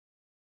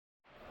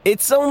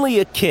It's only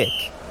a kick,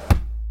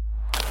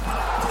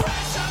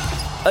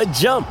 a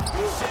jump,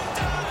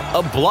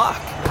 a block.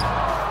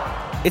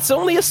 It's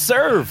only a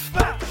serve.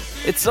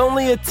 It's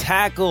only a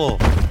tackle,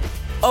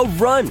 a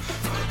run.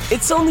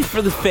 It's only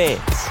for the fans.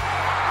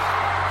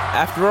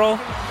 After all,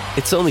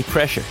 it's only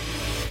pressure.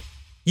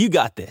 You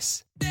got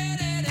this.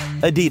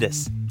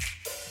 Adidas.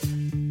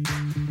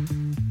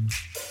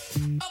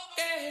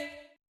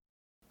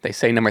 They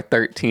say number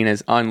 13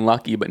 is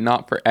unlucky, but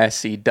not for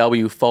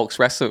SCW, folks.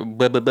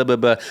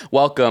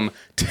 Welcome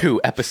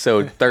to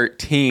episode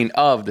 13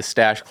 of the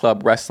Stash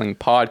Club Wrestling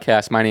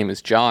Podcast. My name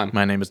is John.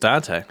 My name is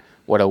Dante.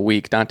 What a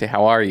week. Dante,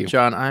 how are you?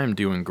 John, I am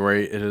doing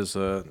great. It is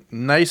a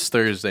nice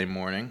Thursday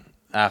morning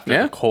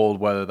after the cold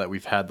weather that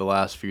we've had the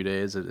last few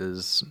days. It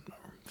is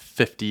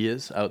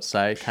 50s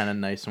outside, kind of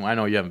nice. And I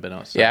know you haven't been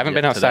outside. Yeah, I haven't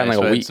been outside today, in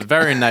like a week. It's a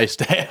very nice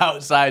day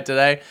outside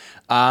today.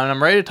 And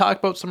I'm ready to talk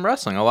about some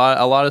wrestling. A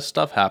lot of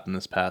stuff happened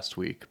this past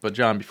week. But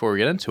John, before we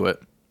get into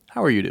it,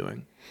 how are you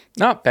doing?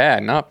 Not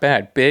bad, not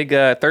bad. Big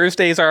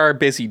Thursdays are a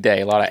busy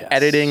day. A lot of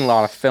editing, a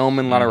lot of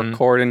filming, a lot of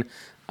recording.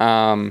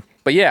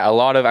 But yeah,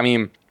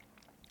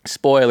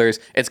 spoilers,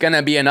 it's going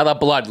to be another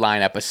Bloodline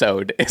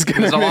episode.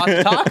 There's a lot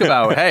to talk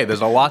about. Hey,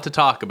 there's a lot to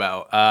talk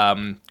about.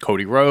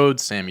 Cody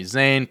Rhodes, Sami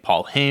Zayn,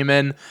 Paul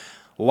Heyman.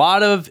 A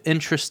lot of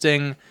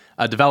interesting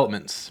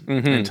developments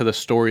into the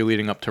story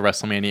leading up to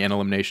WrestleMania and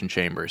Elimination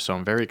Chamber. So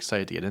I'm very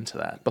excited to get into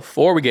that.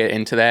 Before we get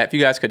into that, if you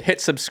guys could hit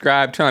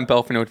subscribe, turn on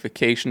bell for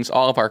notifications.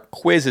 All of our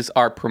quizzes,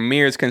 our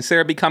premieres.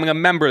 Consider becoming a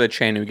member of the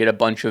channel. You get a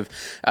bunch of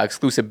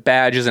exclusive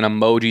badges and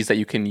emojis that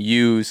you can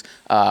use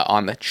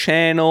on the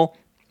channel.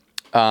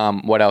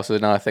 What else?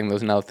 There's another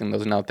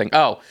thing.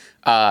 Oh,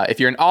 if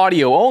you're an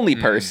audio-only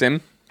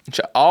person,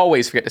 which I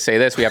always forget to say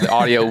this, we have the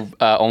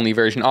audio-only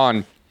version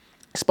on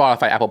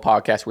Spotify, Apple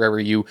Podcasts, wherever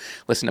you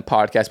listen to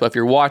podcasts. But if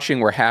you're watching,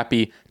 we're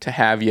happy to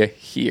have you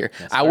here.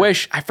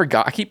 Yes,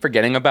 I keep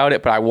forgetting about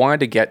it, but I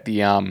wanted to get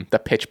the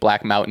Pitch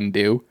Black Mountain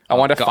Dew. I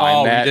wanted to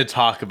find that. We did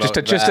talk about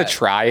just to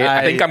try it.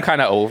 I think I'm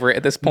kind of over it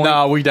at this point.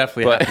 No, we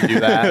definitely have to do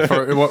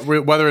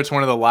that. Whether it's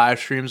one of the live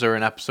streams or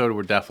an episode,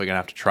 we're definitely gonna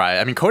have to try it.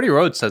 I mean, Cody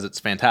Rhodes says it's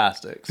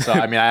fantastic, so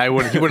I mean,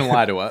 he wouldn't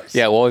lie to us.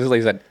 Yeah, well,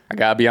 he said, I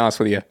gotta be honest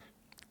with you.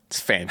 It's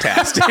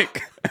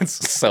fantastic.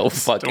 It's so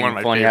fucking one of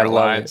my funny. favorite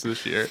lines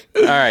this year.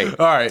 All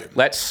right.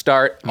 Let's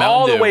start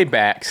all the way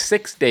back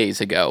 6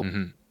 days ago.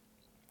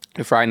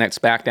 The Friday Night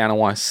SmackDown. I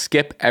want to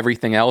skip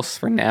everything else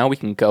for now. We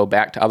can go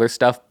back to other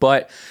stuff,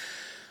 but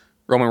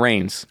Roman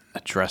Reigns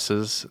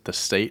addresses the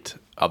state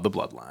of the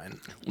bloodline.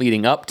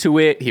 Leading up to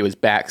it, he was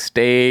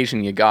backstage,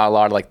 and you got a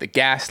lot of like the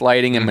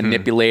gaslighting and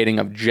manipulating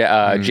of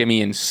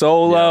Jimmy and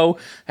Solo.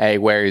 Yeah. Hey,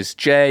 where's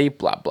Jay?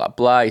 Blah blah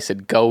blah. He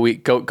said, "Go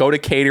to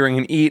catering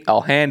and eat.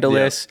 I'll handle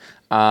this."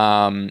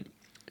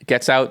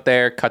 Gets out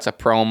there, cuts a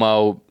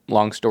promo.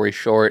 Long story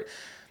short,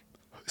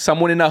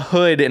 someone in a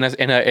hood in a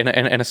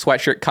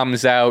sweatshirt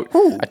comes out,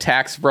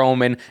 attacks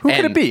Roman. Who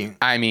could it be?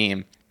 I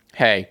mean,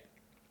 hey.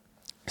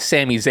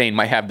 Sami Zayn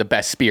might have the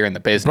best spear in the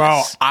business.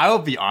 Bro, I'll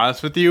be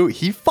honest with you.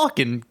 He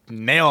fucking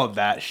nailed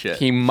that shit.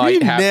 He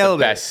might have the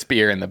best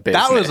spear in the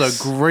business. That was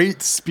a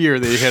great spear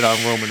that he hit on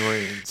Roman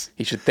Reigns.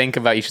 You should think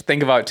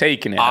about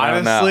taking it.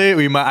 Honestly,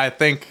 we might. I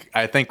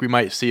think we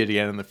might see it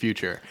again in the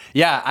future.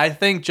 Yeah, I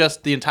think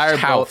just the entire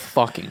how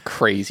fucking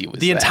crazy was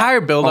the entire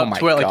build up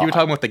to it. Like God. you were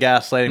talking about the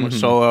gaslighting with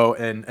Solo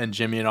and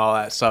Jimmy and all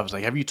that stuff. It's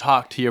like, have you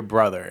talked to your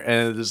brother?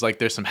 And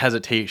there's some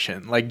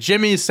hesitation. Like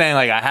Jimmy's saying,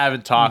 like, I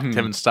haven't talked to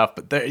him and stuff,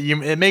 but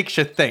it makes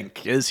you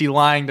think: is he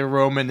lying to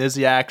Roman? Is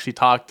he actually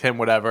talked to him?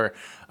 Whatever.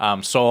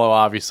 Solo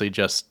obviously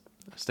just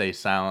stays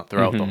silent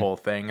throughout the whole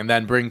thing, and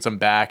then brings him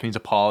back, and he's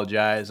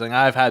apologizing.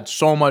 I've had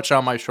so much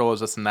on my shoulders,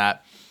 this and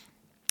that.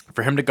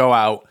 For him to go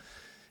out,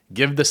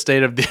 give the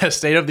state of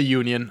the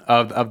union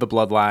of the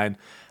bloodline,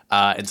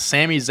 and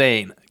Sami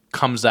Zayn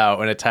comes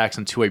out and attacks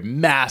him to a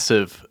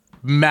massive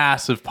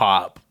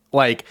pop.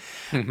 Like,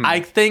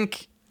 I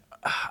think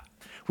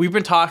we've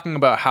been talking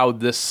about how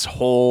this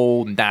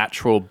whole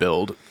natural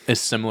build is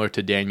similar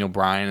to Daniel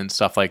Bryan and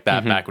stuff like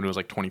that back when it was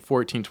like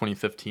 2014,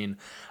 2015.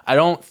 I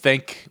don't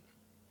think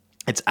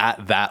it's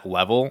at that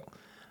level,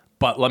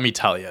 but let me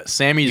tell you,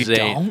 Sami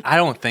Zayn, I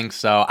don't think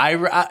so.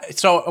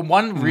 So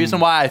one reason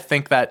why I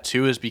think that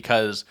too is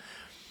because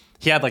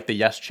he had like the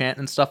yes chant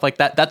and stuff like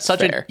that. That's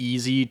such an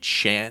easy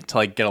chant to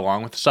like get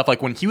along with stuff.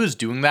 Like when he was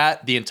doing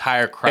that, the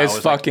entire crowd was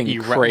fucking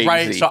like, crazy.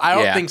 Right? So I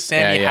don't think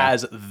Sami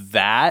has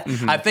that.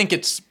 I think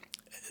it's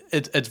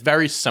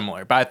very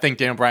similar, but I think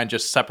Daniel Bryan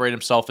just separated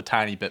himself a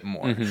tiny bit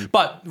more.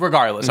 But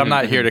regardless, I'm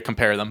not here to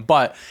compare them.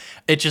 But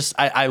it just,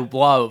 I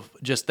love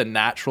just the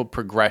natural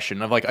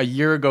progression of like a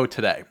year ago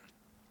today.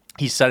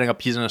 He's in a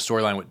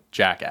storyline with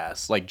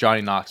Jackass, like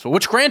Johnny Knoxville,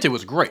 which granted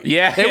was great.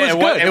 Yeah, it was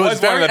good. It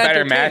was one of the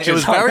better matches. It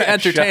was very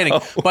entertaining.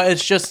 But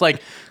it's just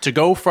like to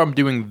go from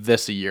doing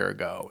this a year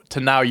ago to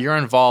now you're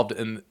involved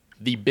in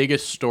the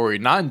biggest story,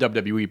 not in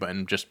WWE, but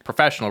in just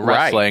professional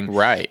wrestling.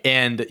 Right.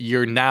 And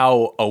you're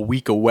now a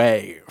week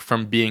away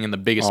from being in the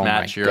biggest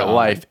match of your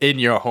life in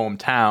your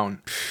hometown.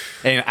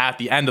 And at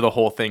the end of the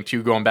whole thing,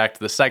 too, going back to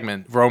the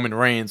segment, Roman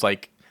Reigns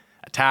like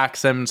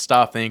attacks him and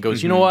stuff. And he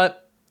goes, you know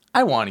what?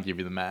 I want to give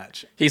you the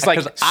match. He's like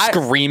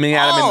screaming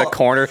at him in the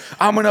corner.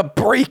 I'm gonna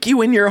break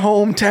you in your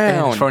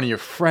hometown, in front of your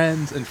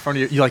friends, in front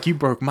of you. Like, you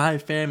broke my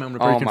family. I'm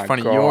gonna break in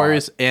front of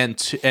yours.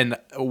 And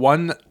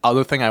one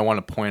other thing I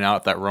want to point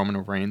out that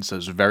Roman Reigns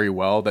does very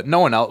well that no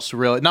one else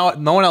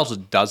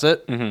does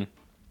it. Mm-hmm.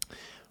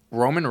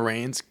 Roman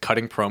Reigns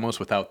cutting promos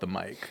without the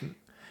mic.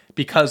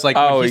 Because when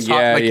he's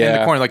talking in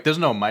the corner, like, there's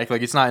no mic,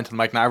 like, it's not into the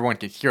mic, not everyone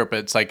can hear it, but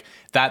it's like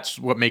that's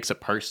what makes it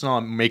personal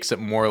and makes it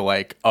more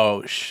like,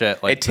 oh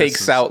shit, like, it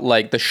takes out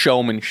like the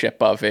showmanship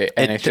of it,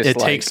 and it just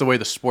takes away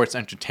the sports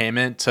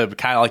entertainment to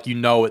kind of like,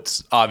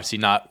 it's obviously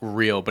not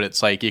real, but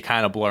it's like you're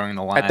kind of blurring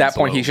the lines. At that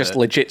point, he's just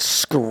legit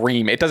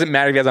screaming. It doesn't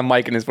matter if he has a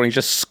mic in his phone; he's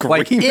just screaming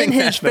like in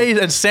his face.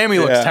 And Sammy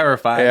looks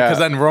terrified because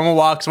then Roman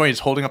walks away, he's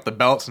holding up the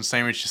belts, and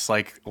Sammy's just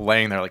like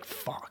laying there, like,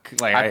 fuck.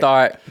 Like, I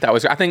thought that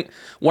was. I think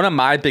one of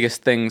my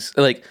biggest things,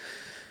 like,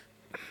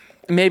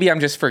 maybe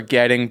I'm just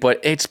forgetting, but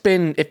it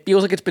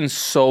feels like it's been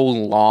so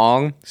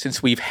long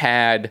since we've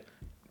had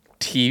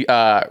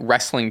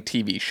wrestling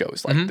TV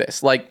shows like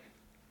this. Like,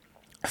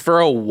 for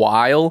a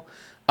while,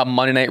 a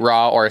Monday Night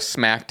Raw or a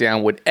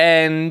SmackDown would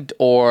end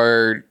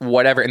or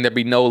whatever, and there'd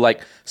be no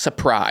like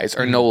surprise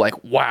or no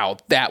like, wow,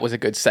 that was a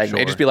good segment.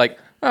 It'd just be like,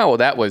 oh, well,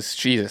 that was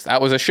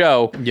a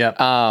show.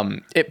 Yeah.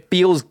 It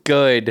feels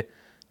good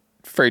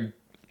for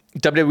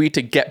WWE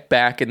to get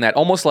back in that,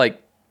 almost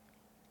like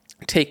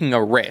taking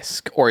a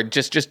risk or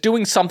just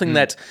doing something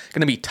that's going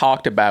to be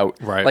talked about.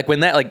 Right. Like when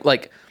that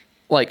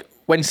like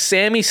when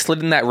Sammy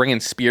slid in that ring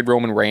and speared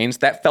Roman Reigns,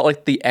 that felt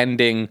like the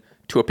ending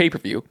to a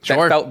pay-per-view.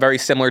 That felt very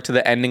similar to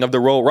the ending of the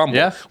Royal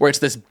Rumble, where it's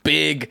this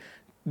big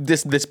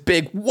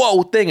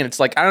whoa thing, and it's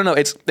like, I don't know,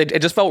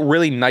 it just felt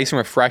really nice and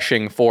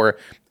refreshing for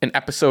an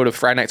episode of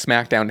Friday Night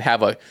SmackDown to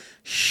have a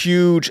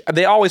huge,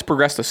 they always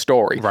progress the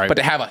story, but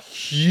to have a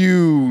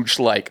huge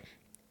like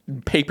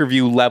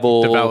pay-per-view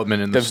level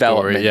development in the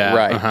story,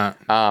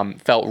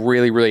 felt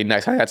really, really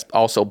nice. I think that's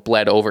also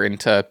bled over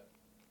into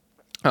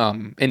Raw,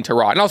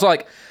 and also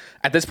like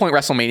at this point,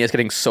 WrestleMania is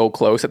getting so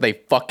close that they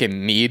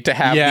fucking need to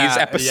have these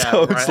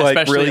episodes like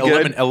especially really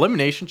good.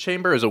 Elimination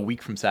Chamber is a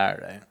week from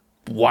Saturday.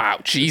 Wow,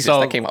 Jesus,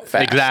 that came up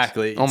fast.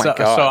 Exactly. Oh my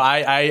god.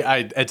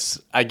 So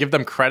I give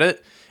them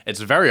credit. It's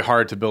very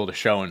hard to build a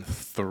show in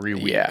 3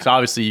 weeks. Yeah.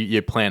 Obviously,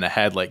 you plan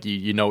ahead, like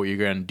you know what you're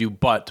going to do,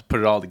 but to put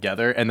it all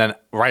together, and then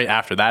right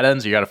after that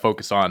ends, you got to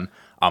focus on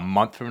a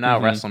month from now,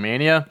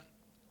 WrestleMania.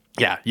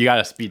 Yeah, you got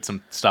to speed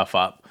some stuff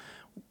up.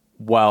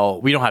 Well,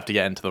 we don't have to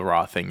get into the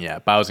Raw thing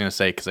yet, but I was going to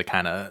say, because it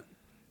kind of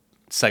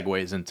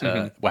segues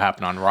into what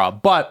happened on Raw.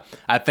 But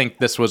I think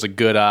this was a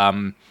good...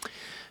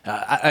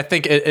 I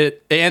think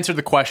it answered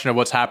the question of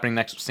what's happening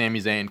next with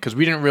Sami Zayn, because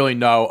we didn't really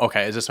know,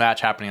 okay, is this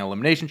match happening in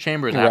Elimination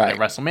Chamber? Is it happening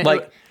at WrestleMania?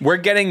 Like, we're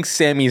getting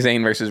Sami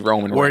Zayn versus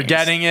Roman Reigns. We're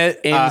getting it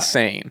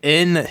insane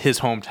in his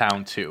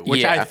hometown too,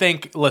 which I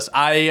think, listen,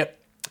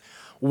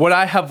 would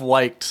I have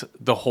liked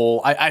the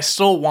whole, I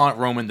still want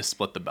Roman to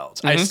split the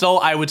belts. I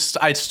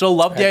still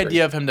love the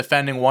idea of him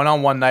defending one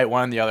on one night,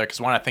 one on the other,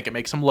 because I think it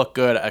makes him look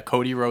good.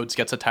 Cody Rhodes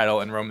gets a title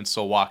and Roman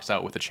still walks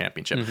out with a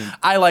championship.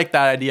 I like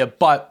that idea,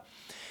 but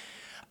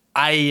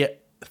I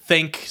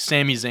think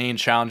Sami Zayn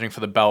challenging for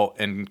the belt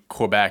in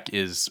Quebec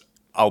is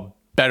a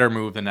better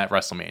move than at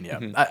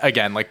WrestleMania.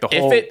 Again, like the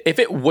whole... If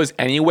it was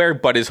anywhere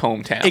but his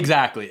hometown.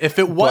 Exactly. If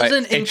it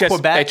wasn't in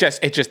Quebec...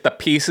 It just, the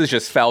pieces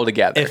just fell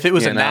together. If it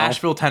was in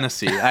Nashville,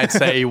 Tennessee, I'd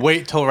say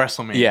wait till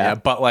WrestleMania. Yeah.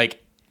 But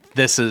like,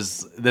 this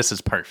is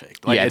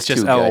perfect. Like, it's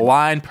just too good.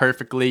 aligned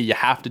perfectly. You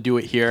have to do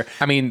it here.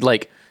 I mean,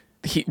 like...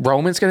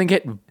 Roman's gonna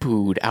get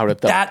booed out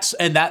of the that's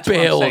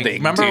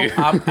building. Remember,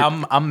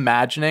 I'm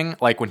imagining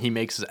like when he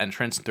makes his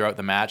entrance throughout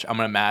the match. I'm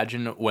gonna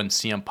imagine when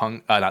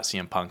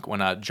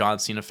when John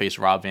Cena faced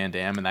Rob Van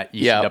Dam in that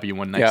ECW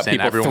one night stand,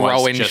 everyone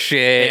throwing just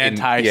shit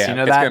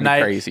anti-Cena that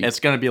night. Crazy. It's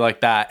gonna be like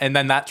that, and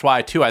then that's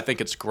why too. I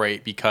think it's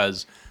great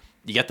because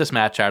you get this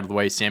match out of the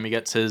way. Sammy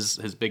gets his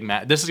big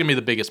match. This is gonna be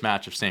the biggest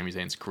match of Sami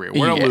Zayn's career.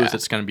 Win or lose,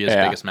 it's gonna be his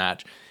biggest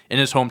match in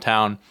his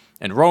hometown.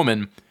 And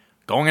Roman,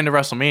 going into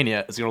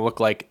WrestleMania, is going to look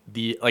like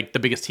the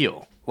biggest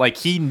heel. Like,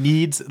 he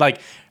needs,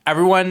 like,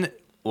 everyone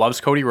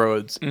loves Cody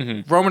Rhodes.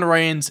 Roman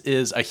Reigns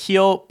is a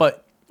heel,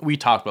 but we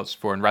talked about this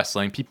before in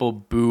wrestling.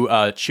 People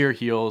cheer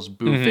heels,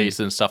 boo faces,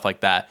 and stuff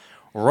like that.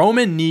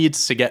 Roman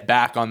needs to get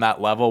back on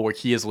that level where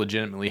he is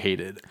legitimately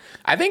hated.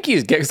 I think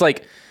he's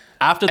like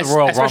after the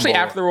Royal Rumble, especially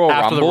after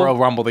the Royal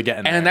Rumble, they get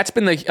in there. And that's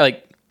been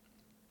I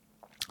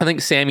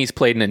think Sammy's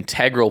played an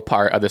integral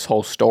part of this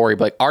whole story,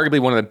 but like, arguably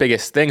one of the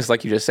biggest things,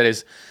 like you just said,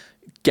 is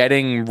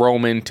getting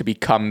Roman to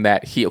become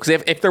that heel.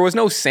 Because if there was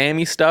no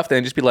Sammy stuff, then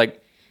it'd just be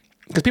like,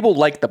 because people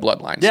like the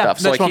bloodline stuff,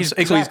 so like he's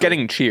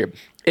getting cheered.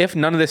 If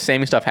none of this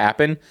Sammy stuff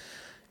happened,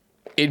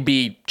 it'd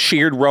be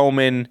cheered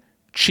Roman,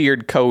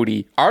 cheered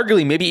Cody,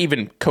 arguably maybe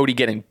even Cody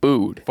getting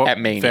booed at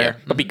Mania. Fair.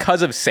 But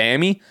because of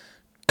Sammy,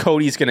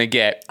 Cody's gonna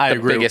get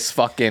biggest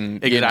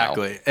fucking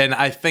exactly. And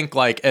I think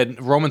and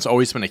Roman's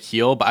always been a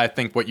heel, but I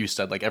think what you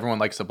said, like, everyone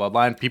likes the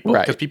bloodline,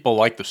 because people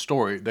like the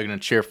story, they're gonna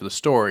cheer for the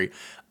story.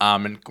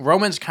 And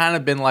Roman's kind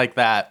of been like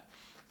that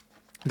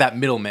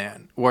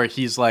middleman where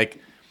he's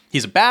like,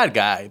 he's a bad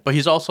guy, but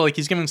he's also like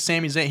he's bringing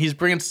Sami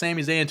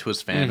Zayn into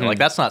his fandom. Like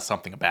that's not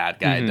something a bad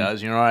guy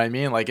does. You know what I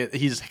mean? Like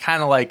he's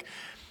kind of like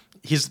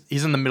he's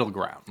in the middle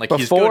ground. Like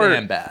he's good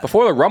and bad.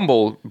 Before the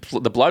Rumble,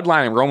 the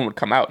Bloodline and Roman would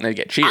come out and they'd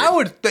get cheered.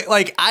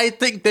 I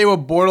think they were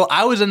borderline.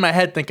 I was in my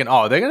head thinking,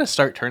 oh, they're gonna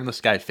start turning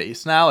this guy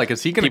face now. Like,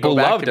 is he gonna go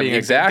back to being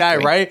a good guy,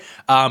 right?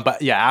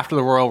 But yeah, after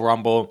the Royal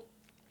Rumble,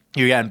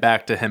 you're getting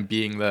back to him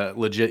being the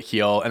legit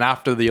heel, and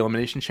after the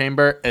Elimination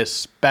Chamber,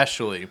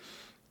 especially.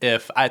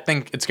 If I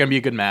think it's going to be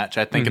a good match,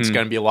 I think it's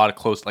going to be a lot of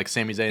close, like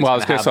Sami Zayn. Well, I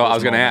was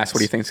going to ask, what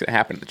do you think is going to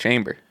happen in the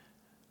Chamber?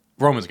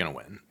 Roman's going to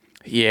win.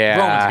 Yeah,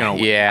 Roman's going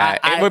to win. Yeah,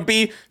 it would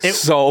be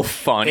so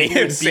funny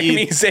if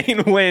Sami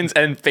Zayn wins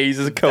and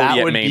faces Cody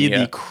at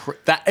Mania.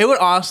 It would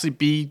honestly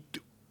be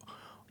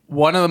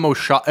one of the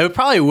most it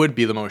probably would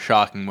be the most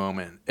shocking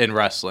moment in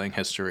wrestling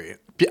history.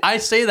 I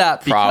say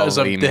that because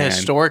of the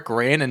historic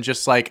reign and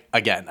just like,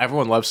 again,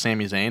 everyone loves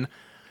Sami Zayn.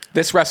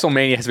 This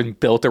WrestleMania has been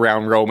built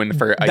around Roman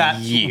for a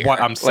year.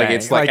 What I'm saying.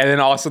 It's like, and then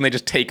all of a sudden they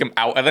just take him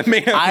out of the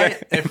main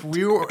event. If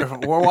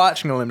we're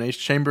watching Elimination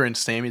Chamber and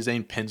Sami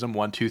Zayn pins him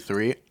 1, 2,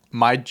 3,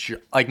 my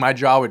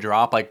jaw would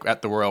drop like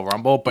at the Royal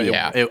Rumble. But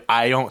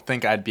I don't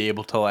think I'd be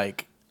able to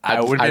like. I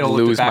wouldn't be able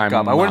to back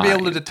up. I wouldn't be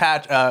able to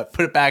detach,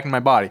 put it back in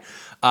my body.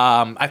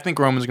 I think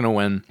Roman's gonna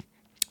win.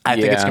 I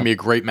think it's gonna be a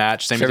great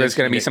match. There's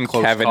gonna be some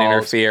Kevin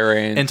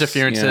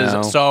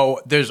interferences. So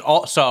there's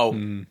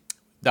also.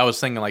 I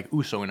was thinking like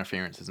Uso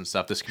interferences and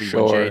stuff. This could be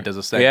when Jay does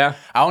this thing. Yeah.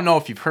 I don't know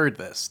if you've heard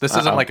this. This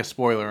isn't like a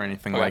spoiler or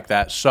anything like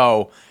that.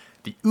 So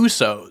the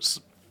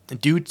Usos,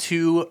 due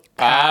to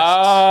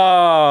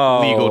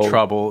past legal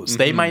troubles,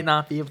 they might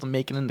not be able to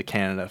make it into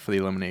Canada for the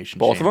Elimination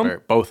Chamber. Both of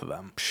them? Both of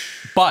them.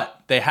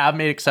 But they have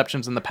made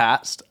exceptions in the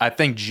past. I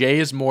think Jay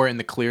is more in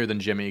the clear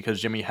than Jimmy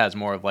because Jimmy has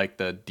more of like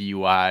the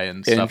DUI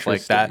and stuff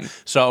like that.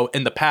 So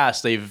in the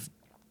past, they've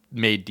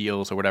made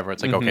deals or whatever.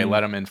 It's like, okay,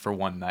 let them in for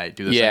one night,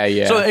 do this thing.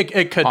 Yeah. So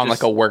it could on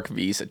like a work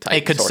visa type.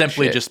 It could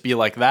simply just be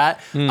like that.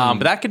 But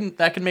that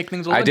can make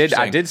things a little interesting.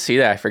 I did see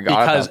that. I forgot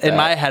because about that. In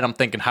my head I'm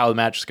thinking how the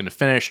match is going to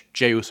finish.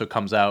 Jey Uso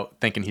comes out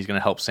thinking he's going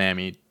to help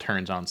Sami,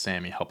 turns on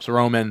Sami, helps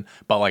Roman.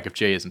 But like if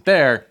Jey isn't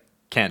there,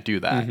 can't do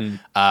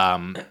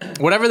that.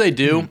 Whatever they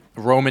do,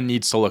 Roman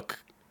needs to look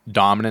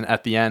dominant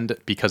at the end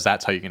because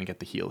that's how you're going to get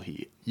the heel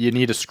heat. You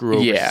need to screw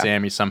over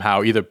Sami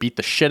somehow, either beat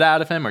the shit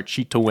out of him or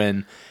cheat to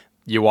win.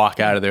 You walk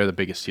out of there the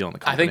biggest heel in the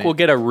company. I think we'll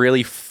get a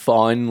really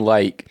fun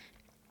like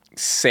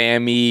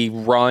Sami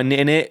run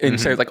in it, and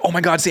so it's like, oh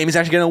my god, Sami's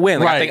actually gonna win.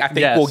 Like, I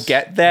think we'll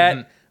get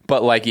that.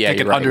 But like, yeah,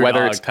 you're right.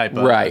 Whether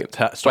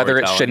it's whether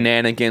it's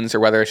shenanigans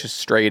or whether it's just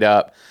straight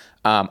up.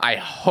 I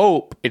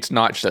hope it's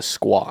not just a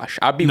squash.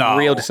 I'd be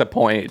real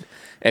disappointed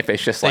if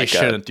it's just like they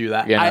shouldn't do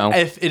that. You know?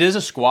 If it is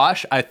a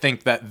squash, I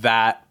think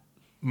that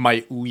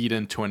might lead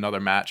into another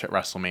match at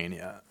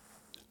WrestleMania.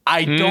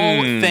 I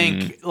don't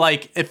think,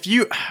 like, if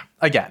you,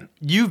 again,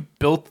 you've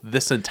built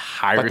this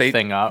entire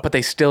thing up. But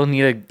they still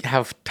need to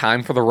have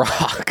time for The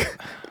Rock.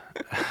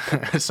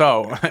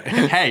 So,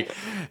 hey,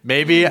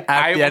 maybe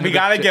at the end we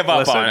got to give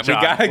up on it. We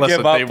got to give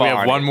up on it. We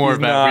have one more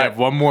event. We have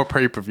one more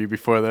pay-per-view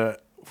before the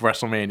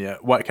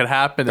WrestleMania. What could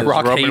happen is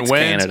Rock Roman wins.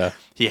 Canada.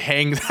 He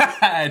hangs.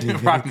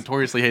 Rock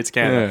notoriously hates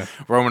Canada.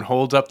 Yeah. Roman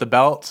holds up the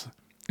belt.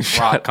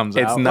 Rock comes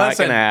out. It's not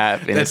going to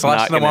happen. It's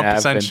less than a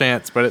 1%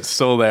 chance, but it's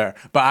still there.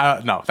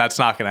 But no, that's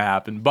not going to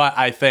happen. But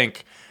I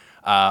think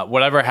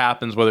whatever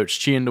happens, whether it's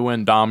cheating to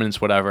win, dominance,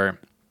 whatever,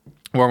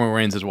 Roman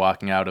Reigns is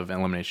walking out of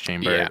Elimination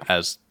Chamber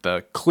as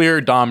the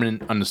clear,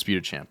 dominant,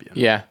 undisputed champion.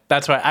 Yeah,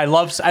 that's why I'd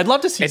love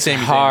to see Sami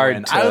Zayn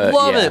win. I would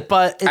love it,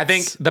 but I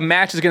think the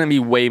match is going to be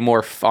way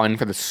more fun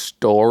for the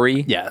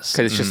story. Yes,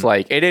 because it's just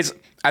like it is.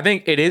 I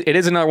think it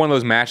is another one of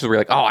those matches where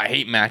you're like, oh, I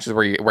hate matches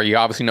where you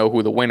obviously know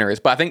who the winner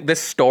is. But I think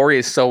this story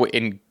is so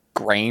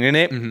ingrained in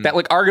it that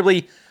like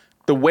arguably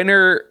the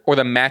winner or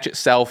the match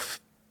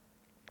itself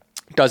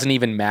doesn't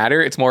even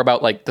matter. It's more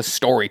about like the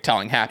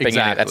storytelling happening in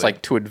it that's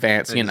like to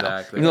advance, you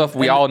know. Even though if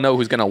we all know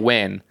who's going to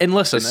win, and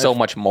listen, there's so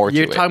much more to it.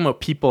 You're talking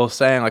about people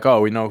saying like, oh,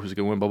 we know who's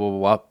going to win, blah, blah, blah,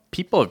 blah.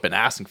 People have been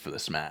asking for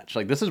this match.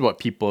 Like, this is what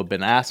people have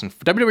been asking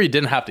for. WWE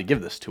didn't have to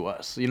give this to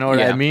us. You know what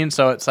I mean?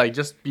 So it's like,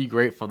 just be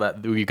grateful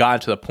that we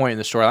got to the point in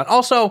the storyline.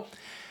 Also,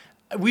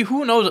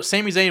 who knows that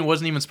Sami Zayn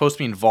wasn't even supposed to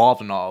be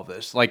involved in all of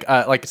this. Like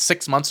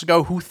 6 months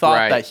ago, who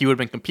thought that he would have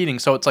been competing?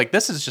 So it's like,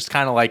 this is just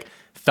kind of like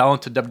fell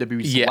into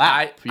WWE's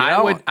lap.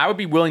 I would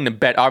be willing to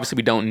bet, obviously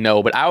we don't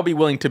know, but I would be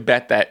willing to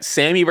bet that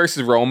Sami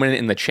versus Roman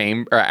in the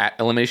chamber, or at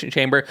Elimination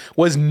Chamber,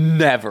 was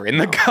never in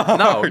the cards.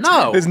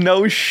 No. There's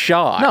no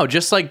shot. No,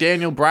 just like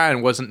Daniel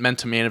Bryan wasn't meant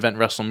to main event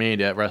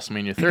WrestleMania at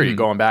WrestleMania 30,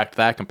 going back to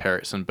that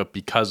comparison, but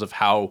because of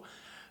how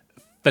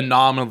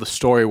phenomenal the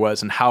story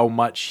was and how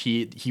much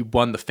he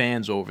won the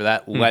fans over,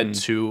 that led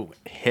to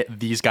hit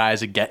these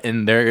guys and get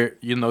in their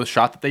the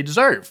shot that they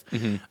deserve.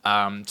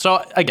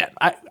 So again,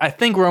 I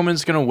think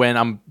Roman's gonna win.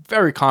 I'm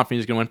very confident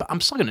he's gonna win, but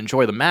I'm still gonna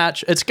enjoy the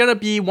match. It's gonna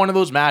be one of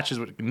those matches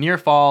with near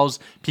falls.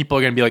 People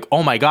are gonna be like,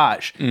 oh my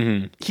gosh,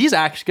 he's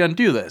actually gonna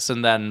do this.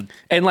 And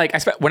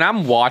like when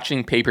I'm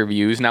watching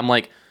pay-per-views and I'm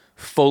like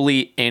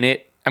fully in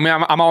it I mean,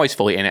 I'm always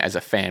fully in it as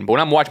a fan, but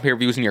when I'm watching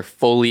pay-per-views and you're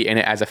fully in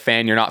it as a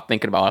fan, you're not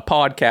thinking about a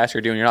podcast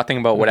you're doing, you're not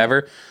thinking about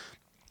whatever.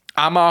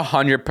 I'm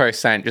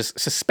 100% just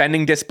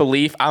suspending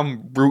disbelief.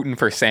 I'm rooting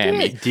for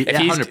Sammy. Yeah,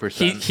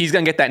 100%. He's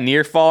going to get that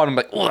near fall, and I'm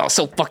like, oh, that was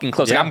so fucking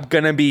close. Yeah. Like, I'm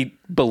going to be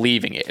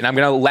believing it, and I'm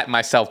going to let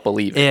myself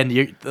believe it. And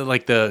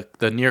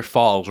the near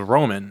falls,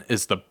 Roman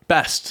is the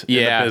best in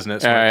the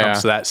business when it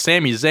comes to that.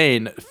 Sami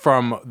Zayn,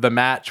 from the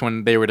match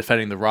when they were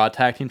defending the Raw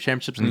Tag Team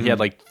Championships, and he had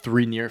like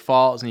 3 near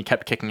falls, and he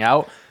kept kicking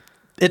out.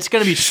 It's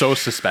gonna be so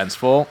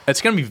suspenseful. It's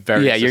gonna be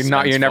very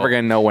suspenseful. You're never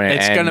gonna know when it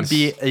ends.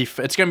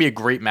 It's gonna be a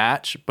great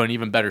match, but an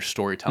even better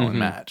storytelling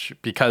match,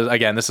 because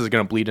again, this is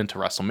gonna bleed into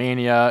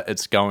WrestleMania.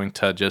 It's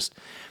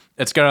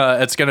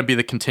gonna be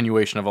the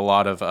continuation of a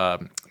lot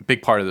of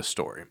big part of the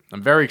story.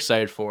 I'm very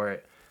excited for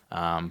it.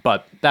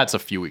 But that's a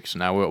few weeks from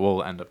now.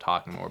 We'll end up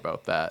talking more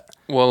about that.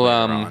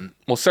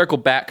 We'll circle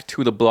back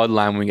to the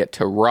Bloodline when we get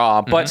to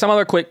Raw. But some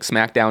other quick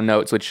SmackDown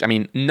notes, which, I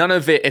mean, none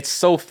of it, it's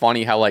so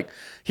funny how, like,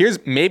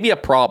 here's maybe a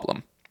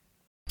problem.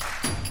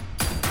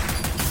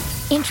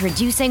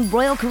 Introducing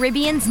Royal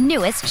Caribbean's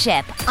newest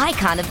ship,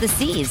 Icon of the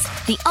Seas,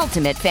 the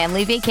ultimate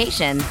family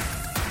vacation.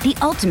 The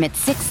ultimate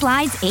 6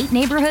 slides, 8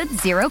 neighborhoods,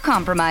 0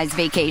 compromise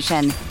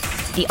vacation.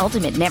 The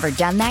ultimate never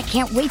done that,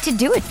 can't wait to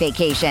do it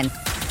vacation.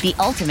 The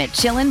ultimate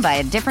chillin' by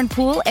a different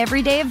pool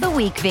every day of the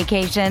week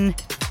vacation.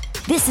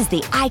 This is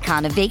the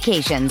Icon of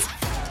Vacations.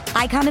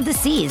 Icon of the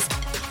Seas.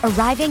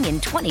 Arriving in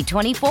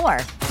 2024.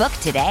 Book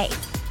today.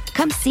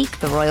 Come seek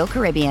the Royal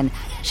Caribbean.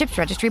 Ships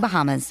Registry,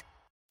 Bahamas.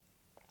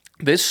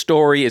 This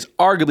story is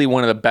arguably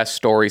one of the best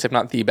stories, if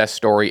not the best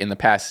story in the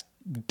past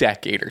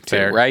decade or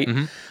two, right?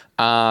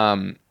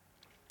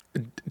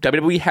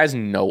 WWE has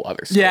no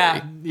other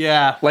story.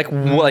 Yeah. Like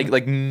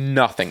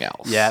nothing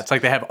else. Yeah, it's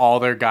like they have all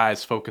their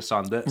guys focused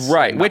on this.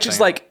 Right, which is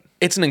like,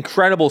 it's an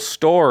incredible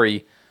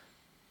story,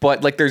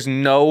 but like there's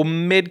no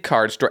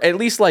mid-card story. At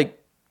least like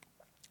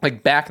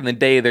back in the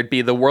day, there'd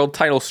be the world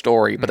title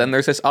story, but then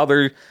there's this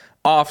other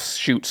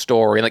offshoot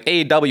story. Like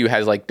AEW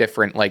has like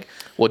different, like,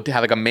 we'll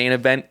have like a main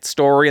event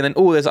story, and then,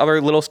 oh, there's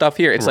other little stuff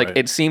here. It's like,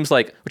 it seems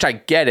like, which I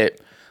get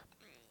it,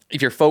 if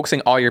you're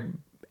focusing all your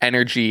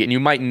energy, and you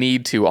might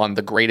need to, on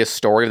the greatest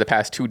story of the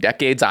past 2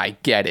 decades, I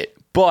get it,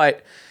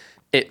 but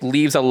it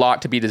leaves a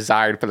lot to be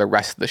desired for the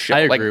rest of the show. I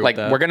agree with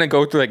that. We're gonna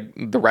go through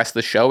like the rest of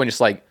the show and just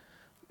like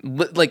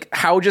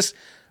how just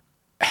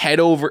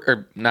head over,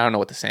 or I don't know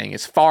what the saying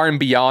is, far and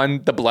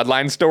beyond the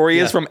Bloodline story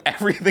is from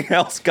everything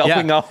else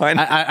going on.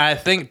 I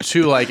think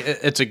too, like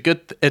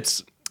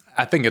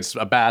I think it's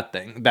a bad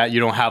thing that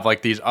you don't have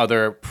like these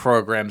other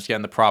programs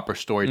getting the proper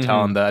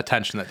storytelling, the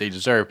attention that they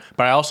deserve.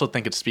 But I also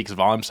think it speaks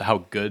volumes to how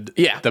good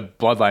the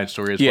Bloodline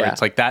story is. Where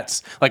it's like,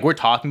 that's like, we're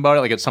talking about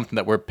it like it's something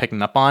that we're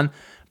picking up on,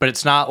 but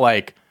it's not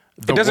like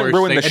it doesn't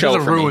ruin the show. It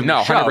doesn't ruin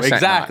the show. 100%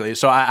 Exactly. Not.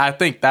 So I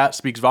think that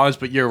speaks volumes.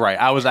 But you're right.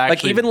 I was actually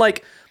like, even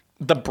like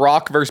the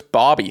Brock versus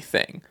Bobby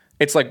thing.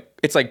 It's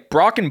like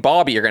Brock and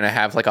Bobby are gonna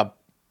have like a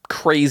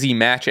crazy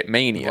match at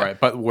Mania, right?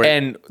 But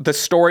and the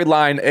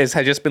storyline has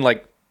just been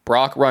like,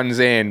 Brock runs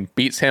in,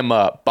 beats him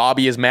up.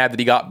 Bobby is mad that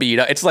he got beat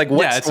up. It's like,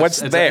 what's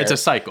there? It's a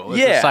cycle.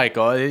 It's a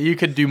cycle. You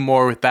could do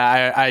more with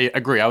that. I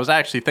agree. I was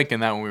actually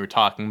thinking that when we were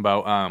talking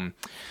about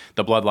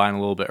the Bloodline a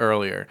little bit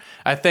earlier.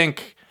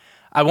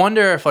 I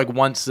wonder if like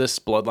once this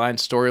Bloodline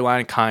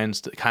storyline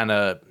kind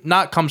of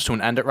not comes to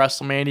an end at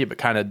WrestleMania, but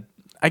kind of,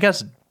 I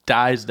guess,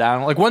 dies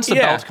down. Like once the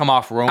belts come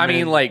off Roman. I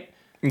mean, like,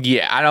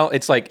 I don't.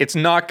 It's like, it's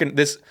not gonna,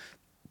 this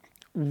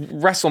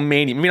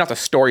WrestleMania. Maybe not the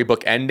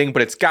storybook ending,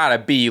 but it's gotta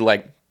be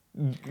like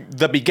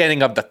the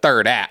beginning of the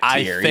third act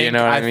here. You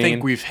know what I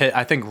mean?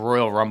 I think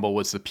Royal Rumble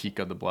was the peak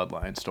of the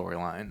Bloodline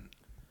storyline.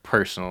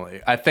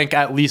 Personally, I think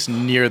at least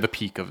near the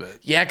peak of it.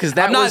 Yeah, because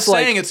I'm not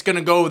saying it's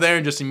gonna go there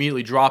and just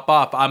immediately drop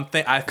off.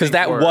 Because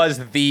that was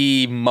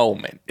the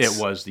moment.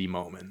 It was the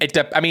moment.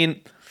 I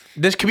mean,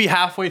 this could be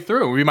halfway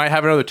through. We might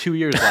have another 2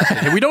 years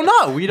left. We don't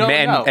know. We don't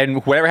know.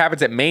 And whatever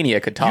happens at Mania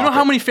could talk. You know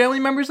how many family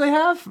members they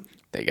have?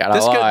 They got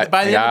a lot.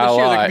 By the end of this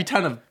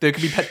year, there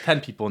could be 10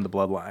 people in the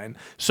Bloodline.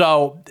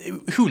 So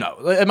who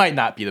knows? It might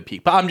not be the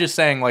peak. But I'm just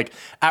saying, like,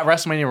 at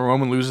WrestleMania, when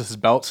Roman loses his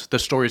belts, the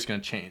story's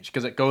going to change,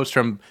 because it goes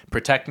from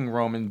protecting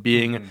Roman,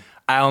 being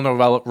Island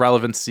of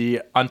Relevancy,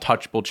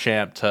 untouchable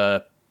champ,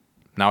 to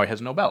now he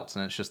has no belts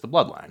and it's just the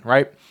Bloodline,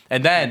 right?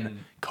 And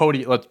then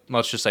Cody,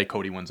 let's just say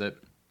Cody wins it.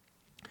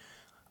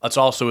 Let's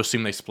also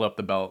assume they split up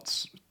the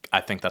belts. I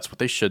think that's what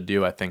they should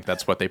do. I think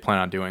that's what they plan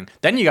on doing.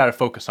 Then you got to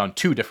focus on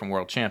 2 different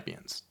world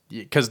champions.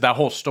 Because that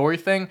whole story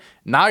thing,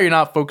 now you're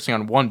not focusing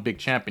on one big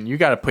champion. You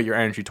got to put your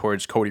energy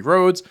towards Cody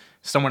Rhodes,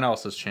 someone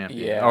else's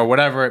champion, or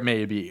whatever it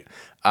may be.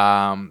 So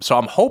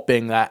I'm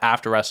hoping that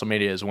after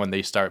WrestleMania is when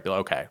they start, be like,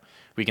 okay,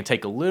 we can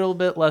take a little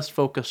bit less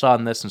focus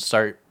on this and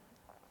start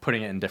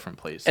putting it in different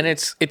places. And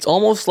it's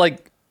almost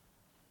like,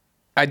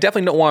 I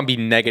definitely don't want to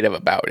be negative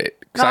about it,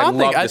 because I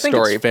love the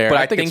story. It's fair. But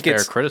I think it's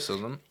fair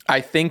criticism.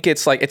 I think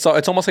it's like, it's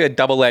almost like a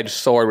double-edged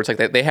sword, where it's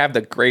like they have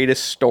the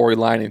greatest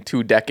storyline in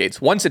 2 decades.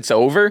 Once it's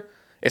over,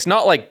 it's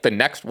not like the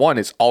next one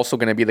is also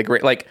going to be the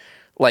great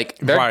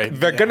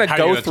they're gonna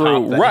go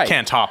through You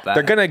can't top that.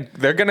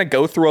 They're gonna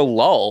go through a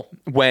lull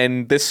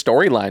when this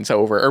storyline's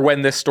over, or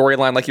when this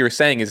storyline, like you were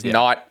saying, is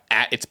not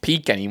at its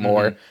peak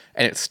anymore,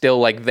 and it's still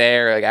like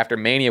there, like after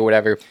Mania,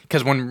 whatever.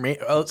 Because when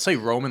let's say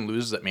Roman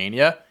loses at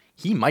Mania,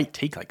 he might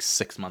take like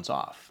 6 months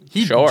off.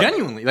 He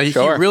genuinely, like he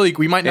really,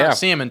 we might not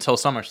see him until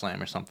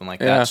SummerSlam or something like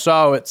that.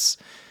 So it's.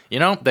 They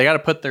got to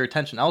put their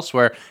attention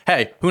elsewhere.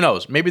 Hey, who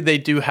knows? Maybe they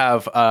do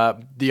have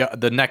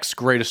the next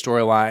greatest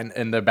storyline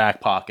in their back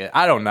pocket.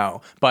 I don't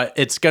know, but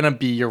it's gonna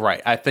be. You're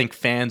right. I think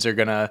fans are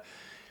gonna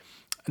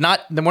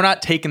we're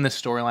not taking this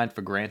storyline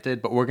for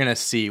granted, but we're gonna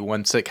see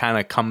once it kind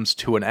of comes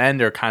to an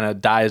end or kind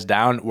of dies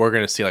down. We're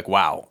gonna see like,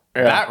 wow,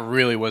 that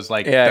really was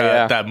like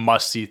that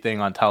must see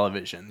thing on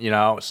television.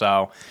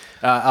 So.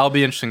 I'll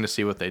be interesting to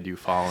see what they do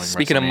following.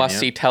 Speaking of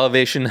must-see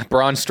television,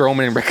 Braun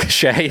Strowman and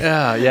Ricochet.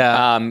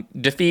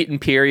 Defeat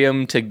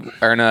Imperium to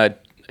earn a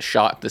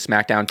shot at the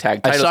SmackDown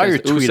tag titles. I saw your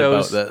tweet Usos.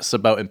 about this,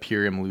 about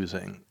Imperium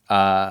losing.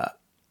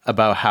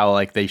 About how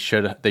like they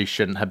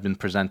shouldn't have been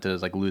presented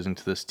as like losing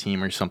to this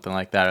team or something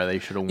like that, or they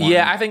should have won.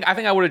 Yeah, I think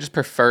I would have just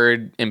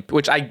preferred,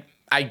 which I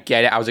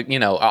get it. I was like,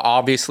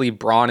 obviously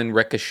Braun and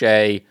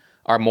Ricochet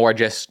are more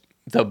just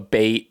the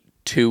bait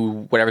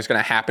to whatever's going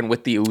to happen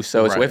with the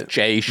Usos, if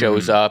Jay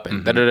shows up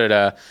and I don't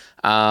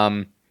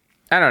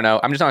know.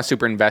 I'm just not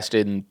super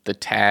invested in the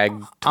tag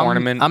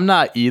tournament. I'm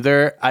not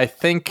either. I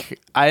think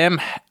I am.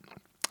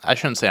 I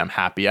shouldn't say I'm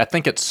happy. I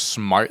think it's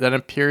smart that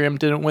Imperium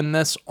didn't win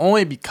this,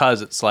 only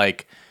because it's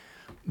like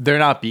they're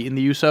not beating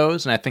the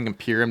Usos, and I think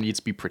Imperium needs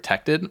to be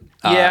protected.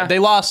 They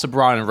lost to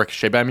Braun and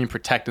Ricochet, but I mean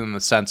protected in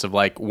the sense of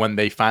like when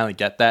they finally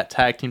get that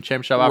tag team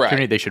championship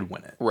opportunity, they should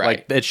win it.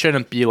 Like it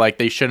shouldn't be like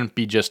they shouldn't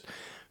be just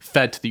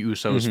fed to the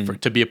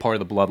Usos to be a part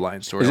of the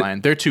Bloodline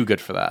storyline. They're too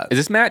good for that. Is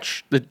this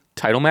match, the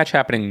title match,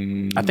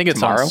 happening I think it's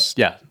tomorrow?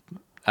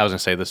 I was going to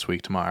say this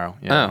week, tomorrow.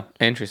 Yeah. Oh,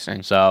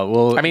 interesting.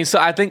 So, so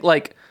I think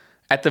like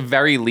at the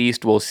very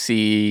least we'll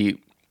see,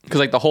 because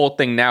like the whole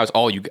thing now is,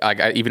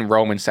 even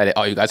Roman said it,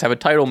 you guys have a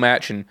title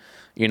match and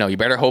you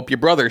better hope your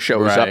brother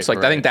shows up. So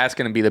like I think that's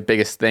going to be the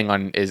biggest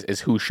thing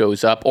is who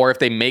shows up, or if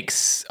they make.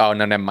 Oh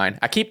no, never mind.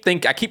 I keep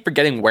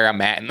forgetting where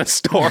I'm at in the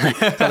story.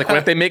 So like, what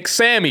if they make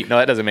Sammy? No,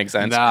 that doesn't make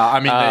sense. No, I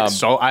mean,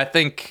 so I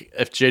think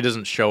if Jay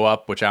doesn't show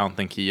up, which I don't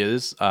think he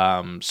is,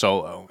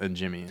 Solo and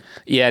Jimmy.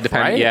 Yeah,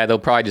 depending. Right? Yeah, they'll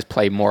probably just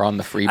play more on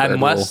the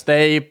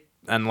Freebird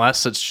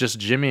unless it's just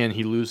Jimmy and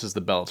he loses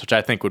the belts, which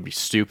I think would be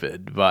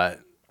stupid,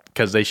 but.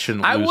 Because they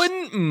shouldn't lose. I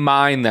wouldn't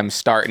mind them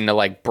starting to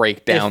like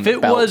break down the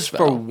belts. If it was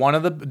for one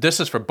of the...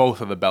 This is for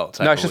both of the belts.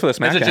 No, it's just for the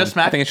SmackDown. Is it just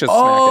SmackDown? I think it's just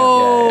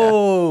SmackDown.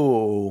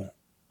 Oh,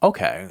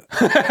 okay.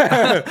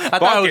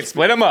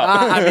 Split them up.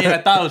 I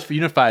thought it was for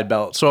unified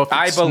belts. So if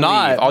it's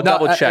I'll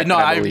double check.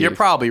 You're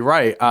probably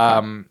right.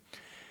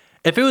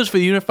 If it was for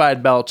the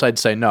unified belts, I'd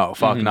say no.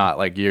 Fuck not.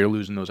 Like you're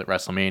losing those at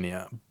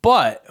WrestleMania.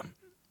 But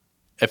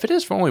if it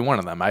is for only one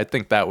of them, I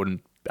think that wouldn't.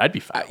 I'd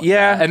be fine.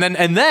 Yeah, that.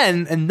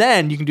 And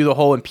then you can do the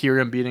whole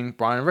Imperium beating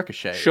Braun and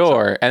Ricochet.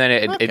 Sure, and then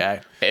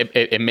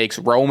it makes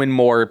Roman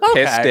more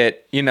pissed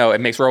at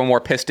it makes Roman more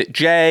pissed at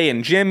Jay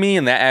and Jimmy,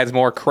 and that adds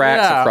more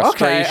cracks of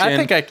frustration. Okay. I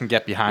think I can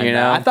get behind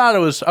that. I thought it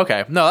was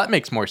okay. No, that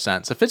makes more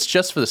sense. If it's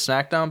just for the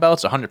SmackDown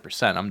belts,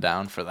 100%, I'm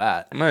down for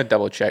that. I'm gonna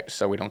double check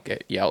so we don't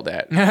get yelled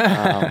at.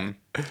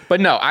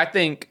 But no, I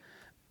think,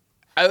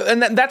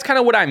 and that's kind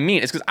of what I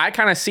mean. Is because I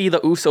kind of see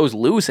the Usos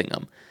losing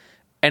them.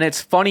 And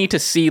it's funny to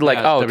see, like,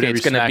 okay,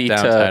 it's going to be to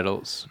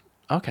titles.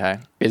 Okay.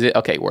 Is it?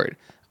 Okay, word.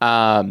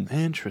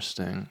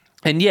 Interesting.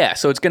 And yeah,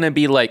 so it's going to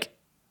be like,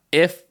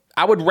 if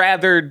I would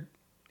rather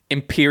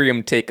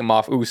Imperium take them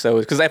off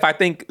Usos, because if I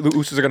think the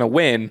Usos are going to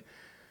win,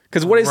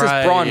 because what is this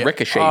Braun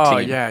Ricochet team? Oh,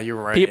 yeah,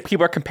 you're right.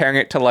 People are comparing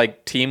it to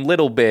like Team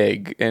Little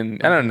Big,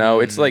 and I don't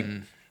know. It's like,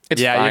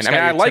 it's fine. I mean,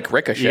 I like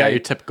Ricochet. Yeah, your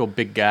typical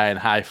big guy and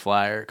high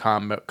flyer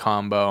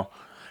combo.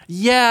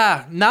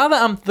 Yeah, now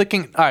that I'm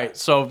thinking, all right,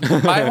 so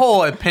my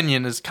whole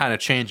opinion is kind of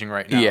changing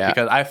right now. Yeah.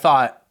 Because I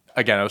thought,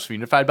 again, it was for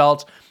unified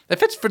belts.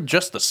 If it's for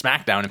just the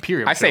SmackDown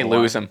Imperium, I say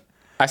lose them.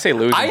 I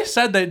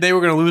said that they were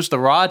going to lose the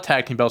Raw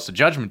tag team belts to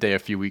Judgment Day a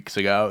few weeks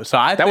ago. So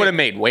that would have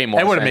made way more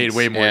sense. It would have made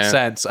way more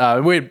sense.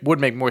 It would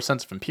make more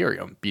sense if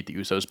Imperium beat the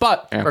Usos.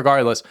 But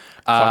regardless,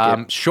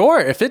 sure,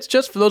 if it's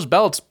just for those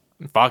belts,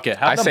 fuck it.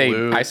 Have them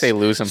lose. I say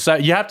lose them. So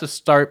you have to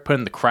start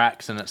putting the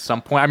cracks in at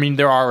some point. I mean,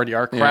 there already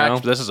are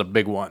cracks, but this is a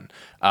big one.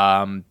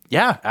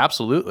 Yeah,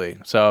 absolutely.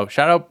 So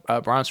shout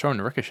out Braun Strowman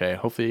and Ricochet.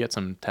 Hopefully you get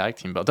some tag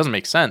team belts. Doesn't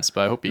make sense,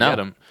 but I hope you get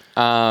them.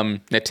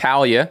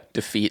 Natalya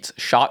defeats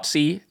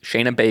Shotzi,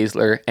 Shayna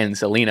Baszler, and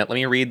Zelina. Let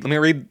me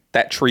read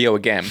that trio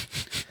again.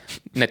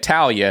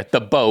 Natalya,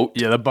 the boat.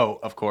 Yeah, the boat,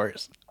 of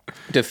course.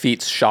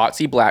 Defeats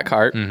Shotzi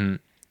Blackheart.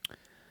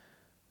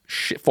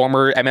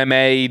 Former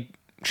MMA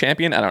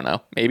champion? I don't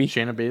know. Maybe.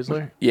 Shayna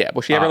Baszler? Yeah.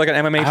 Was she ever like an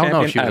MMA champion? I don't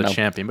know if she was a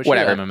champion, but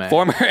whatever. She was MMA.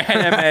 Former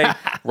MMA.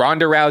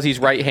 Ronda Rousey's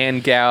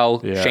right-hand gal,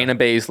 Shayna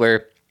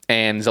Baszler,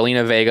 and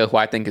Zelina Vega, who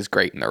I think is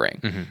great in the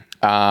ring.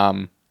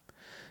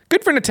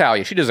 Good for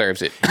Natalya. She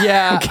deserves it.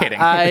 Yeah, I'm kidding.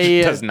 I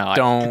She does not.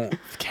 don't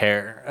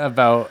care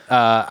about.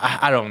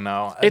 I don't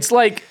know. It's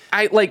like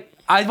I'm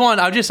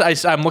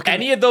looking.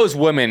 Any of those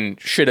women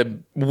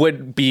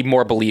would be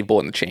more believable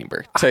in the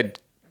chamber to,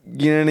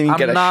 you know what I mean,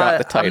 get a shot at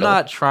the title. I'm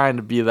not trying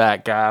to be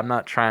that guy. I'm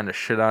not trying to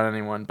shit on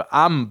anyone, but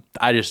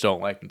I just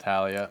don't like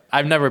Natalya.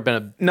 I've never been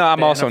a No, I'm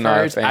fan also of not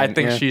a hers. fan, I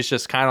think yeah. she's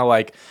just kind of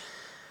like,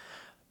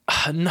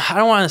 I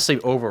don't want to say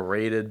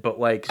overrated, but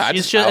like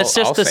it's just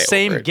I'll the say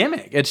same overrated.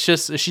 gimmick. It's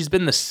just she's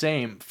been the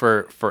same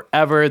for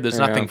forever. There's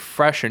nothing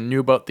fresh or new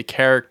about the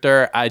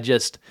character.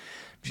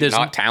 She's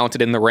not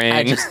talented in the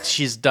ring.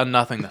 She's done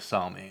nothing to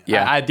sell me.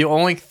 Yeah. The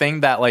only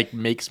thing that like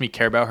makes me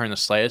care about her in the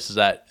slightest is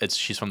that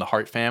she's from the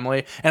Hart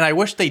family, and I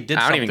wish they did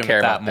I don't something even care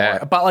with that about more.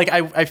 that. But like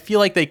I feel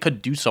like they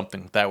could do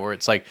something with that where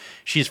it's like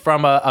she's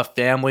from a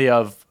family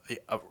of.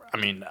 I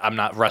mean, I'm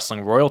not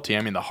wrestling royalty.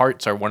 I mean, the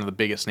Harts are one of the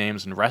biggest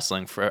names in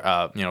wrestling for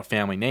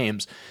family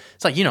names.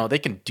 It's like, they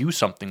can do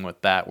something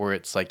with that where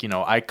it's like,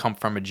 I come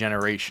from a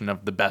generation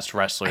of the best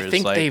wrestlers. I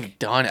think like, they've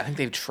done it. I think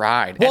they've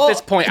tried. Well, At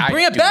this point,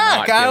 bring I it do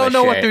back. not I give don't a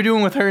know what shit. they're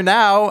doing with her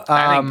now.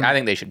 I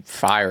think they should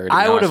fire her. to be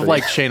I would honest have with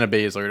liked Shayna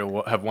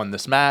Baszler to have won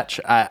this match.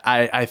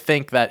 I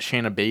think that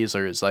Shayna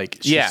Baszler is like,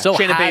 she Yeah, still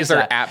Shayna has Baszler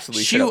that.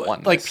 absolutely She- should have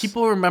won Like this.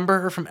 people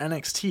remember her from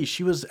NXT.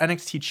 She was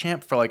NXT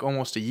champ for like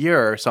almost a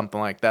year or something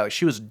like that. Like,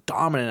 she was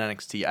dominant in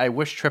NXT. I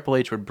wish Triple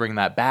H would bring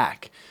that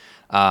back.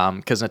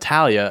 Because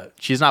Natalya,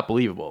 she's not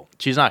believable.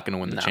 She's not going to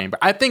win the chamber.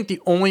 I think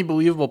the only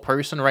believable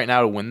person right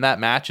now to win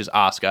that match is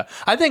Asuka.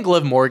 I think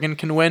Liv Morgan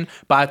can win,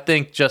 but I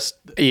think just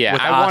Yeah,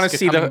 with I want to Asuka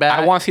see coming the back,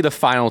 I want to see the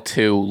final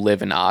two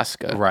Liv and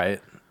Asuka. right.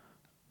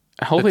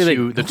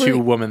 Hopefully The two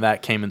women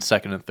that came in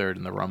second and third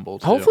in the Rumble.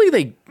 Too. Hopefully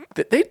they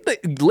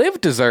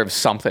Liv deserves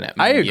something at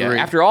I Mania. agree.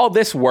 After all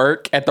this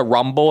work at the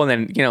Rumble and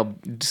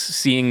then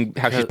seeing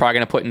how she's probably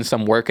going to put in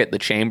some work at the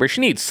chamber, she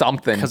needs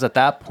something. Because at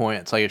that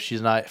point, it's like if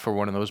she's not for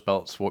one of those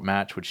belts, what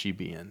match would she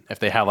be in? If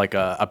they have like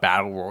a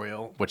battle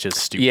royal, which is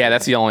stupid. Yeah,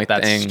 that's the only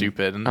thing That's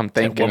stupid. I'm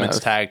thinking women's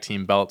of. tag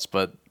team belts,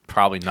 but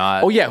probably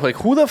not. Oh yeah, like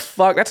who the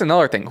fuck? That's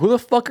another thing. Who the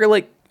fuck are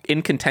like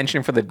in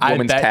contention for the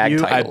women's tag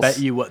titles? I bet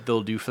you what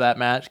they'll do for that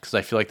match, because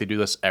I feel like they do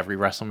this every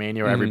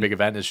WrestleMania or every big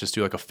event, is just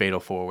do like a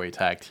fatal 4-way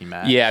tag team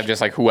match. Yeah, just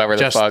like whoever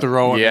the just fuck.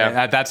 throw 'em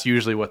yeah. in. That's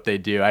usually what they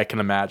do. I can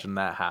imagine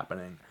that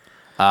happening.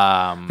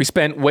 We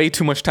spent way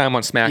too much time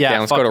on SmackDown. Yeah,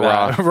 Let's go to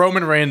fuck that. Raw.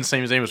 Roman Reigns,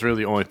 same name, was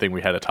really the only thing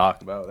we had to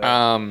talk about. There.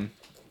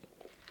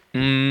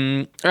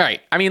 All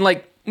right. I mean,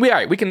 like we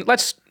can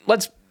let's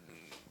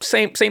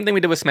same thing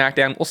we did with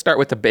SmackDown. We'll start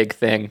with the big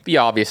thing, the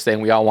obvious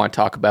thing we all want to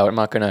talk about. I'm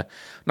not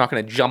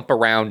gonna jump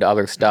around to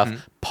other stuff.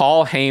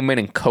 Paul Heyman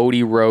and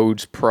Cody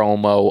Rhodes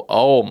promo.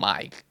 Oh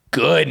my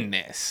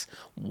goodness!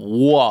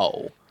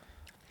 Whoa!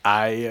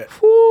 I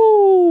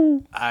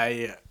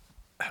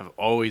have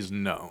always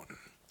known.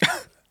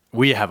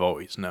 We have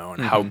always known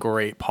how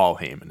great Paul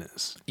Heyman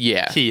is.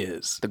 Yeah, He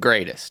is the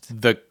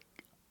greatest, the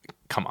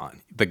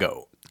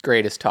GOAT.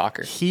 greatest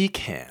talker. He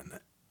can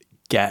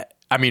get.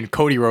 I mean,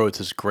 Cody Rhodes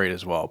is great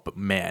as well, but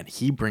man,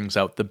 he brings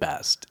out the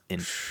best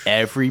in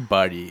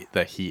everybody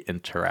that he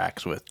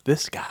interacts with.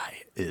 This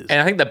guy is.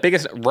 And I think the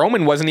biggest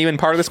Roman wasn't even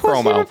part of this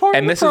Wasn't promo, even part of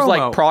and the this is like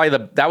promo.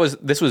 probably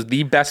this was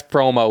the best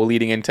promo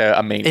leading into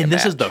a Mania And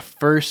this is match. the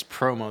first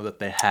promo that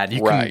they had.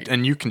 Right.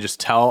 You can just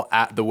tell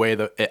at the way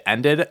that it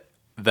ended.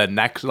 The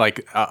next,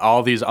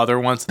 all these other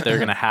ones that they're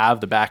gonna have,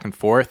 the back and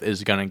forth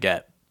is gonna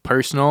get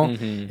personal.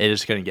 It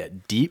is gonna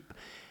get deep.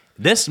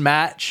 This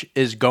match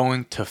is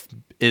going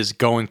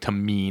to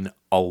mean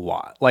a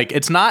lot. Like,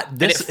 it's not. And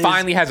This it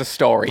finally has a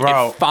story.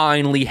 Bro, it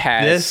finally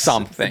has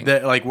something.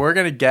 We're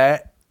gonna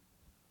get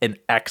an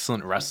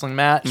excellent wrestling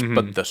match,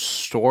 but the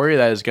story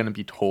that is gonna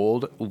be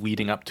told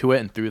leading up to it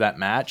and through that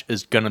match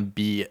is gonna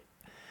be.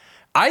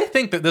 I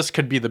think that this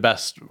could be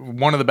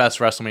one of the best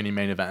WrestleMania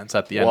main events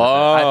at the end. Whoa.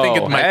 Of it. I think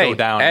it might go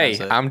down. Hey,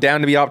 as it. I'm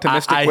down to be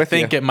optimistic I with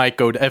think you. it might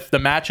go. If the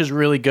match is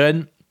really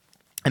good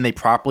and they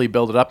properly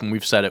build it up, and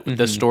we've said it with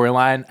this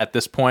storyline at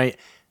this point,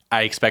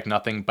 I expect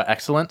nothing but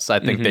excellence. I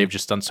think they've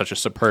just done such a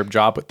superb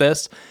job with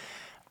this.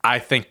 I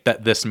think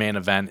that this main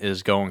event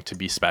is going to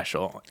be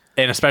special,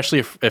 and especially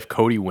if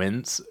Cody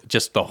wins,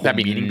 just the whole That'd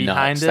be meaning nuts.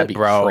 behind it, That'd be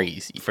bro.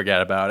 crazy.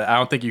 Forget about it. I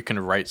don't think you can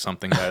write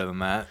something better than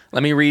that.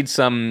 Let me read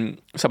some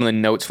of the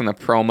notes from the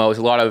promos.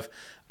 A lot of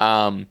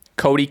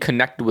Cody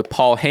connected with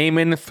Paul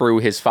Heyman through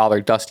his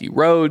father, Dusty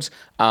Rhodes.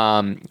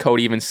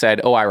 Cody even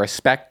said, "Oh, I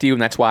respect you,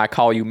 and that's why I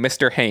call you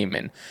Mr.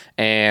 Heyman."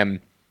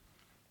 And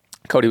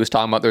Cody was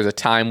talking about there was a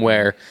time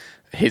where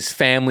his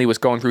family was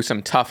going through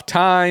some tough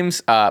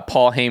times.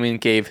 Paul Heyman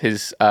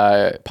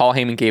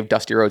gave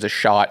Dusty Rhodes a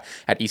shot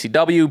at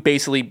ECW,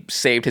 basically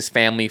saved his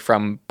family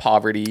from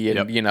poverty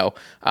and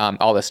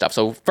all this stuff.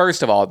 So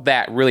first of all,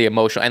 that really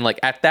emotional, and like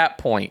at that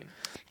point,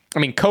 I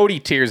mean, Cody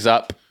tears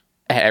up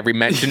at every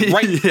mention,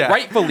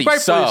 rightfully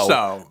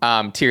so.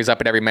 Tears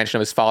up at every mention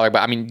of his father, but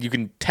I mean, you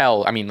can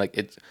tell. I mean, like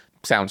it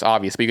sounds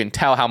obvious, but you can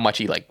tell how much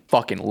he like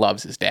fucking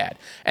loves his dad.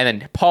 And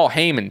then Paul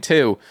Heyman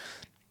too.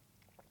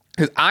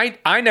 Because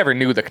I never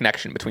knew the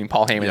connection between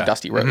Paul Heyman and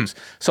Dusty Rhodes.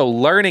 So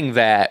learning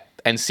that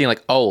and seeing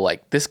like, oh,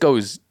 like this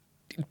goes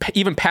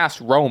even past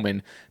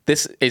Roman,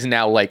 this is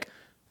now like,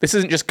 this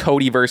isn't just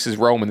Cody versus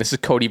Roman. This is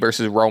Cody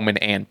versus Roman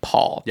and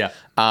Paul. Yeah.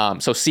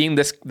 So seeing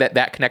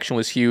that connection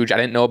was huge. I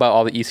didn't know about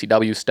all the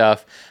ECW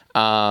stuff.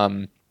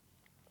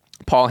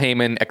 Paul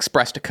Heyman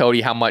expressed to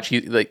Cody how much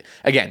he, like,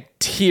 again,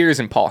 tears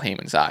in Paul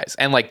Heyman's eyes.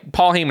 And like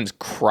Paul Heyman's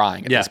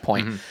crying at this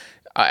point.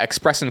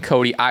 Expressing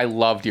Cody, I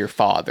loved your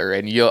father,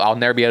 and I'll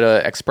never be able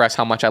to express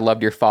how much I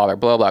loved your father,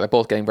 blah, blah. They're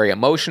both getting very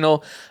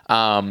emotional.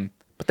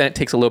 But then it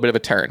takes a little bit of a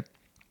turn.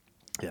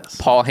 Yes.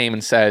 Paul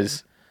Heyman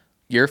says,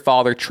 your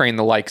father trained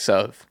the likes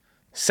of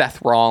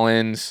Seth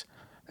Rollins.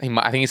 I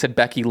think he said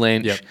Becky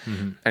Lynch. Yep.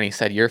 And he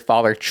said, your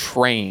father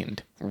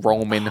trained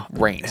Roman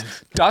Reigns.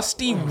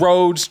 Dusty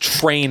Rhodes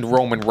trained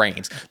Roman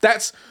Reigns.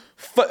 That's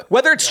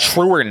whether it's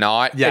true or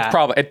not. Yeah, it's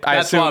probably.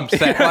 that's what I'm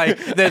saying. Like,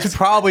 there's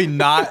probably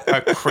not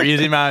a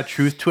crazy amount of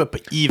truth to it,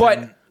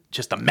 but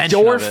just a mention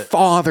your of it.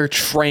 father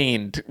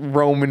trained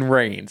Roman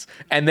Reigns,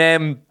 and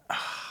then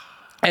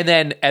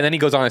he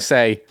goes on to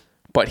say,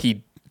 but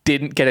he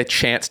didn't get a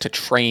chance to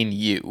train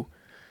you.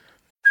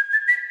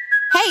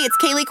 Hey, it's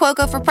Kaylee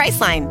Cuoco for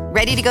Priceline.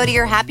 Ready to go to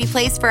your happy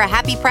place for a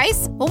happy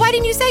price? Well, why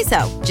didn't you say so?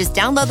 Just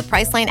download the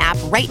Priceline app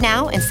right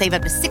now and save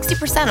up to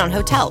 60% on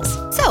hotels.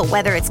 So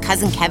whether it's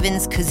Cousin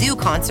Kevin's Kazoo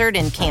Concert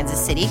in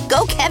Kansas City,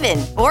 go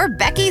Kevin, or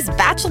Becky's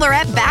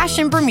Bachelorette Bash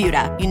in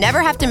Bermuda, you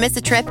never have to miss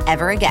a trip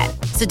ever again.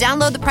 So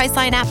download the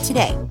Priceline app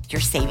today. Your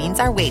savings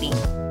are waiting.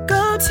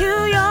 Go to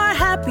your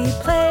happy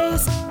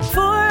place for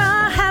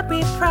a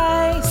happy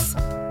price.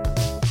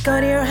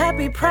 Go to your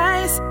happy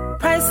price,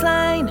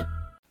 Priceline.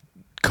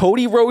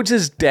 Cody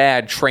Rhodes'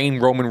 dad trained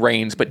Roman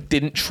Reigns, but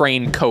didn't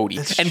train Cody.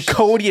 And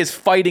Cody is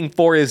fighting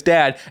for his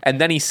dad. And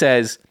then he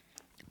says,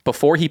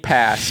 before he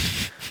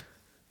passed,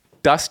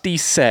 Dusty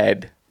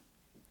said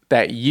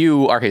that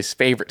you are his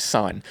favorite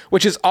son,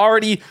 which is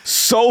already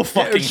so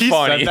fucking She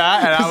funny. said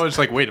that, and I was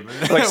like, wait a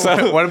minute. Like,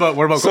 so- what about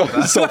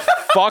Cody? So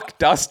fuck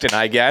Dustin,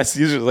 I guess.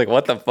 He's just like,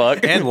 what the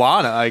fuck? And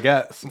Lana, I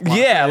guess.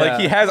 Yeah, like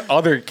he has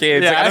other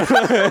kids.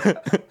 Yeah.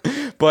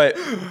 But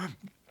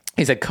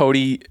he said,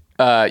 Cody,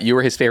 you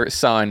were his favorite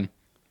son,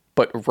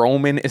 but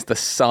Roman is the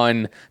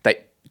son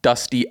that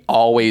Dusty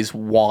always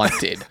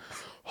wanted.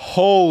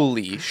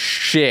 Holy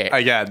shit.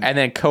 Again. And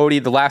then Cody,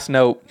 the last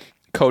note,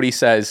 Cody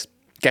says,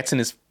 gets in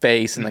his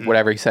face and like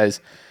whatever he says,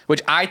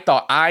 which I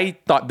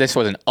thought this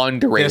was an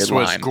underrated This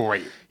was line.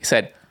 great. He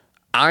said,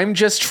 I'm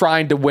just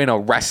trying to win a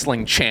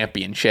wrestling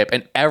championship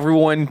and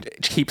everyone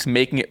keeps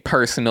making it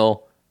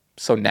personal,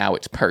 so now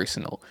it's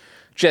personal.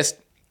 Just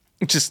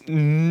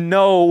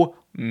no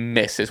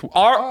misses.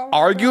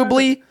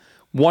 Arguably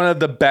one of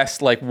the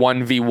best like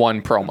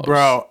 1v1 promos,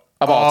 Bro,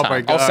 of all time.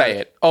 my God. I'll say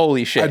it.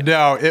 Holy shit.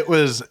 No, it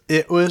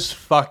was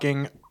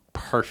fucking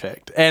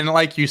perfect. And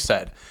like you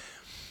said,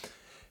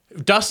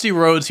 Dusty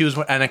Rhodes, he was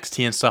with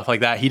NXT and stuff like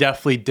that. He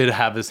definitely did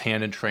have his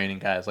hand in training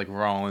guys like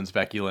Rollins,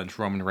 Becky Lynch,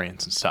 Roman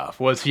Reigns and stuff.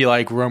 Was he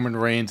like Roman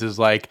Reigns is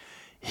like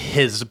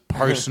his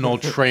personal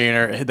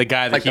trainer, the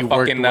guy that Like he the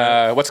worked fucking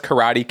with? What's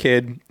Karate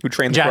Kid? Who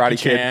trains the Karate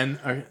Chan,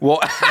 Kid? or- Well,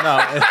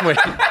 No, wait.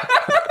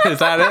 Is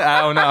that it?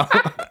 I don't know.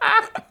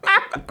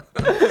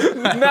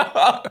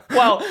 no.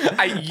 Well,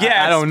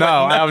 yes. I don't know.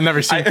 but no. I've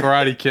never seen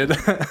Karate Kid.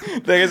 I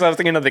guess I was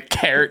thinking of the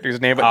character's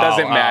name, but it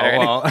doesn't matter.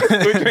 well.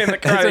 Who trained the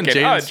Karate Isn't Kid?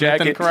 Jaden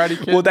Smith in Jackie. Karate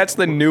Kid? Well, that's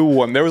the new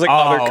one. There was like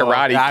other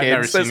Karate I've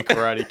Kids. never seen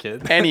Karate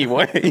Kid.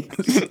 Anyway,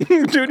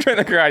 who trained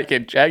the Karate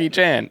Kid? Jackie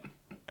Chan.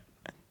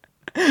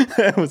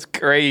 That was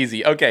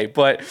crazy. Okay,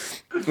 but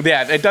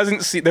yeah, it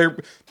doesn't see there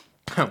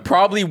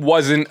probably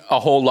wasn't a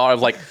whole lot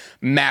of like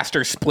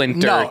Master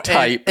Splinter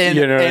type. And,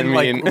 you know what I and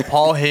mean? like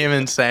Paul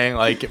Heyman saying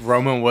like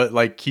Roman would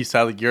like he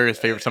said like you're his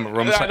favorite son, but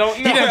Roman. I don't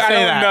He know. didn't I say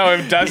don't that. know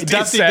if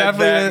Dusty said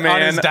definitely that, on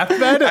man. his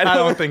deathbed. I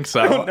don't think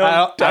so.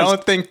 I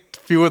don't think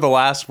few of the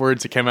last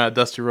words that came out of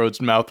Dusty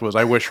Rhodes' mouth was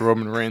 "I wish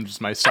Roman Reigns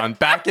was my son."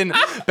 Back in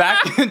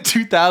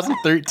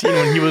 2013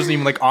 when he wasn't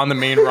even like on the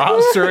main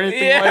roster or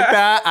anything like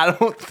that. I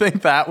don't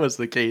think that was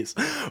the case.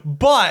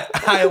 But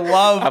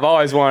I've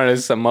always wanted a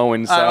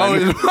Samoan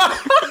son.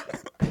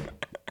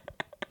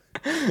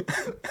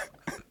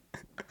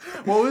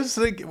 What was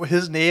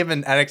his name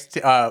in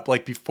NXT?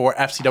 Like before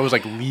FCW was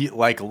like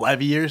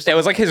Levy or something. It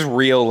was like his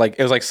real it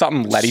was like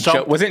something Letty.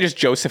 Wasn't it just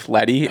Joseph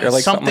Letty or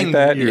like something like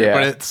that? Weird, yeah.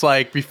 But it's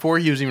like before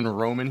he was even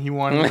Roman, he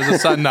won. Was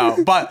his son?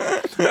 No, but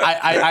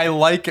I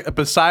like.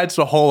 Besides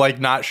the whole like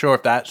not sure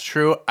if that's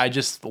true, I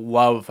just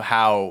love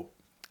how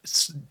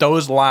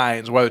those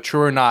lines, whether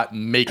true or not,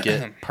 make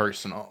it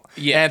personal.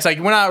 Yeah, and it's like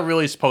we're not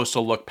really supposed to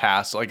look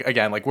past. Like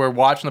again, like we're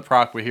watching the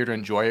product, we're here to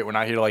enjoy it. We're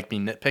not here to like be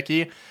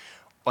nitpicky.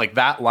 Like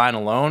that line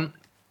alone,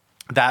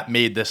 that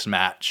made this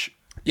match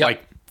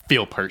like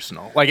feel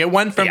personal. Like it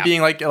went from being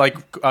like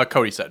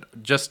Cody said,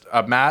 just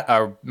a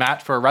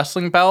match for a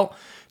wrestling belt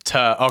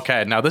to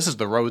okay, now this is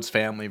the Rhodes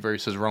family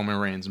versus Roman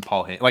Reigns and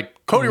Paul Heyman.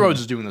 Like Cody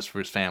Rhodes is doing this for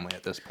his family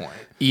at this point.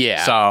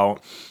 Yeah. So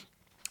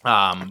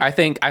I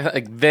think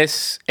like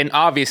this, and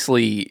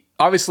obviously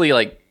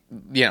like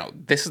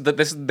this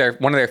is their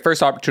one of their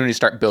first opportunities to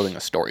start building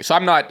a story. So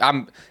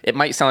it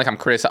might sound like I'm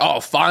criticizing. Oh,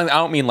 finally, I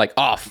don't mean like,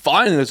 oh,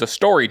 finally there's a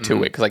story to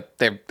it, because like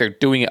they're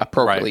doing it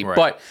appropriately. Right.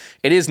 But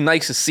it is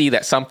nice to see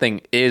that something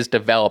is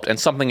developed and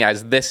something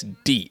as this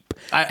deep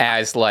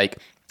as like.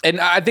 And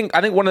I think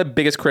one of the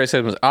biggest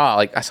criticisms,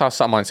 like I saw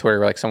something on Twitter,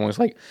 like someone was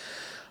like,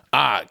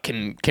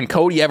 can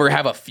Cody ever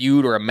have a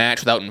feud or a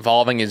match without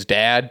involving his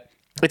dad?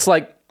 It's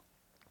like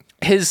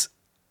his.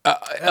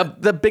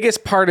 The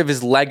biggest part of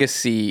his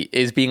legacy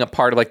is being a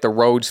part of like the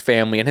Rhodes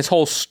family, and his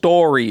whole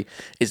story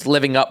is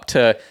living up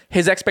to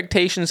his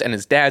expectations and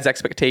his dad's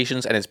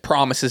expectations and his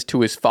promises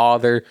to his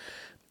father.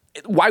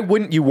 Why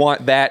wouldn't you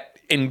want that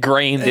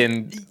ingrained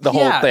in the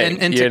whole thing?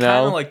 And to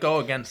kind of like go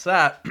against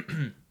that,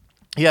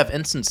 you have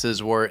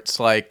instances where it's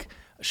like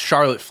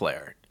Charlotte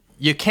Flair.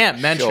 You can't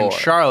mention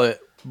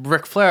Charlotte.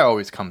 Ric Flair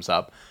always comes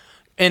up.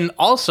 And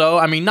also,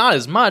 I mean, not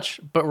as much,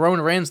 but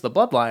Roman Reigns, the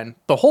bloodline.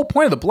 The whole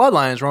point of the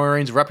bloodline is Roman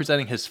Reigns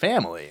representing his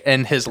family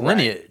and his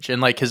lineage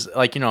and like his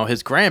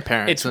his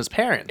grandparents and his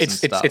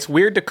parents. It's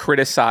weird to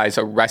criticize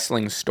a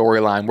wrestling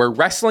storyline where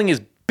wrestling is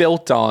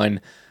built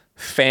on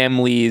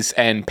families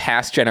and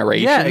past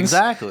generations. Yeah,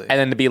 exactly. And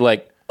then to be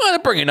like, they're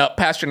bringing up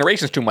past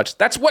generations too much.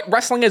 That's what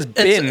wrestling has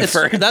been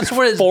for that's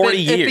what it's 40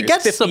 been. years. If it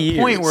gets to the years.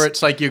 point where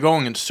it's like you're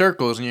going in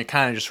circles and you're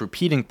kind of just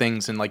repeating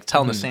things and like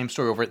telling the same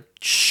story over it,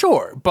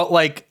 sure. But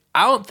like,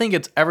 I don't think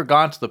it's ever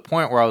gone to the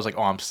point where I was like,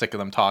 oh, I'm sick of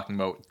them talking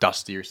about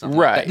Dusty or something.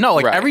 Right. Like that. No,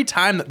 like every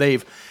time that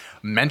they've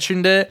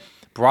mentioned it,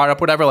 brought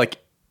up whatever, like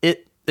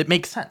it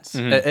makes sense.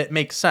 It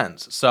makes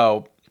sense.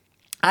 So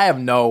I have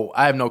no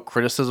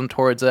criticism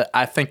towards it.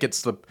 I think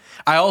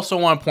I also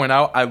want to point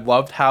out, I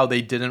loved how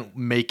they didn't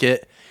make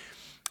it.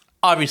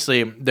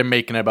 Obviously, they're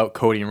making it about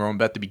Cody and Roman,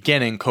 but at the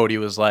beginning, Cody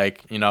was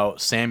like,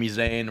 Sami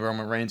Zayn and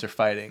Roman Reigns are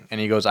fighting.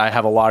 And he goes, I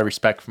have a lot of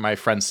respect for my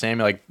friend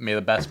Sami. Like, may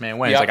the best man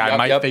win. He's like, I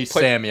might face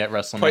Sami at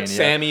WrestleMania. Put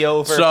Sami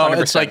over. So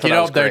it's like,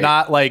 they're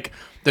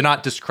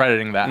not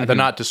discrediting that. They're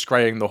not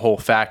discrediting the whole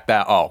fact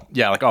that,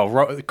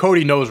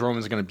 Cody knows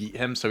Roman's going to beat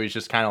him. So he's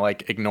just kind of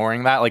like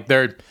ignoring that. Like,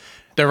 they're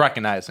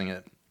recognizing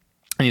it.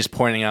 And he's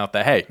pointing out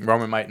that, hey,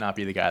 Roman might not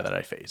be the guy that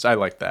I face. I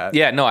like that.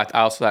 Yeah, no, I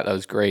also thought that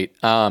was great.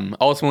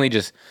 Ultimately,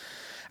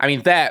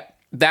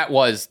 that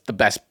was the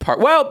best part.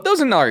 Well, that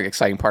was another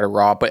exciting part of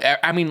Raw, but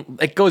I mean,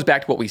 it goes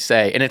back to what we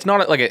say, and it's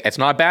not it's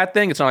not a bad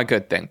thing, it's not a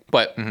good thing,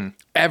 but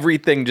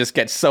everything just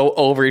gets so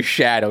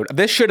overshadowed.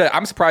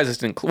 I'm surprised this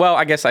didn't. Well,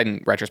 I guess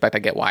in retrospect, I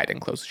get why I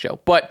didn't close the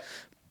show, but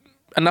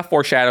enough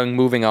foreshadowing.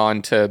 Moving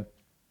on to.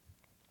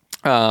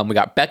 We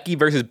got Becky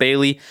versus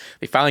Bayley.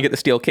 They finally get the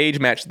steel cage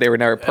match that they were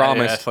never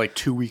promised. Yeah, it's like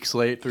 2 weeks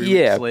late, 3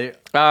 weeks late.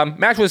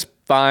 Match was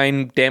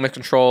fine. Damage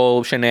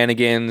control,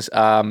 shenanigans.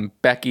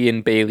 Becky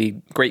and Bayley,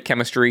 great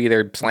chemistry.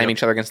 They're slamming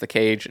each other against the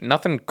cage.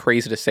 Nothing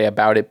crazy to say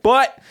about it.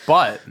 But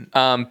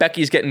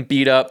Becky's getting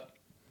beat up,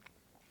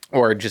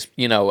 or just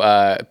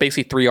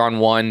basically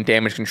 3-on-1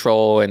 damage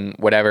control and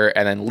whatever.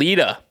 And then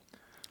Lita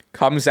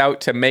comes out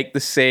to make the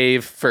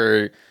save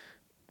for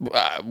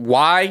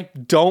why?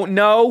 Don't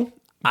know.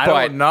 I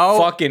don't know.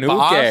 Fucking who cares?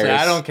 Honestly,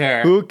 I don't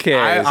care. Who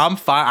cares? I'm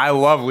fine. I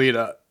love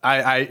Lita.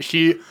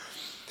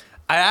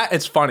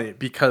 It's funny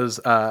because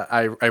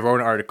I wrote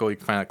an article you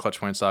can find at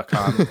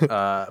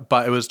clutchpoints.com,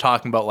 but it was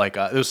talking about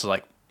this was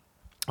like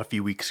a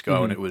few weeks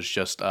ago, and it was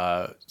just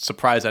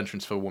surprise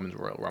entrance for the Women's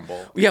Royal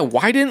Rumble. Yeah,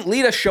 why didn't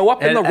Lita show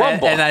up in the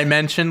Rumble? And I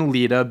mentioned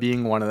Lita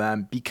being one of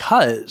them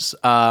because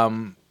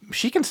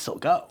she can still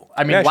go.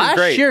 I mean,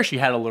 last year she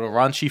had a little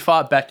run. She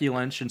fought Becky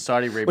Lynch in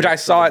Saudi Arabia. Which I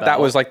saw it. That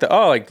was like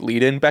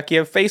Lita and Becky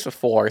have faced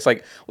before. It's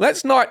like, well,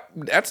 that's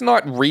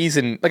not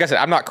reason. Like I said,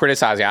 I'm not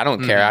criticizing. I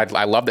don't care.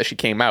 I love that she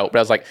came out, but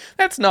I was like,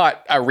 that's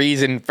not a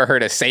reason for her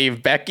to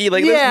save Becky.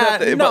 Like,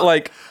 but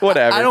like,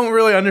 whatever. I don't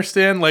really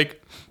understand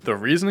like the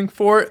reasoning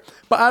for it,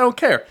 but I don't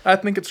care. I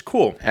think it's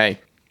cool. Hey.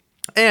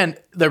 And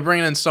they're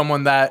bringing in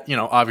someone that,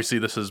 obviously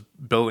this is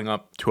building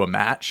up to a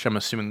match. I'm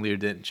assuming Lita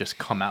didn't just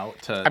come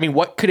out to... I mean,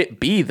 what could it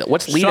be?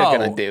 What's Lita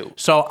going to do?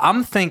 So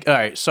I'm thinking... All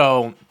right,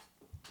 so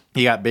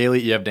you got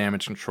Bayley, you have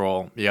Damage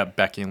Control, you got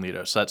Becky and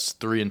Lita. So that's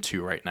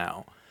 3-2 right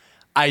now.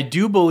 I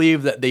do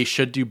believe that they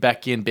should do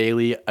Becky and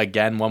Bayley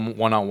again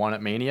one-on-one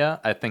at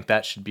Mania. I think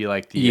that should be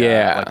like the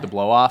the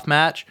blow-off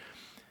match.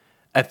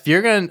 If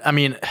you're going to... I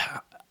mean,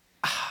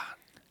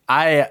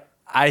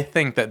 I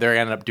think that they're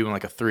going to end up doing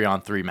like a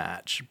 3-on-3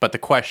 match. But the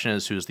question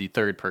is, who's the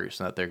third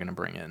person that they're going to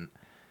bring in?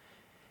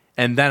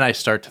 And then I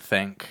start to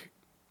think,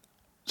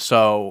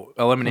 so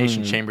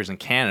Elimination Chambers in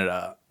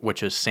Canada,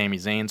 which is Sami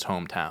Zayn's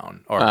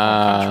hometown or home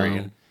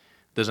country,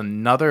 there's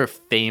another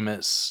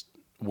famous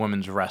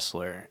women's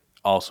wrestler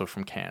also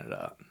from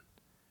Canada,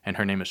 and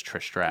her name is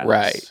Trish Stratus.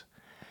 Right.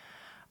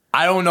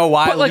 I don't know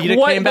why Lita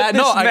came back.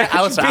 No, I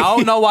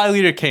don't know why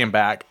Lita came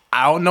back.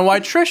 I don't know why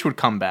Trish would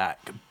come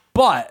back.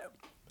 But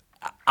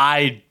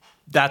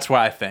that's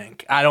what I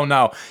think. I don't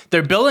know.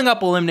 They're building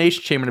up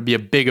Elimination Chamber to be a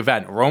big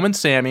event. Roman,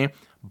 Sami,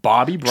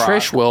 Bobby, Brock.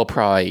 Trish will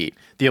probably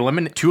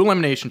the two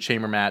Elimination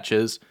Chamber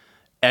matches,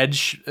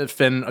 Edge,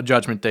 Finn,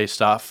 Judgment Day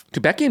stuff. Do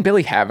Becky and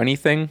Billy have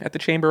anything at the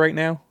Chamber right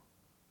now?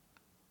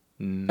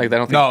 Like they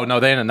don't. Think... No,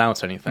 they didn't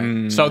announce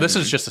anything. So this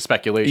is just a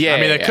speculation. Yeah, I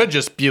mean, yeah, it could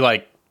just be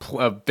like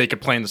they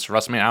could plan this for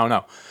WrestleMania. I don't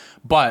know,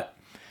 but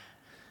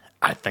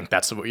I think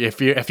that's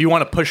if you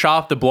want to push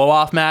off the blow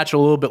off match a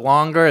little bit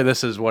longer,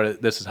 this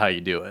is how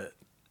you do it.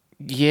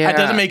 Yeah, It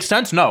doesn't make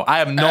sense. No, I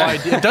have no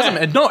idea. It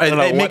doesn't. No,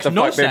 it makes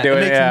no sense. It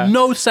makes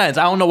no sense.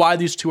 I don't know why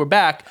these two are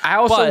back. I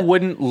also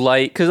wouldn't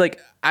because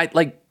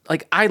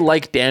I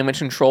like Damage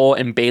Control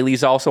and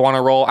Bailey's also on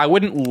a roll. I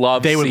wouldn't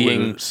love seeing.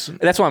 Lose.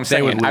 That's what I'm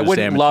saying. I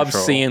wouldn't love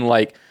Control. Seeing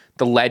like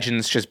the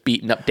legends just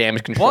beating up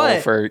Damage Control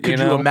for. Could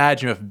you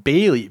imagine if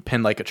Bailey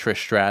pinned like a Trish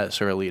Stratus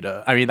or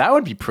Alita? I mean, that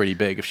would be pretty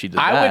big if she did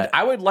that.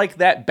 I would like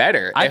that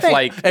better.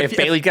 If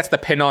Bailey gets the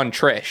pin on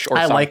Trish or something.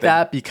 I like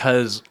that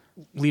because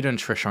Lita and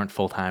Trish aren't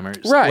full timers.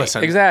 Right.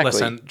 Exactly.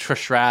 Listen, Trish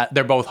Stratus,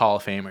 they're both Hall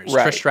of Famers.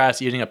 Right. Trish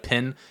Stratus eating a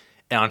pin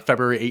on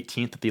February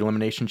 18th at the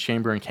Elimination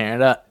Chamber in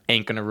Canada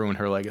ain't gonna ruin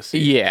her legacy.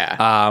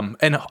 Yeah.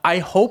 And I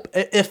hope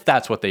if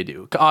that's what they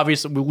do.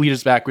 Obviously,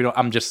 Lita's back.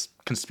 I'm just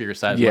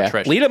conspiracizing with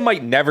Trish. Lita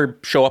might never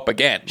show up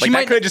again. Like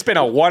that could have just been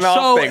a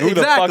one-off thing. Who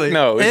the fuck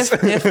knows?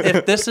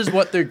 if this is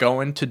what they're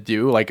going to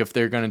do, like if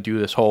they're gonna do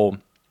this whole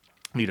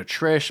Lita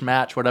Trish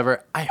match,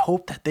 whatever, I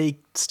hope that they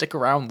stick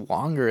around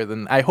longer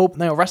than I hope.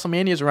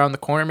 WrestleMania is around the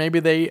corner. Maybe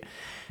they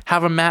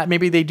have a match.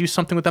 Maybe they do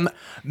something with them.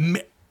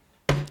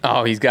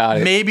 Oh, he's got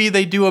it. Maybe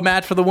they do a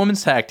match for the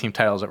women's tag team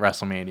titles at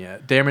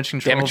WrestleMania. Damage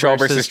Control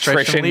versus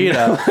Trish and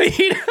Lita.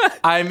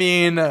 I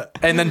mean,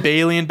 and then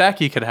Bailey and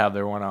Becky could have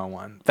their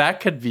one-on-one.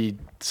 That could be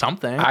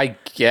something. I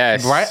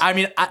guess. Right? I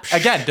mean,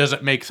 again, does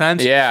it make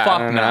sense? Yeah.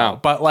 Fuck I don't no. know.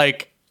 But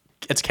like,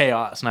 it's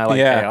chaos, and I like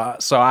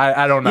chaos. So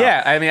I don't know.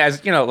 Yeah, I mean,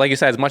 as you know, like you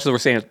said, as much as we're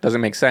saying it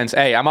doesn't make sense.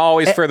 Hey, I'm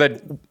always for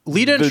the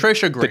Lita and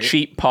Trish are great. The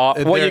cheap pop.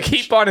 Well, you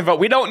keep on involving.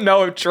 We don't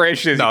know if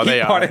Trish is. No,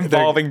 they are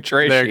involving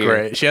Trish. They're here.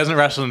 Great. She hasn't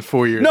wrestled in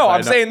 4 years. No,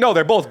 I'm saying no.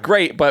 They're both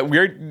great, but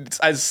we're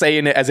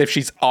saying it as if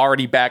she's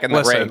already back in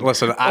the ring.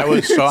 Listen,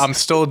 I'm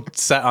still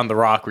set on the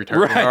Rock return.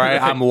 Right, all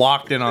right? I'm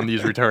locked in on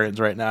these returns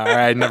right now. All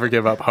right? I never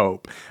give up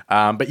hope.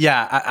 But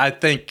yeah, I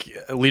think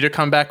Lita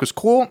comeback was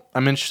cool.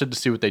 I'm interested to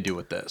see what they do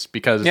with this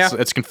because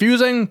it's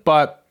confusing,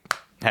 but.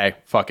 Hey,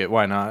 fuck it.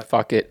 Why not?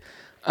 Fuck it.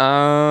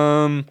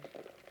 There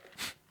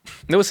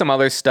was some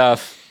other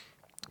stuff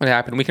that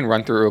happened. We can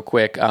run through real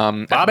quick.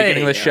 At the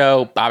beginning of the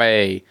show,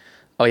 Bobby.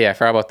 Oh, yeah, I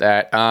forgot about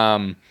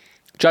that.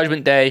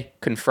 Judgment Day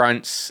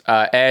confronts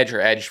Edge,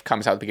 or Edge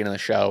comes out at the beginning of the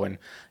show, and,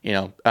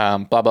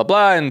 blah, blah,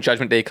 blah, and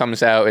Judgment Day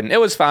comes out, and it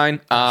was fine.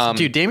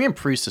 Dude, Damian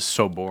Priest is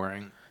so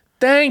boring.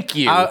 Thank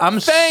you.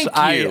 Thank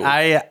you.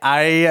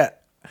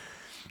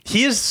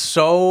 He is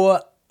so...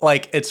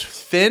 Like, it's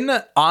Finn,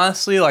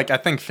 honestly, like, I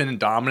think Finn and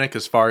Dominic,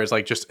 as far as,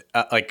 like, just,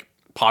 like,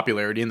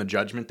 popularity in the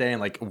Judgment Day and,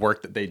 like,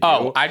 work that they do.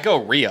 Oh, I'd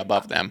go Rhea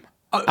above them.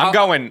 I'm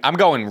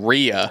going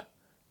Rhea,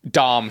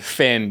 Dom,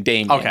 Finn,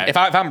 Damian. Okay. If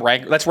I'm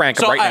rank, let's rank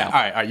them right now. All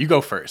right, you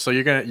go first. So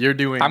you're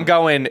doing... I'm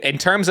going, in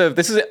terms of,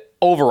 this is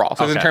overall.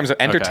 So this is in terms of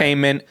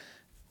entertainment,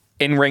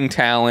 in-ring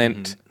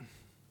talent,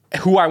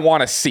 who I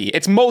want to see.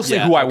 It's mostly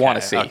who I want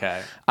to see.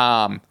 Okay.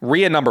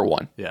 Rhea, number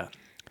 1. Yeah.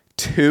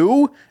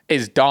 2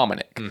 is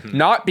Dominic,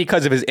 not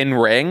because of his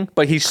in-ring,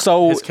 but his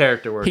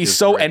character work. He's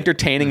so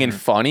entertaining and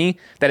funny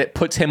that it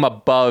puts him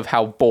above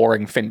how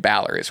boring Finn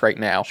Balor is right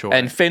now. Sure.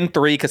 And Finn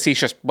 3, because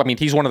he's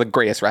one of the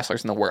greatest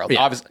wrestlers in the world. Yeah.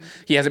 Obviously,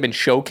 he hasn't been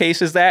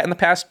showcased as that in the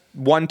past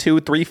 1, 2,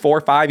 3, 4,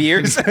 5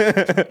 years,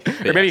 or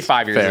maybe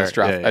 5 years is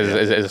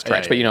a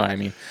stretch, but you know what I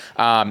mean.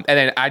 And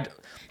then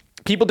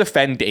people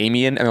defend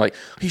Damian, and they're like,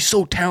 he's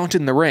so talented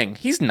in the ring.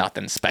 He's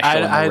nothing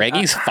special in the ring.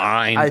 He's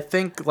fine. I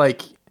think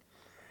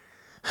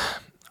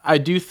I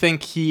do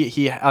think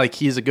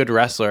he's a good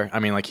wrestler. I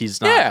mean, like,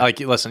 he's not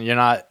like, listen, you're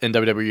not in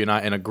WWE, you're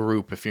not in a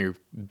group if you're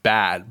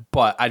bad,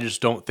 but I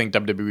just don't think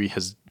WWE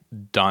has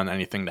done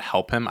anything to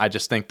help him. I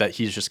just think that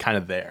he's just kind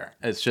of there.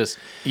 It's just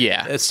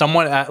it's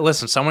someone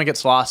someone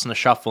gets lost in the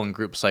shuffle in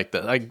groups like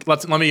that. Like,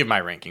 let me give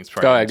my rankings.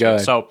 Go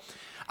ahead. So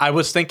I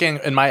was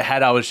thinking in my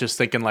head, I was just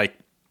thinking like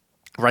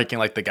ranking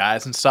like the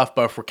guys and stuff,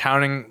 but if we're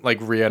counting like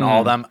Rhea and all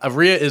of them,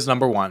 Rhea is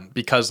number 1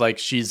 because like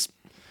she's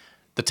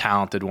the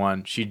talented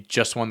one. She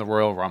just won the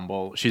Royal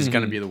Rumble. She's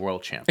going to be the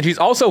world champion. And she's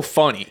also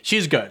funny.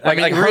 She's good.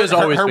 Like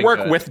her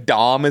work with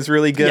Dom is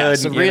really good.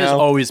 Yes, Rhea's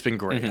always been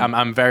great.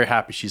 I'm very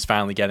happy she's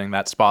finally getting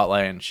that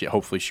spotlight, and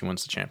hopefully she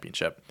wins the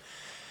championship.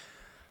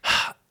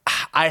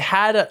 I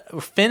had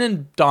Finn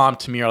and Dom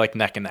to me are like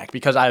neck and neck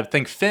because I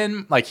think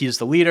Finn, like, he's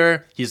the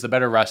leader, he's the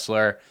better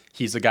wrestler,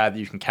 he's the guy that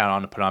you can count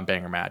on to put on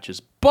banger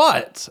matches.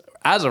 But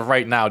as of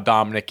right now,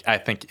 Dominic, I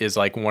think, is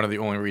like one of the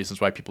only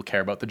reasons why people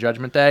care about the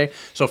Judgment Day.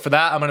 So for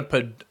that, I'm going to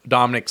put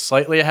Dominic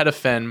slightly ahead of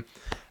Finn.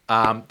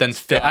 Then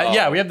Finn.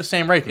 We have the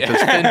same rating.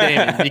 It's Finn,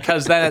 Damian,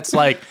 because then it's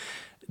like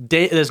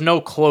there's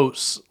no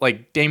close.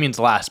 Like, Damian's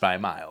last by a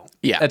mile.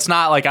 Yeah, it's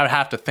not like I would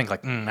have to think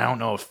like I don't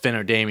know if Finn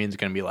or Damian's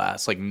going to be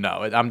last. Like,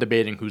 no, I'm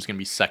debating who's going to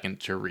be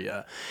second to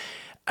Rhea.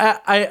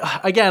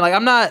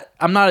 I'm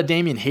not a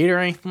Damian hater or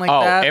anything like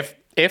that.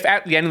 if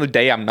at the end of the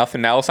day I'm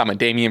nothing else, I'm a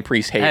Damian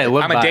Priest hater. Hey,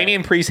 I'm a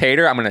Damian Priest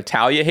hater. I'm a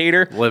Natalia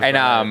hater, and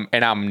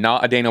I'm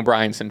not a Daniel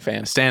Bryanson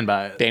fan. Stand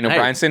by it. Daniel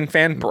Bryanson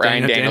fan.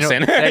 Bryan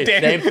Danielson. Hey,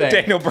 same thing.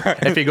 Daniel Bryan.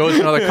 If he goes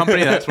to another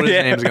company, that's what his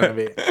name's gonna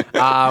be.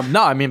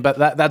 No, I mean, but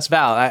that's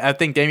valid. I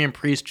think Damian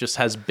Priest just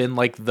has been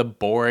like the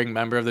boring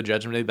member of the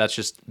Judgment Day that's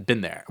just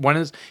been there.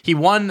 He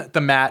won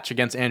the match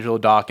against Angelo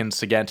Dawkins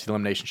to get into the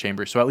Elimination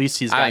Chamber, so at least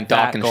he's got I think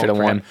Dawkins should have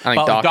won. I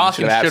think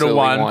Dawkins should have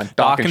won.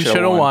 Dawkins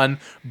should have won,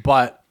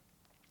 but.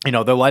 You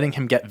know, they're letting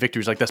him get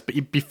victories like this.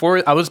 But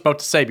before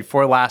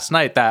last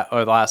night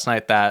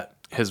that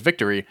his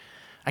victory,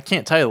 I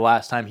can't tell you the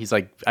last time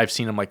I've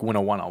seen him like win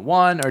a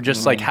one-on-one or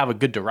just like have a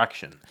good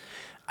direction.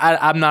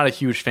 I'm not a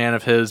huge fan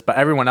of his, but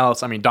everyone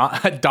else, I mean, Dom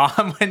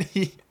when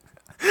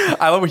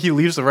I love when he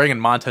leaves the ring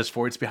and Montez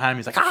Ford's behind him.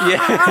 He's like,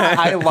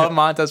 I love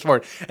Montez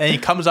Ford. And he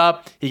comes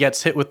up, he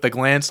gets hit with the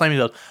Gland Slam. He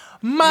goes,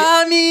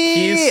 Mommy!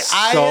 He's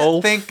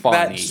so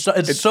funny. It's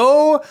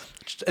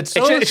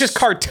just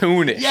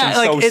cartoonish. Yeah, and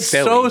like it's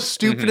silly. so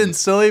stupid and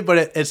silly,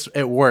 but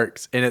it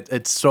works and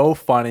it's so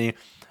funny.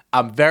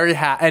 I'm very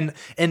happy.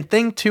 And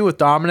thing too with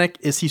Dominic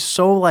is he's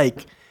so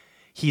like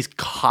he's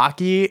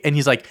cocky and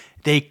he's like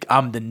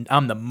I'm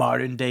the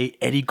modern day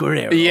Eddie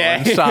Guerrero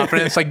and stuff.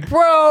 And it's like,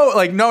 bro,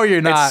 like no,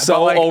 you're not. It's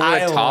so like, over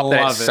the top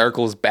that it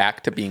circles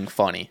back to being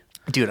funny.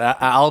 Dude,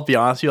 I'll be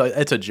honest with you, like,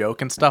 it's a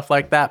joke and stuff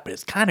like that, but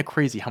it's kind of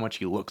crazy how much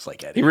he looks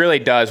like Eddie. He really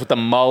does with the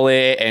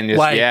mullet and just,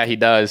 like, he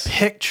does.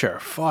 Picture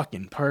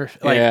fucking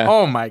perfect. Like,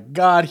 oh my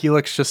God, he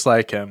looks just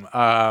like him.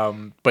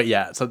 But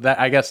yeah, so that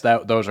I guess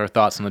those are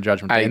thoughts on the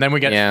Judgment Day. And then we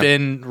get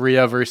Finn,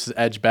 Rhea versus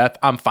Edge, Beth.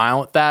 I'm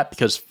fine with that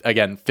because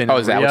again, Finn. Oh,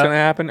 is that what's gonna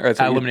happen? Or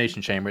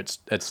Elimination Chamber. It's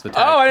the tag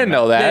I didn't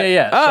know that.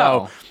 Yeah.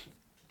 Oh.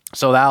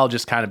 So that'll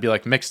just kind of be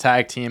like mixed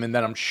tag team, and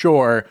then I'm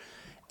sure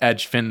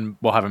Edge Finn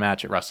will have a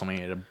match at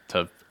WrestleMania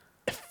to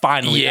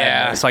finally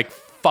end. It's like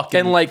fucking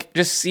and like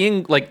just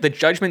seeing like the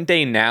Judgment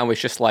Day now is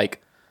just like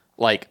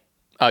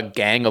a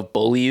gang of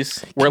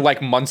bullies where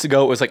like months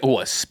ago it was like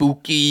a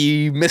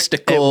spooky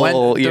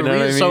mystical you know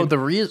what I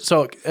mean?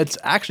 So it's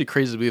actually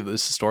crazy to believe that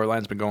this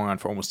storyline's been going on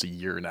for almost a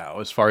year now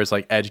as far as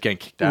like Edge getting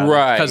kicked out,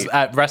 right? Because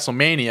at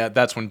WrestleMania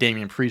that's when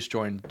Damian Priest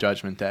joined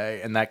Judgment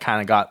Day and that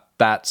kind of got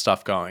that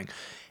stuff going.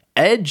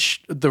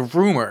 Edge, the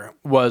rumor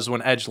was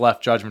when Edge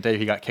left Judgment Day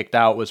he got kicked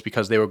out was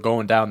because they were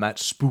going down that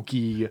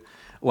spooky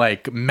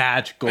like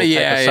magical type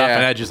of stuff,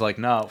 and Edge is like,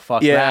 no,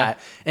 fuck that.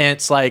 And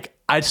it's like,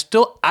 I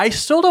still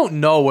don't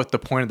know what the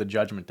point of the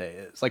Judgment Day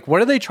is. Like,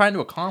 what are they trying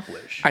to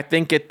accomplish? I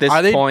think at this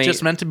point, are they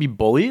just meant to be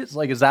bullies?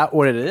 Like, is that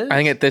what it is? I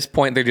think at this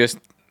point they're just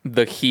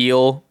the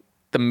heel,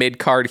 the mid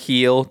card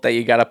heel that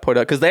you got to put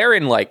up because they're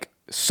in like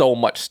so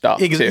much stuff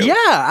too. Yeah,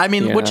 I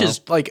mean, which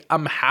is like,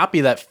 I'm happy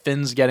that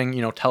Finn's getting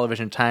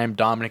television time,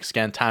 Dominic's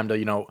getting time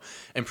to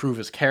improve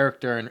his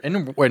character and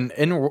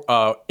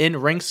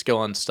in ring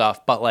skill and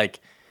stuff, but like.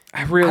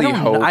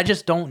 I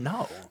just don't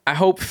know. I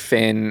hope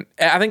Finn.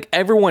 I think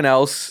everyone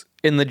else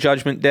in the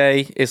Judgment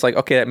Day is like,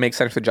 okay, that makes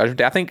sense for Judgment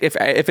Day. I think if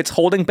it's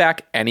holding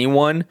back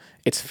anyone,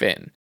 it's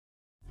Finn.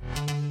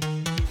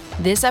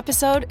 This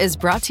episode is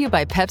brought to you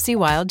by Pepsi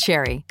Wild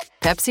Cherry.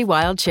 Pepsi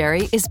Wild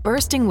Cherry is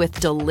bursting with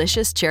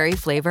delicious cherry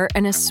flavor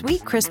and a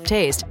sweet, crisp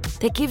taste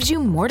that gives you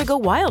more to go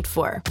wild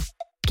for.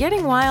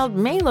 Getting wild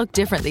may look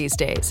different these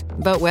days,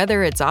 but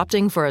whether it's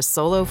opting for a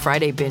solo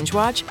Friday binge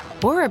watch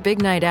or a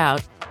big night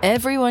out,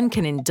 everyone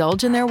can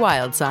indulge in their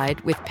wild side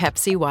with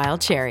Pepsi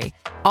Wild Cherry.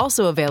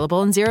 Also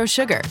available in Zero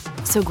Sugar.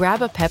 So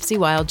grab a Pepsi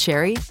Wild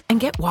Cherry and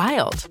get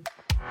wild.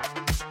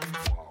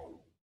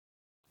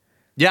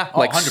 Yeah,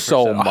 like 100%.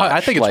 so much.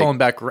 I think it's holding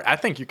back. I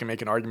think you can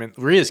make an argument.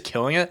 Rhea's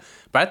killing it,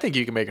 but I think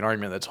you can make an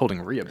argument that's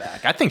holding Rhea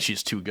back. I think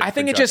she's too good. I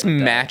think it just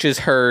matches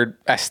her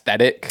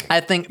aesthetic. I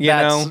think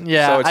that's,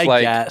 yeah, so it's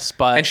I guess,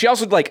 but and she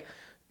also like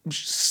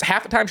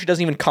half the time she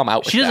doesn't even come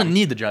out. She doesn't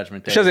need the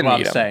Judgment Day. She doesn't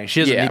need them. Saying she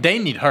doesn't. Need, they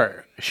need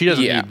her. She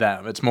doesn't need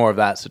them. It's more of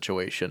that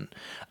situation.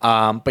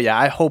 But yeah,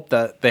 I hope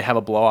that they have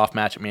a blow off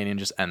match at Mania and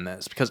just end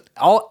this because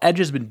all Edge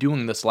has been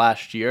doing this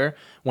last year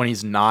when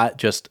he's not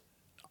just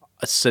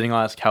sitting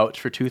on his couch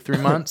for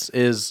 2-3 months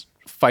is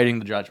fighting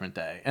the Judgment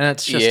Day, and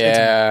it's just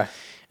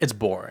it's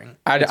boring.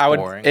 I would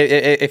boring.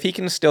 If he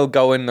can still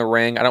go in the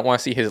ring. I don't want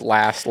to see his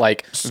last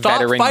stop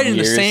veteran fighting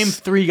years. The same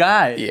 3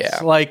 guys. Yeah,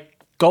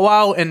 like go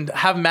out and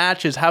have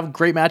matches, have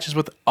great matches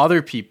with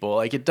other people.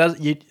 Like it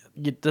doesn't.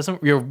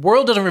 Your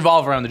world doesn't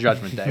revolve around the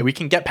Judgment Day. We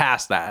can get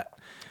past that.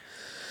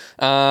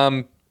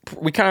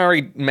 We kind of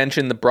already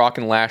mentioned the Brock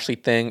and Lashley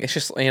thing. It's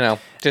just,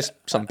 just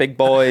some big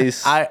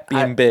boys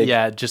being big.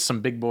 Yeah, just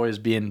some big boys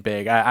being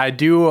big. I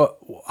do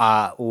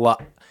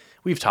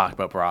we've talked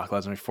about Brock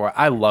Lesnar before.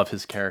 I love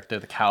his character,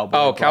 the Cowboy.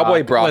 Oh,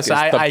 Cowboy Brock Listen,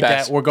 is the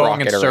best. We're going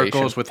Brock in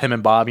circles with him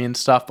and Bobby and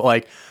stuff, but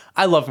like,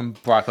 I love when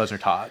Brock Lesnar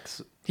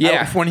talks.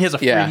 Yeah. When he has a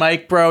free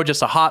mic, bro,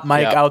 just a hot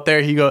mic out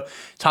there, he go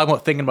talking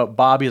about thinking about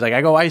Bobby. He's like,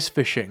 I go ice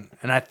fishing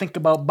and I think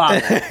about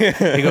Bobby.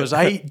 He goes,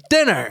 I eat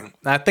dinner and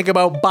I think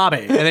about Bobby.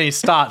 And then he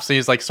stops and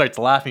he's like, starts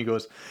laughing.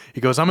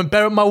 He goes, I'm in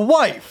bed with my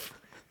wife.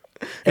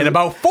 And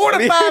about 4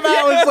 to 5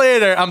 hours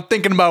later, I'm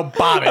thinking about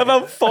Bobby.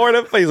 About 4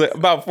 to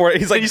 5.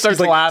 He's like, he starts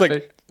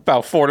laughing.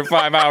 About 4 to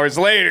 5 hours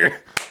later,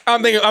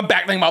 I'm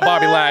back thinking about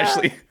Bobby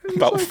Lashley.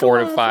 About 4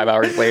 to 5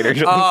 hours later.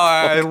 Oh,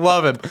 I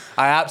love it.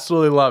 I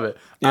absolutely love it.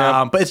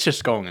 Yeah. But it's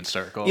just going in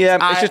circles. Yeah,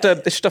 it's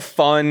just a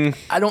fun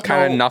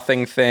kind of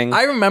nothing thing.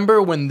 I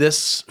remember when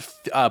this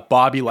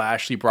Bobby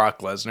Lashley Brock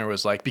Lesnar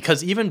was like,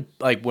 because even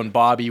like when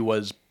Bobby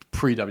was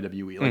pre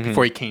WWE, like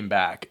before he came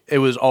back, it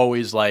was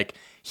always like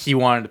he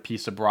wanted a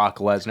piece of Brock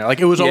Lesnar. Like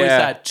it was always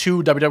that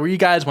two WWE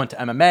guys went to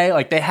MMA.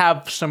 Like they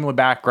have similar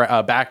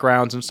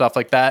backgrounds and stuff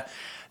like that.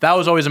 That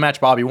was always a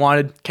match Bobby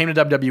wanted. Came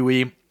to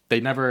WWE.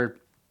 They never,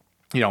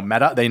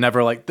 met up. They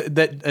never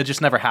that. It just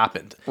never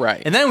happened.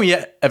 Right. And then we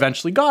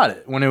eventually got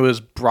it when it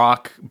was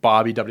Brock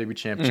Bobby WWE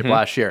Championship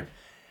last year.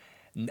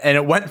 And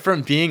it went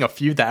from being a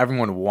feud that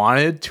everyone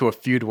wanted to a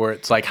feud where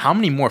it's like, how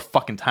many more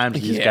fucking times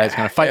are these guys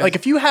gonna fight? Like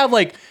if you have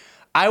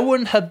I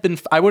would have been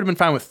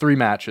fine with 3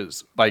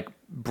 matches. Like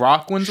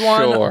Brock wins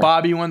one,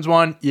 Bobby wins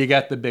one. You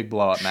get the big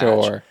blow up match.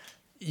 Sure.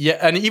 Yeah,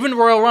 and even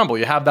Royal Rumble,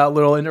 you have that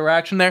little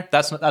interaction there.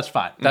 That's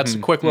fine. That's a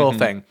quick little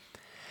thing.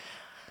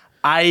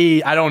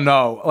 I don't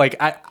know.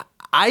 Like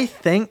I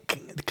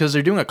think because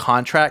they're doing a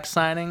contract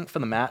signing for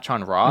the match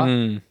on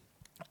Raw,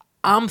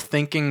 I'm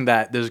thinking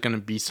that there's going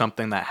to be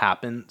something that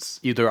happens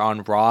either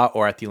on Raw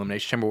or at the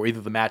Elimination Chamber where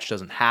either the match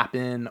doesn't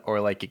happen or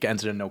like it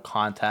ends in a no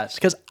contest.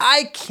 Because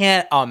I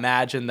can't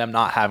imagine them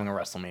not having a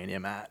WrestleMania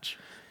match.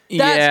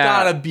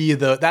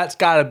 That's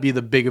gotta be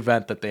the big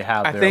event that they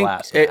have.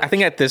 I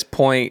think at this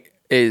point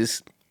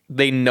is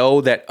they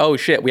know that, oh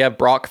shit, we have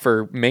Brock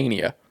for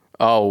Mania.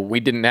 Oh, we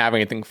didn't have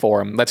anything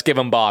for him. Let's give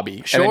him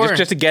Bobby. Sure. And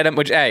just to get him,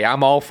 which, hey,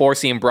 I'm all for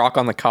seeing Brock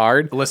on the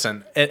card.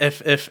 Listen,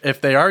 if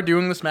they are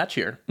doing this match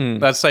here,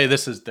 let's say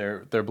this is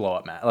their blow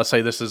up match. Let's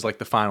say this is like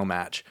the final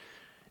match.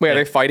 Wait, are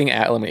they fighting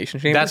at Elimination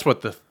Chamber? That's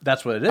what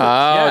it is.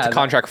 Oh, it's a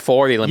contract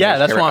for the Elimination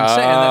Chamber. Yeah, that's what I'm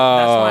saying.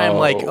 That's why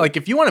I'm like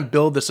if you want to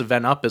build this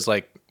event up as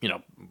like,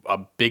 a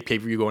big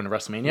pay-per-view going to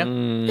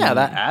WrestleMania, yeah,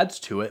 that adds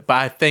to it. But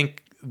I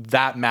think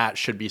that match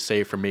should be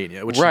saved for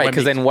Mania. Right,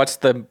 because then what's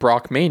the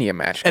Brock Mania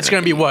match? It's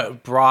going to be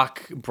what?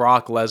 Brock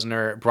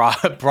Lesnar,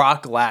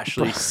 Brock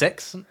Lashley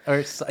 6?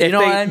 Or,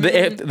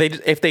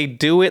 if they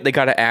do it, they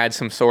got to add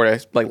some sort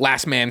of like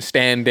last man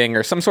standing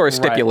or some sort of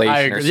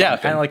stipulation or something. Yeah,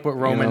 kind of like what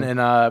Roman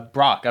and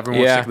Brock.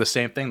 Everyone was sick of the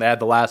same thing. They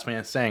had the last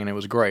man standing, and it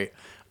was great.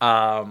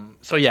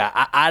 So yeah,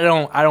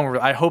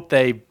 I hope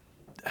they.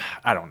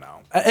 I don't know.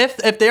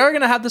 If they are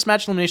going to have this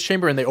match in Elimination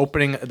Chamber and they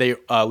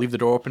leave the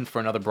door open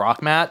for another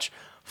Brock match,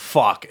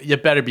 fuck, you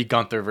better be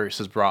Gunther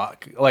versus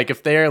Brock. Like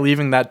if they are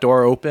leaving that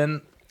door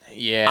open,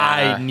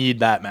 I need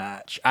that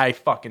match. I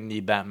fucking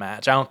need that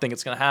match. I don't think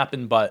it's going to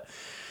happen, but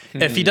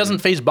if he doesn't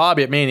face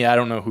Bobby at Mania, I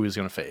don't know who he's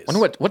going to face. I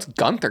wonder what's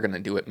Gunther going to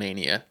do at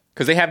Mania?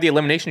 Because they have the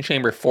Elimination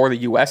Chamber for the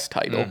U.S.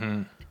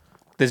 title.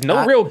 There's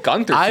no real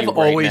Gunther feud I've right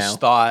always now.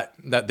 Thought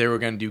that they were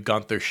going to do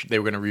Gunther. They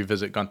were going to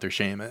revisit Gunther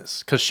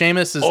Sheamus because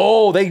Sheamus is.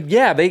 Oh, they right?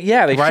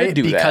 should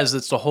do that because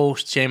it's the whole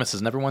Sheamus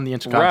has never won the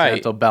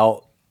Intercontinental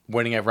belt.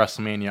 Winning at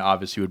WrestleMania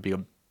obviously would be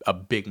a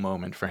big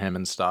moment for him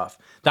and stuff.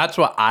 That's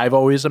what I've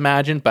always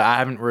imagined, but I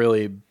haven't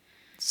really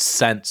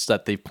sensed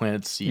that they've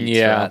planted seeds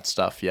for that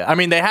stuff yet. I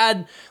mean, they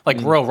had like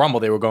Royal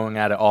Rumble; they were going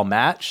at it all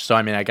match. So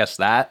I mean, I guess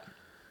that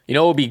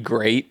what would be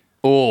great.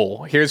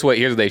 Oh, here's what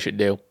they should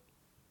do: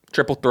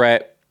 triple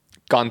threat.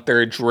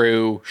 Gunther,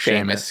 Drew,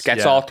 Sheamus.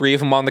 Gets all 3 of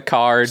them on the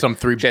card. Some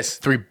three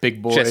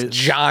big boys. Just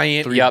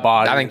giant. Yep.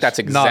 Bodies. I think that's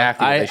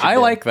exactly what they should do. I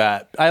like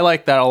that. I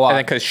like that a lot. And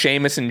then because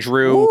Sheamus and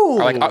Drew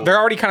are like, they're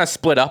already kind of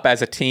split up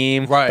as a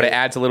team, but it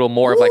adds a little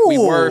more of like, we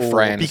were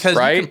friends, because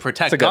right? you can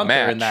protect Gunther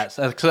in that.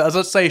 Because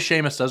let's say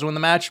Sheamus does win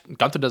the match,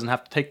 Gunther doesn't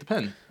have to take the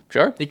pin.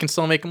 Sure. He can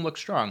still make him look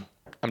strong.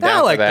 I'm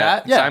down for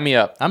that. Yeah. Sign me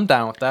up. I'm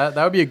down with that.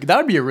 That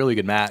would be a really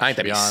good match, I think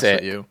that'd be be honest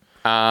sick. with you.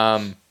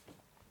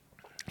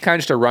 Kind of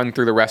just to run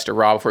through the rest of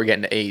Raw before we get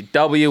into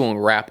AEW and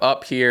we wrap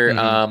up here.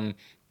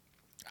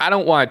 I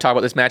don't want to talk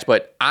about this match,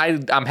 but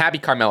I'm happy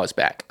Carmella's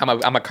back. I'm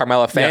a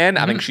Carmella fan.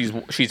 I think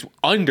she's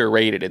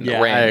underrated in the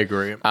ring. I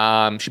agree.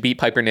 She beat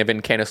Piper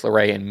Niven, Candice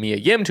LeRae, and Mia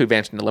Yim to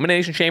advance in the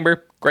Elimination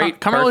Chamber. Great.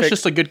 Carmella's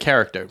just a good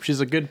character. She's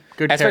a good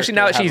especially character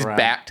now that she's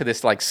back to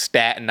this like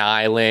Staten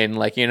Island,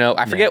 like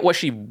I forget what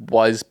she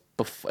was.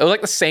 It was like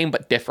the same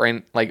but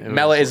different. Like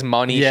Mella is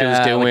Money she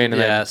was doing,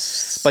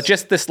 but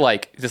just this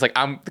like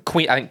I'm the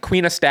queen. I think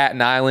Queen of Staten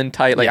Island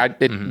type. Like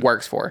it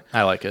works for her.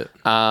 I like it.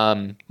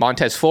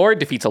 Montez Ford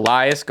defeats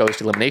Elias, goes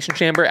to Elimination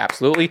Chamber.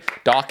 Absolutely,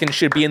 Dawkins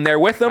should be in there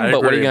with them.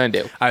 But what are you gonna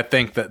do? I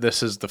think that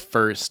this is the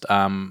first.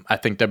 I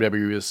think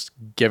WWE is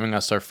giving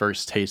us our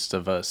first taste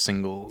of a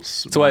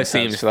singles. That's what it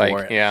seems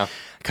like. Yeah.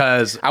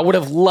 Because I would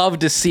have loved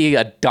to see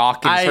a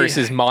Dawkins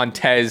versus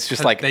Montez,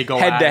 just like they go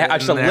head to head,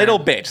 just a little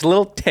bit, just a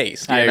little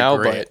taste, you know.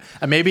 Agree.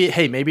 But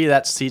maybe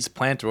that seeds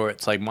planted where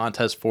it's like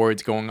Montez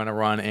Ford's going on a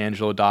run,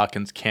 Angelo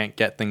Dawkins can't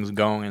get things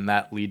going, and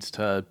that leads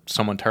to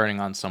someone turning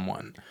on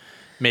someone.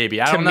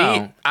 Maybe I don't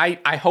know.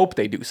 I hope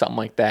they do something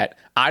like that.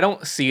 I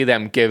don't see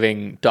them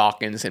giving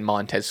Dawkins and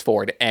Montez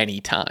Ford any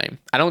time.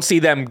 I don't see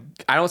them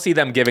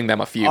giving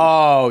them a feud.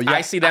 Oh, yeah.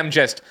 I see them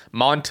just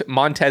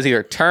Montez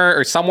either turn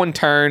or someone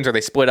turns or they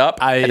split up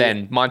and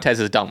then Montez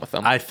is done with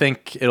them. I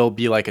think it'll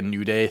be like a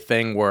New Day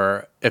thing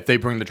where if they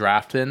bring the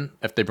draft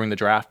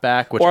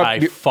back, which I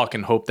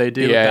fucking hope they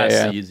do, that's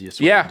the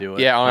easiest way to do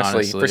it. Yeah,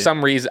 honestly. For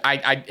some reason,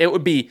 it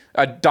would be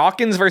a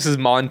Dawkins versus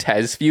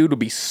Montez feud would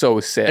be so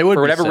sick.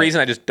 For whatever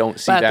reason, I just don't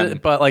see them.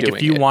 But like,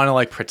 if you want to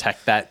like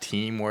protect that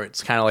team, where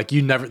it's kind of like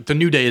the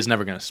New Day is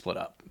never going to split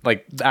up.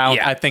 Like,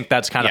 I think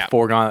that's kind of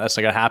foregone. That's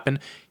not going to happen.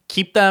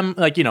 Keep them,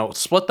 like,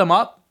 split them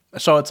up.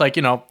 So it's like,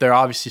 they're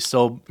obviously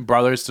still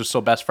brothers. They're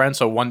still best friends.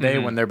 So one day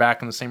when they're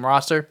back in the same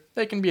roster,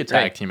 they can be a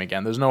tag team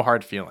again. There's no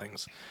hard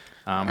feelings.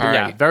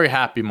 Very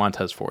happy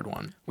Montez Ford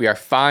won. We are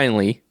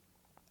finally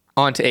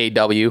on to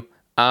AEW.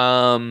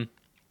 I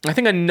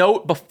think a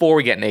note before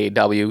we get into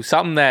AEW,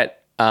 something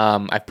that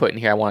I've put in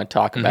here I want to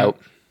talk about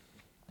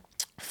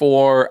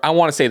for, I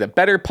want to say, the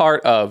better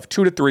part of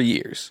 2 to 3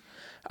 years.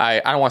 I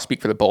don't want to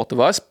speak for the both of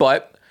us,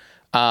 but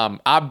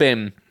I've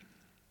been...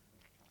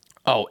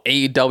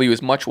 AEW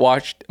is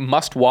must-watch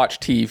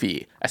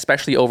TV,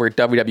 especially over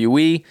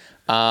WWE.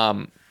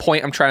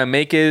 Point I'm trying to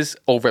make is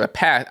over the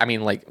past,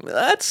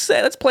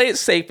 let's play it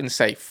safe and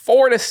say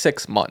 4 to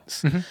 6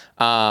 months.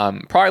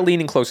 Probably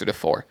leaning closer to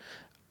 4.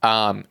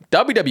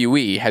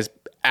 WWE has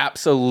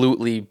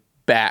absolutely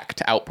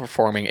backed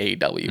outperforming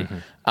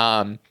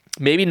AEW.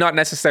 Maybe not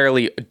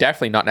necessarily,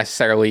 definitely not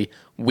necessarily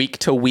week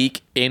to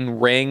week in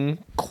ring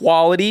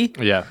quality.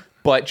 Yeah,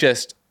 but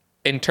just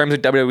in terms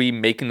of WWE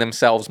making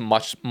themselves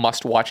must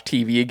watch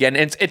TV again,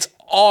 and it's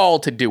all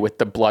to do with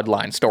the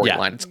Bloodline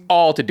storyline. Yeah. It's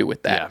all to do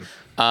with that.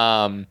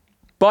 Yeah.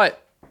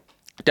 But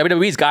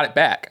WWE's got it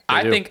back.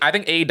 I think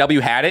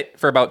AEW had it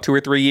for about 2 or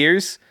 3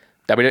 years.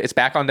 It's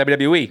back on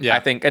WWE. Yeah.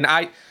 I think, and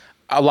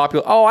a lot of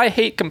people, I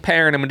hate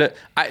comparing them to.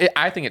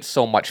 I think it's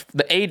so much.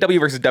 The AEW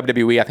versus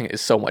WWE, I think, is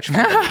so much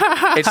fun.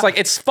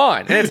 It's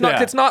fun, and it's not.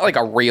 It's not like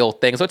a real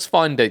thing. So it's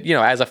fun to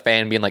as a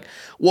fan being like,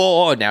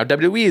 whoa, now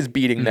WWE is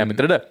beating them.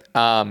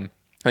 I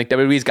think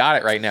WWE's got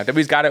it right now.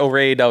 WWE's got it over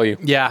AEW.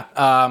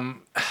 Yeah.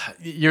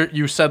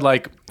 You said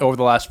like over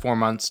the last 4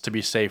 months, to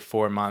be safe,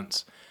 4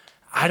 months.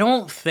 I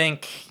don't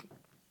think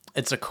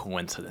it's a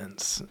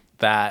coincidence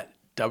that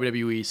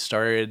WWE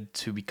started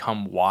to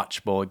become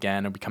watchable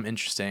again or become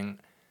interesting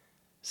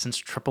since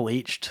Triple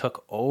H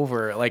took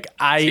over. Like,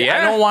 I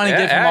don't want to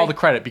give him all the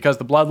credit, because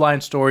the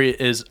Bloodline story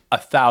is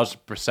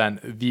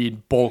 1,000% the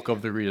bulk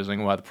of the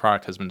reason why the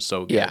product has been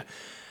so good. Yeah.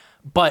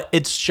 But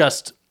it's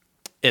just,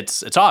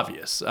 it's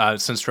obvious.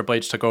 Since Triple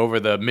H took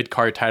over, the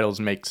mid-card titles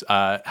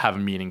have a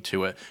meaning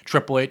to it.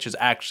 Triple H is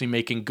actually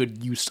making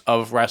good use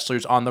of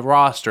wrestlers on the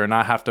roster and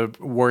not have to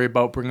worry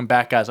about bringing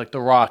back guys like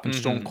The Rock and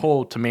Stone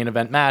Cold to main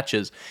event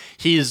matches.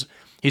 He's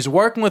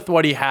working with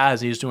what he has.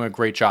 He's doing a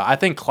great job. I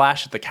think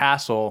Clash at the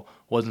Castle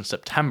was in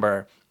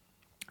September.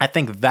 I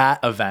think that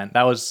event,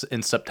 that was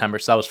in September,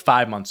 so that was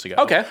 5 months ago.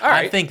 Okay, all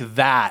right. I think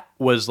that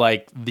was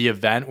like the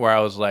event where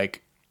I was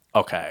like,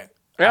 okay,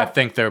 I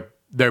think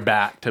they're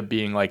back to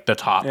being like the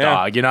top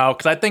dog,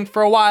 because I think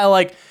for a while,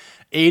 like,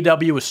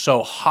 AEW was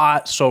so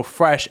hot, so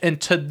fresh, and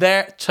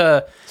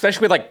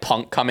especially with like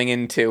Punk coming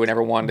in too, and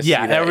everyone wanted to see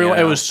that. Everyone,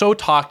 it was so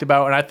talked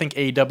about, and I think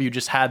AEW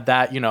just had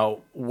that.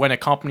 When a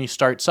company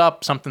starts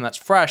up, something that's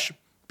fresh,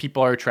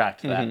 people are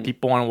attracted to that.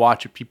 People want to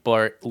watch it. People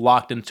are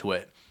locked into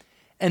it.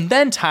 And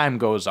then time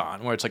goes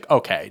on where it's like,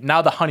 okay,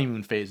 now the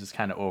honeymoon phase is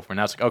kind of over.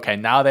 Now it's like, okay,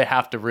 now they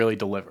have to really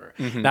deliver.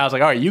 Now it's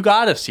like, all right, you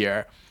got us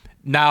here.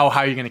 Now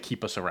how are you going to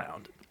keep us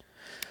around?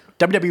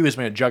 WWE has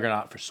been a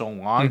juggernaut for so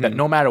long that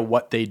no matter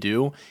what they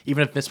do,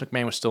 even if Vince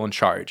McMahon was still in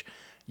charge,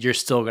 you're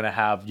still going to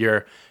have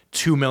your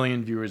 2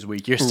 million viewers a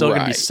week. You're still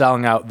going to be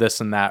selling out this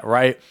and that,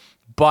 right?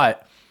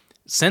 But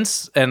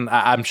and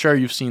I'm sure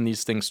you've seen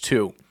these things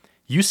too,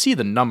 you see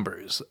the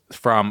numbers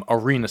from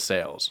arena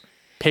sales,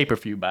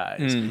 pay-per-view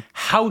buys,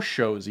 house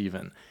shows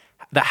even.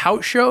 The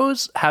house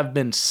shows have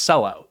been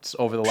sellouts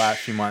over the last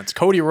few months.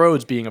 Cody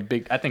Rhodes being a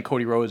big reason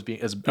for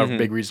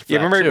that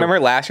too. Remember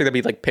last year there'd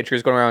be like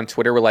pictures going around on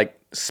Twitter where like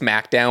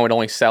SmackDown would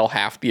only sell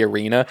half the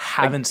arena.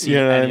 Haven't seen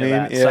any of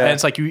that. Yeah. So, and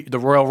it's like the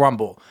Royal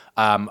Rumble,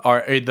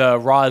 or the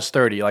Raw's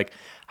 30, like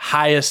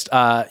highest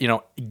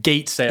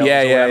gate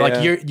sales.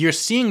 Like you're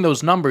seeing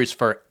those numbers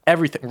for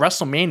everything.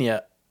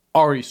 WrestleMania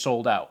already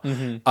sold out.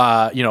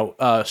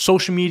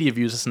 Social media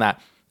views, this and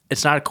that.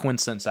 It's not a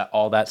coincidence that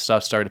all that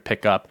stuff started to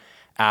pick up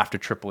after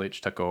Triple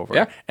H took over.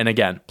 Yeah. And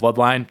again,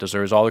 Bloodline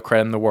deserves all the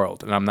credit in the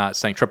world. And I'm not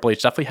saying Triple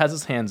H definitely has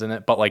his hands in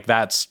it, but like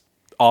that's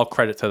all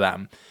credit to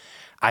them.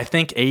 I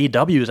think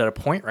AEW is at a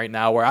point right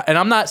now where, and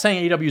I'm not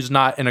saying AEW is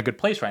not in a good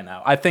place right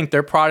now. I think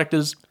their product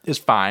is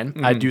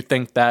fine. I do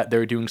think that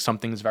they're doing some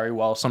things very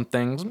well. Some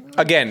things,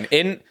 again,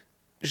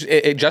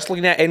 just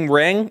looking at in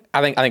ring,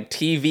 I think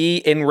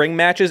TV in ring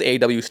matches,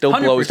 AEW still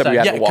blows WWE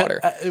out of the water.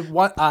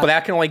 But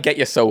that can only get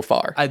you so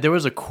far. There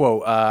was a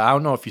quote. I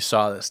don't know if you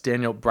saw this.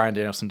 Daniel Bryan.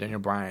 He was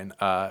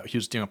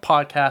doing a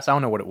podcast. I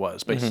don't know what it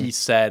was, but he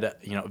said,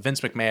 Vince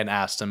McMahon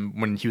asked him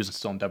when he was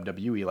still in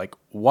WWE,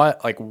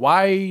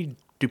 why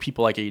do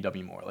people like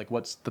AEW more? Like,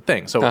 what's the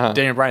thing? So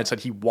Daniel Bryan said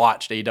he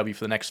watched AEW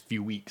for the next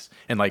few weeks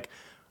and like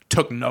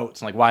took notes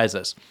and like, why is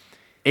this?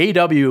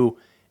 AEW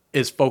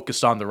is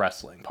focused on the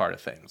wrestling part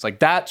of things. Like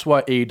that's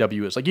what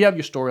AEW is. Like you have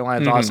your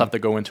storylines, all that stuff that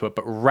go into it,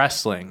 but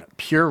wrestling,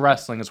 pure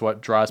wrestling is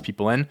what draws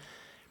people in.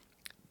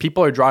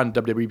 People are drawn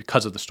to WWE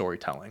because of the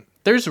storytelling.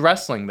 There's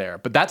wrestling there,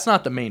 but that's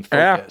not the main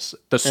focus.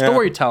 The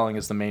storytelling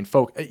is the main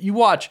focus. You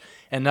watch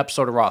an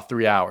episode of Raw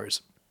 3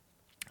 hours.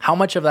 How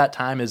much of that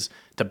time is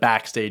to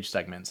backstage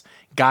segments,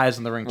 guys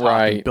in the ring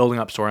talking, building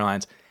up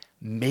storylines?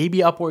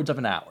 Maybe upwards of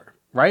an hour,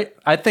 right?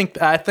 I think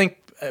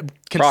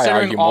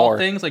considering all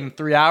things, like in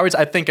 3 hours,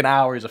 I think an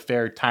hour is a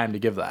fair time to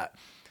give that.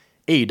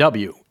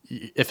 AEW,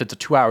 if it's a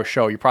 2-hour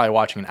show, you're probably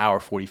watching an hour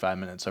 45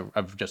 minutes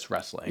of just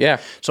wrestling. Yeah.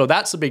 So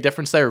that's the big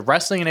difference there.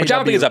 Wrestling and AEW, which I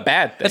don't think is a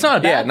bad thing. It's not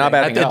a bad thing. Not a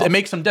bad thing. It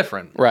makes them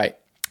different. Right.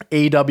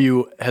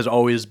 AEW has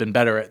always been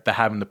better at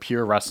having the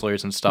pure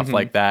wrestlers and stuff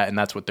like that, and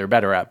that's what they're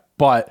better at.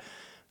 But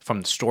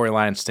from the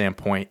storyline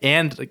standpoint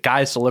and the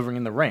guys delivering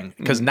in the ring,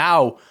 because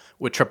now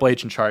with Triple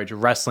H in charge,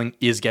 wrestling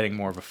is getting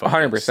more of a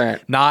focus.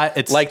 100%.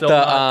 It's like still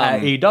not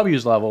at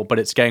AEW's level, but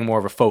it's getting more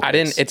of a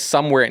focus. It's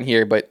somewhere in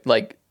here, but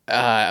like,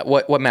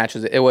 what match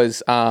was it? It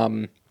was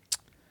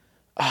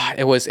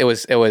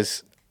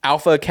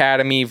Alpha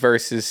Academy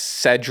versus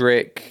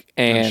Cedric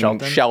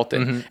and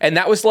Shelton. And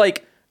that was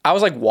like, I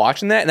was like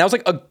watching that, and that was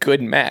like a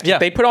good match. Yeah.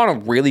 They put on a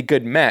really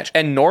good match.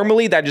 And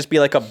normally that'd just be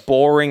like a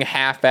boring,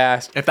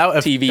 half-assed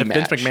TV match.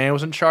 If Vince McMahon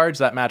was in charge,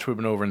 that match would have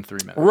been over in 3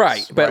 minutes.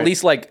 Right. But at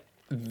least like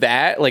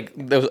that, like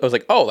I was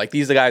like, oh, like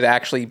these guys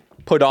actually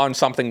put on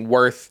something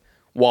worth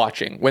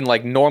watching when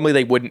like normally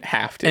they wouldn't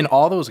have to. And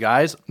all those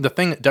guys, the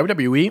thing,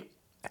 WWE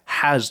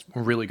has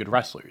really good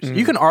wrestlers.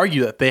 You can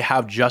argue that they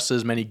have just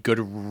as many good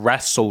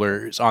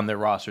wrestlers on their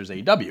roster as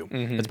AEW.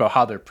 It's about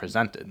how they're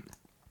presented.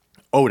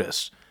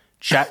 Otis.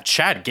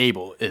 Chad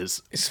Gable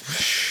is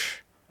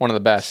one of the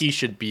best. He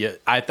should be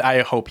I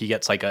hope he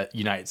gets like a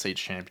United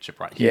States Championship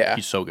run.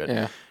 He's so good.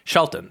 Yeah.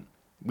 Shelton,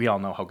 we all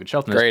know how good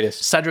Shelton is.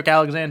 Cedric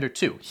Alexander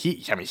too.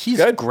 He's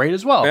good. Great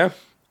as well. Yeah.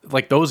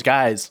 Like those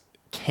guys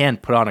can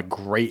put on a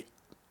great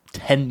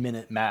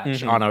 10-minute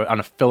match on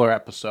a filler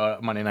episode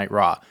of Monday Night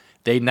Raw.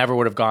 They never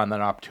would have gotten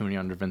that opportunity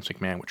under Vince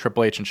McMahon. With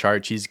Triple H in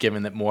charge, he's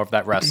given it more of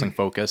that wrestling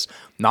focus.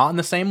 Not on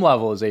the same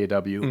level as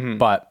AEW,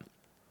 but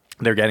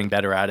they're getting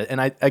better at it. And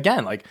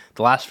like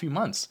the last few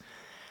months,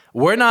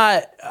 we're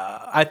not,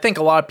 I think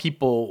a lot of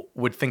people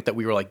would think that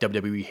we were like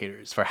WWE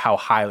haters for how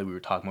highly we were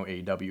talking about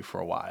AEW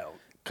for a while.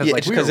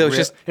 Because it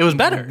was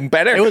better.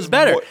 It was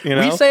better. You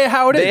know? We say it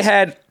how it is. They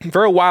had,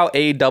 for a while,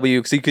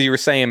 AEW, because you were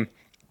saying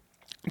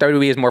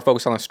WWE is more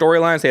focused on the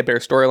storylines. They have better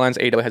storylines.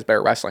 AEW has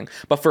better wrestling.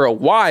 But for a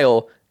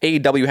while,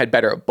 AEW had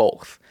better of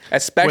both,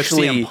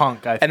 especially with CM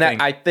Punk. I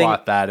think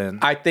brought that in.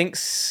 I think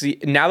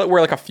now that we're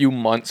like a few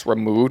months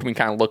removed, we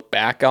kind of look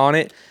back on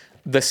it.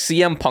 The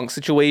CM Punk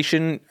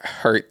situation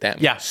hurt them,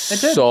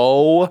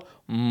 so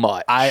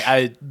much.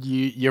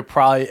 You're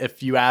probably,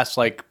 if you ask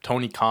like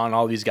Tony Khan,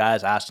 all these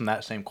guys, asked them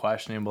that same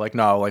question, and be like,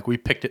 no, like we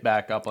picked it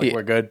back up, like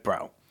we're good,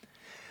 bro.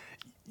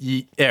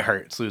 It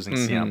hurts losing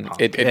CM Punk.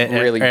 It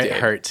really did. It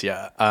hurts,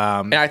 yeah.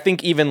 And I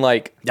think even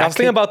like, I was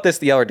thinking about this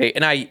the other day,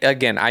 and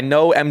I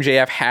know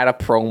MJF had a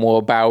promo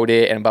about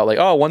it, and about like,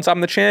 oh, once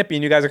I'm the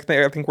champion, you guys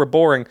I think we're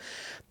boring.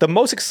 The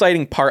most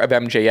exciting part of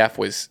MJF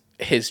was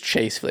his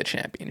chase for the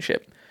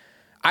championship.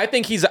 I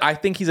think he's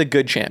a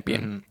good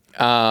champion.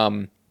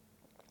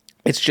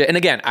 It's just, and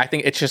again, I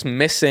think it's just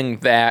missing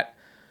that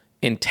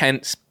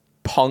intense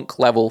Punk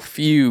level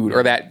feud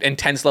or that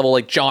intense level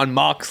like John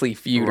Moxley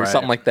feud or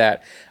something like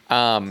that.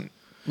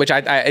 Which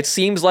it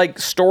seems like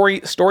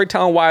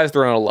storytelling wise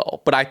they're on a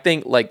lull, but I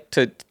think like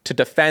to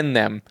defend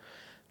them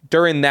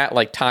during that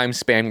like time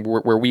span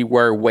where we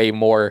were way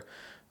more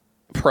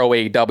pro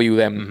AEW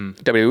than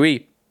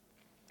WWE,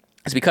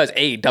 is because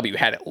AEW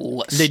had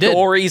it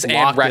stories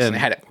and wrestling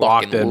had it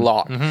fucking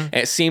locked. And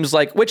it seems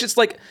like, which it's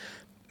like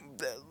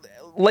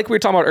we were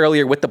talking about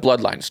earlier with the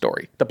Bloodline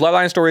story. The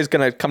Bloodline story is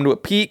going to come to a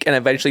peak, and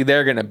eventually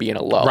they're going to be in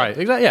a lull. Right,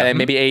 exactly. Yeah. And then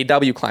maybe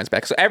AEW climbs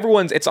back. So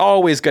it's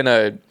always going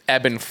to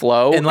ebb and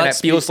flow, and it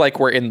feels like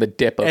we're in the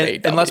dip of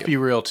AEW. And let's be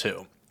real,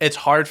 too. It's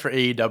hard for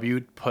AEW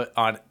to put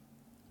on,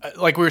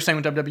 like we were saying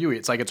with WWE,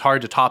 it's like it's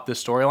hard to top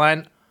this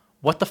storyline.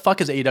 What the fuck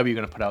is AEW going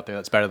to put out there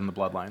that's better than the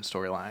Bloodline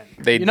storyline?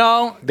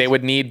 They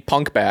would need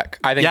Punk back.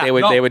 I think they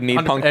would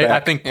need Punk back. I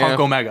think Punk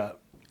Omega.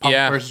 Punk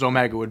versus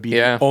Omega would be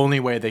the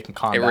only way they can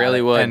combat it. It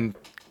really would. And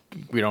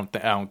we don't,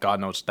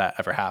 God knows if that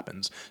ever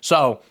happens.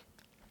 So,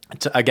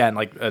 to defend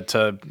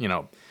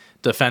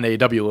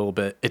AEW a little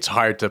bit, it's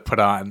hard to put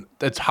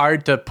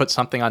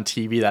something on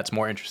TV that's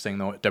more interesting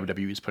than what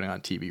WWE is putting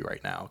on TV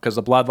right now. Because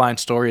the Bloodline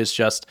story is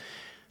just,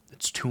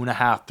 it's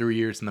 2.5, 3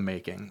 years in the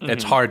making.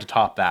 It's hard to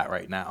top that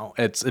right now.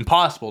 It's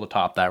impossible to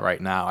top that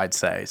right now, I'd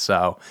say.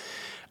 So,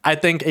 I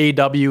think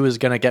AEW is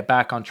going to get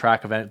back on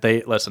track of it.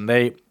 They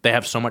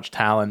have so much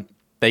talent.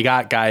 They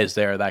got guys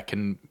there that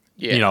can,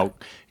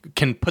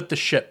 can put the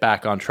shit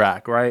back on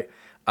track, right?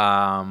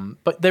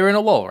 But they're in a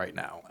lull right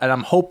now. And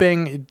I'm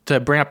hoping, to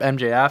bring up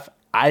MJF,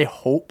 I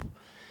hope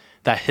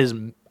that his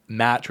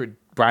match with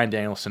Bryan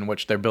Danielson,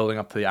 which they're building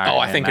up to the Iron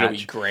Man I think match, it'll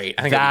be great.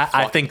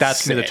 I think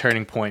that's going to be the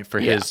turning point for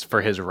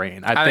his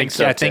reign. I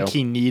think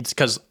he needs,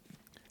 because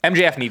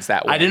MJF needs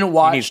that win. I didn't He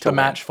watch needs to the win.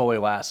 match fully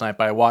last night,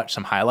 but I watched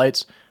some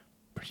highlights.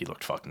 He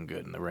looked fucking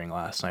good in the ring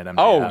last night. MJF.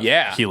 Oh,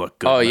 yeah. He looked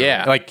good. Oh, in the yeah.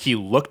 ring. Like he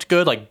looked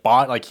good.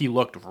 Like he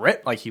looked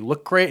ripped. Like he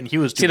looked great, and he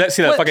was See that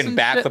fucking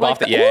backflip off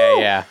the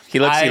yeah. He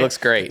looks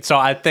great. So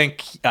I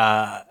think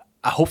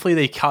hopefully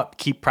they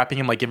keep prepping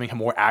him, like giving him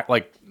more act,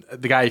 like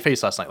the guy he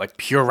faced last night, like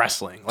pure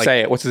wrestling. Like,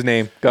 Say it. What's his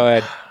name? Go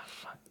ahead.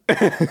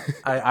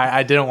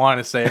 I didn't want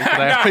to say it.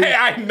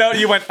 I know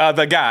you went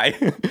the guy.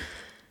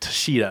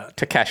 Takeshita.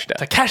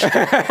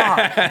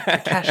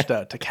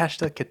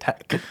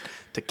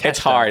 It's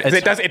hard.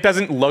 It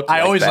doesn't look. I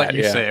like always that, let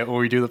you say it when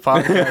we do the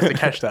podcast.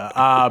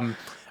 Takeshita.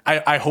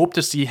 I hope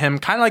to see him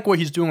kind of like what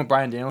he's doing with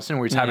Bryan Danielson,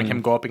 where he's having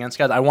him go up against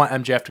guys. I want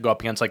MJF to go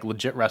up against like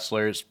legit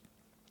wrestlers,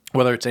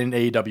 whether it's in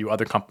AEW,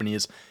 other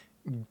companies.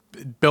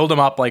 Build him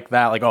up like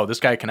that. Like, oh, this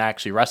guy can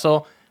actually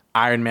wrestle.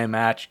 Iron Man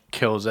match,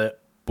 kills it.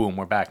 Boom,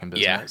 we're back in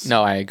business. Yeah,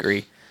 no, I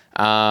agree.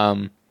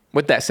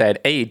 With that said,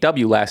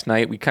 AEW last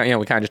night, we kind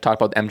of just talked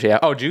about MJF.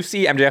 Oh, did you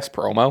see MJF's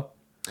promo?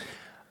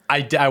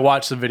 I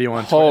watched the video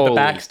on Twitter, the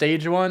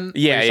backstage one.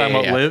 Yeah, talking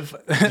about Liv.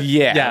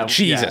 Yeah,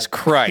 Jesus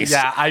Christ.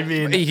 Yeah, I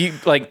mean, he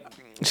like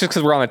just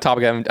because we're on the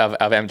topic of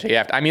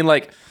MJF. I mean,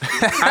 like,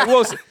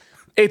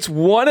 it's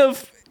one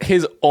of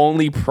his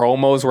only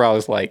promos where I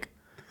was like,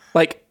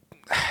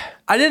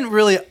 I didn't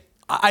really.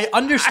 I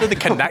understood the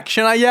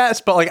connection, I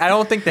guess, but like I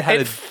don't think they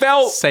had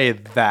say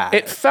that.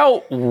 It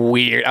felt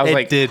weird. I was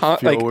like, did feel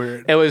like,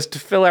 weird. It was to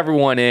fill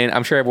everyone in.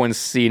 I'm sure everyone's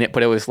seen it,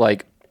 but it was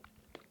like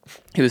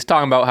he was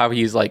talking about how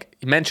he's like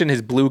he mentioned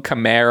his blue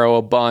Camaro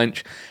a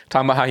bunch,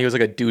 talking about how he was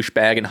like a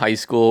douchebag in high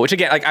school. Which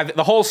again, like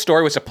the whole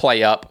story was to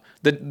play up.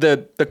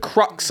 The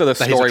crux of the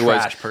story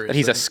was that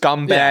he's a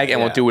scumbag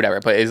and will do whatever.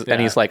 But and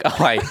he's like, oh,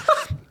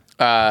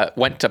 I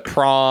went to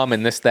prom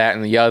and this, that,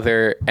 and the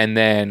other, and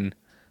then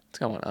what's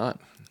going on?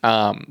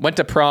 Went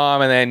to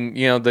prom, and then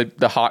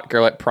the hot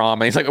girl at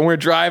prom, and he's like, and we're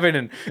driving,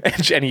 and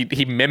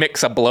he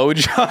mimics a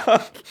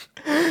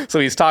blowjob. So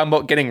he's talking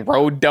about getting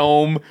road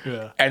dome,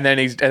 and then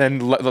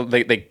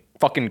they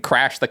fucking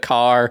crash the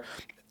car.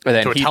 And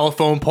then to a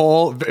telephone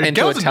pole.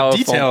 Into a telephone.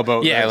 Detail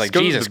about this. Like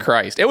Jesus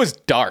Christ, it was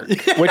dark.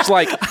 Which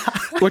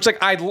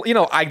I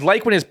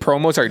like when his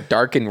promos are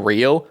dark and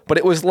real, but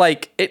it was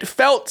like it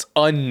felt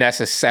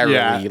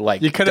unnecessarily like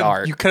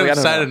dark. You could have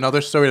said another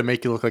story to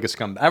make you look like a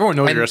scumbag. Everyone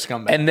knows you're a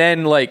scumbag. And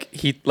then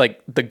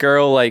the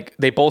girl,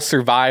 they both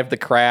survived the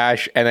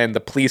crash, and then the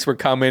police were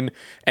coming,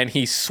 and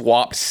he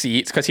swapped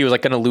seats because he was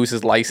like going to lose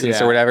his license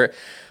or whatever.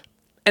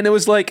 And it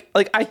was like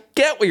I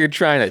get what you're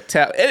trying to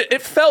tell.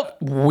 It felt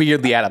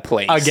weirdly out of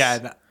place.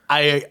 Again,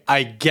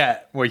 I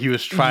get what he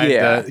was trying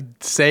to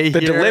say.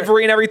 The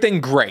delivery and everything,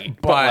 great,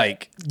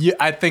 but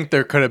I think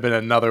there could have been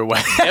another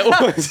way.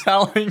 It was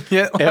telling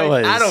it.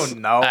 I don't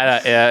know.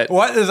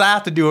 What does that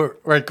have to do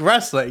with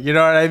wrestling? You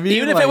know what I mean?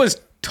 Even if it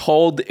was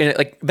told in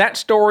like that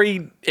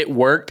story, it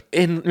worked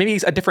in maybe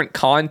a different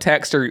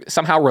context or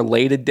somehow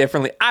related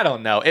differently. I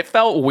don't know. It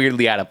felt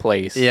weirdly out of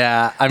place.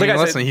 Yeah, I mean,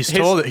 listen, he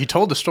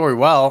told the story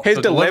well. His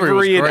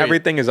delivery and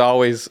everything is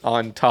always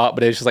on top,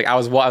 but it's just like I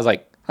was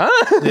like,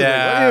 huh?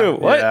 Yeah.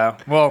 What? Yeah.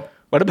 Well,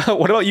 what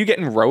about you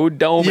getting road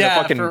dome in a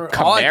fucking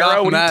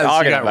Camaro? What are you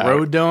talking about?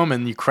 Road dome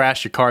and you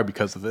crash your car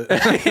because of it.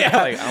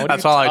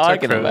 That's all I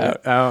took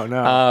about. I don't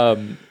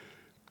know.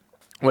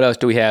 What else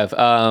do we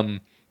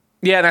have?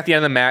 Yeah, and at the end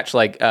of the match,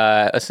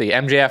 let's see,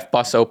 MJF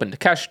busts open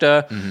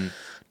Takeshita. Mm-hmm.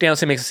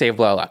 Danielson makes a save,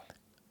 blah,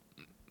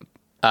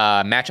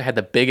 blah. Match I had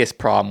the biggest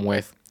problem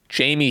with.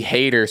 Jamie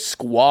Hayter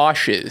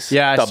squashes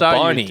the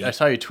bunny. I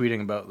saw you tweeting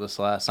about this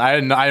last night.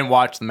 I didn't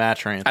watch the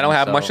match or anything. I don't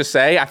have much to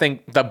say. I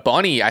think the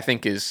bunny,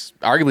 is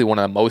arguably one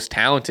of the most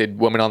talented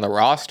women on the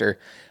roster.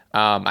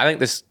 I think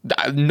this,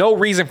 no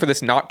reason for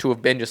this not to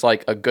have been just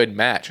like a good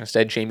match.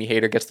 Instead, Jamie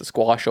Hayter gets the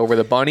squash over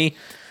the bunny.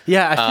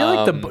 Yeah, I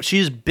feel like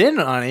she's been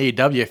on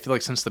AEW. I feel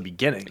like since the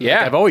beginning.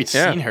 Yeah, I've always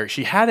seen her.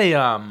 She had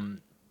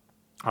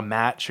a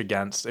match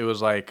against. It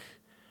was like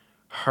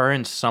her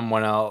and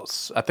someone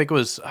else. I think it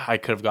was.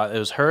 It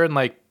was her and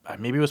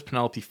maybe it was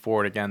Penelope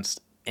Ford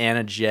against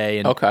Anna Jay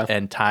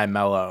and Ty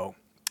Mello.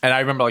 And I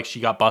remember she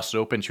got busted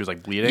open. She was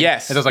bleeding.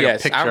 Yes, and there's a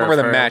picture. I remember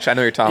the match. I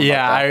know you're talking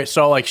about. Yeah,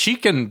 so she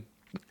can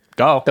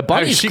go. The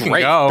bunny's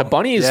great. The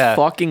bunny is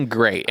fucking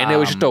great, and it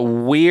was just a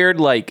weird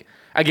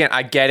Again,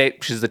 I get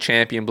it. She's the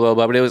champion, blah,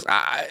 blah, but it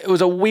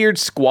was a weird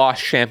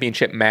squash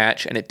championship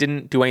match, and it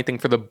didn't do anything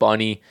for the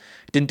bunny.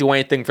 It didn't do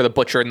anything for the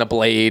Butcher and the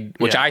Blade,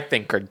 which I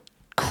think are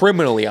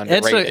criminally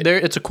underrated.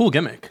 It's a cool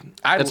gimmick.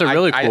 It's a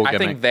really cool gimmick. I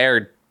think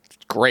they're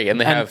great, and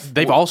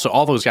they've also,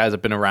 all those guys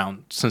have been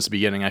around since the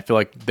beginning. I feel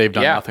like they've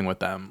done nothing with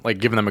them,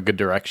 giving them a good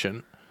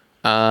direction.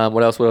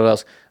 What else?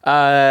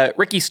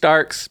 Ricky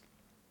Starks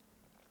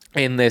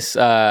in this.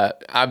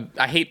 I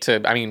hate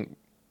to. I mean.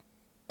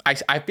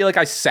 I feel like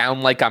I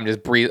sound like I'm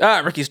just breathing.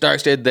 Ricky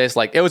Starks did this.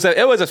 It was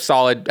a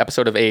solid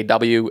episode of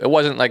AEW. It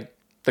wasn't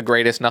the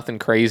greatest, nothing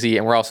crazy,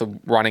 and we're also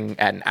running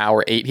at an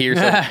hour 8 here,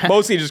 so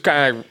mostly just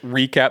kind of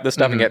recap the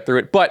stuff and get through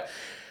it. But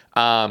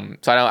so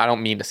I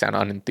don't mean to sound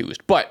unenthused,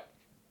 but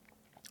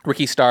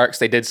Ricky Starks.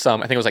 They did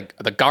some, I think it was like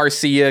the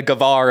Garcia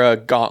Guevara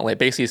gauntlet.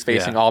 Basically, he's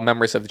facing all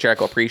members of the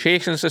Jericho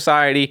Appreciation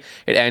Society.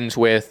 It ends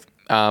with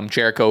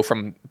Jericho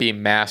from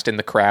being masked in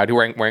the crowd,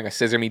 wearing a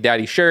Scissor Me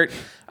Daddy shirt,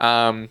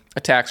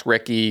 attacks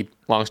Ricky.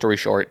 Long story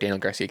short, Daniel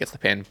Garcia gets the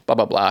pin. Blah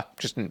blah blah.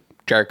 Just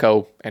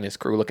Jericho and his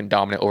crew looking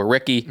dominant over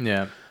Ricky.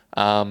 Yeah.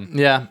 I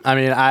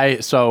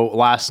mean, so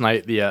last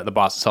night the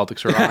Boston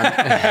Celtics were on,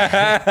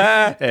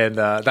 and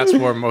that's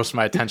where most of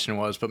my attention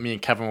was. But me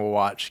and Kevin will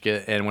watch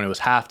it, and when it was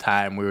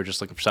halftime, we were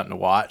just looking for something to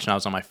watch, and I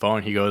was on my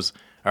phone. He goes,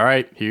 "All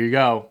right, here you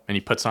go," and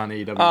he puts on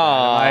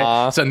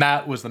AEW. So and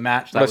that was the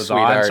match that was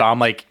on. So I'm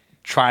like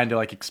trying to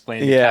like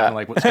explain to Kevin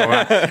like what's going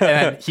on, and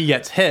then he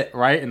gets hit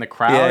right in the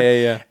crowd,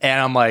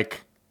 and I'm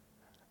like,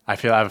 I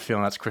have a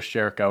feeling that's Chris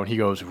Jericho, and he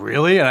goes,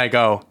 "Really?" And I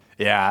go,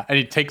 "Yeah," and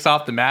he takes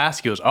off the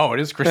mask. He goes, "Oh,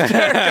 it is Chris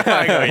Jericho."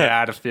 I go, "Yeah, I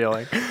had a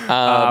feeling."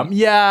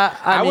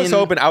 I was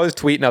hoping. I was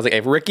tweeting. I was like,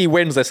 "If Ricky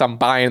wins this, I'm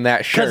buying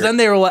that shirt." Because then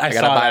they were like, "I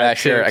gotta buy that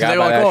shirt." They were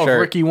like, "Oh, if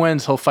Ricky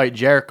wins, he'll fight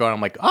Jericho." And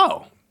I'm like,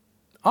 "Oh,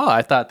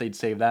 I thought they'd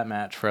save that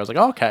match for." I was like,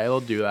 "Okay,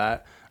 they'll do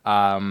that."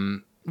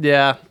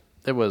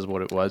 It was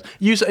what it was.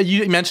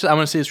 You mentioned. I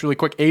want to say this really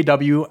quick.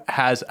 AEW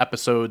has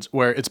episodes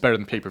where it's better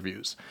than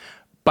pay-per-views,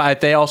 but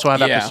they also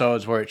have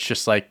episodes where it's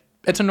just like.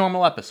 It's a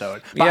normal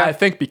episode. But I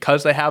think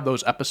because they have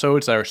those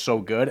episodes that are so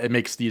good, it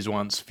makes these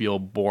ones feel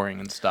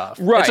boring and stuff.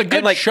 Right. It's a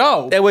good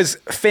show. It was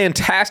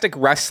fantastic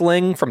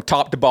wrestling from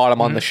top to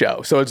bottom on the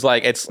show. So it's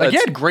like you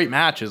had great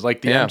matches.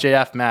 Like the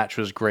MJF match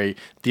was great.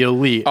 The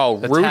Elite. Oh,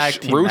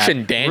 Roosh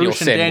and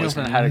Danielson was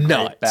had a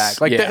great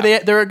back. Like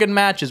they're good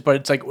matches, but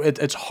it's like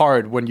it's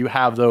hard when you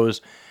have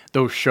those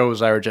shows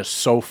that are just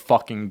so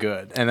fucking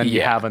good, and then you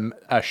have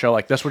a show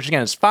like this, which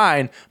again is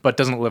fine, but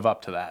doesn't live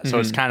up to that. So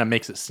it kind of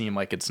makes it seem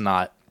like it's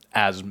not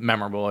as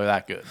memorable or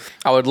that good.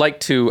 I'd like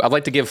to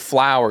give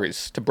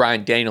flowers to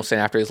Bryan Danielson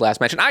after his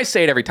last match, and I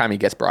say it every time he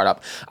gets brought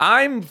up.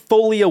 I'm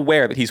fully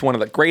aware that he's one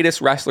of the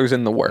greatest wrestlers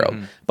in the world,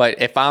 but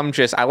if I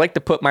like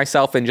to put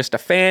myself in just a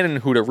fan and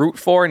who to root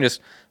for, and just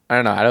I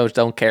don't know, I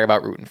don't care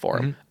about rooting for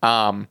him.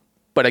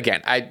 But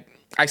again, I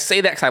say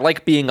that because I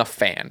like being a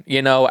fan.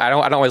 You know, I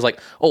don't always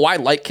like, oh, I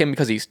like him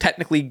because he's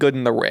technically good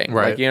in the ring.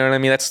 Right. Like, you know what I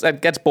mean?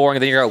 That gets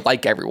boring. Then you're gonna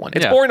like everyone.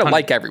 It's boring to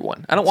like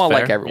everyone. I don't want to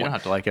like everyone. You don't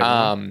have to like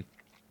everyone.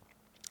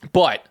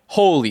 But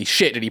holy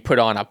shit, did he put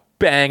on a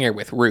banger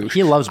with Roosh?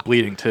 He loves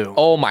bleeding too.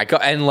 Oh my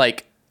god! And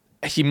like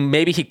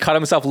he cut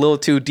himself a little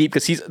too deep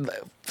because he's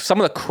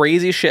some of the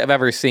craziest shit I've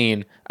ever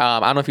seen.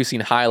 I don't know if you've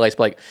seen highlights,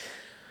 but like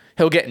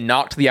he'll get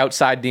knocked to the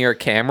outside near a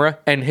camera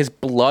and his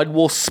blood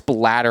will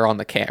splatter on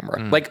the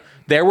camera. Like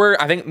there were,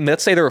 I think,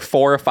 let's say there were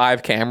 4 or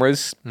 5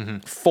 cameras.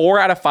 4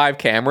 out of 5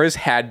 cameras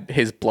had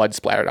his blood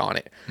splattered on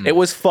it. It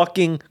was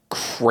fucking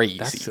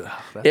crazy.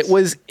 It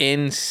was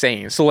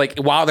insane. So like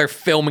while they're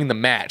filming the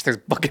match, there's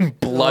fucking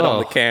blood on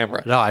the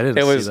camera. No, I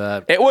didn't see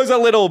that. It was a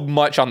little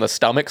much on the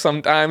stomach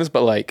sometimes,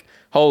 but like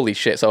holy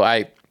shit. So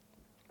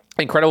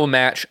incredible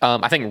match.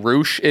 I think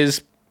Roosh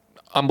is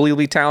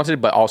unbelievably talented,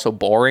 but also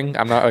boring.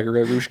 I'm not like a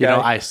real Roosh guy. You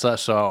know, I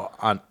saw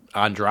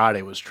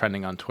Andrade was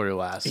trending on Twitter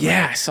last night.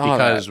 Yeah, I saw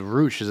because that.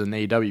 Roosh is in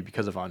AEW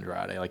because of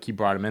Andrade. Like he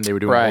brought him in. They were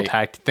doing whole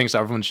tag things. So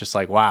everyone's just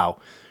like, wow.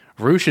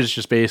 Roosh is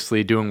just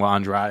basically doing what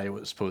Andrade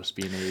was supposed to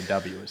be in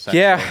AEW.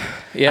 Yeah.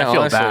 I feel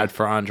honestly, bad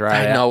for Andrade.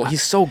 I know.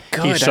 He's so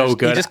good. He's so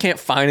good. He just can't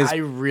find his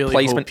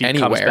placement hope he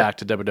anywhere. Comes back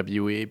to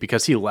WWE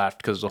because he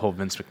left because of the whole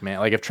Vince McMahon.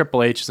 Like if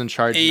Triple H is in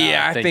charge,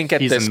 I think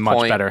at he's this in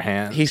point, much better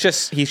hands. He's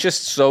just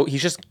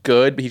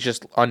good, but he's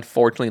just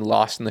unfortunately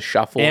lost in the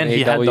shuffle. And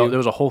in AEW. There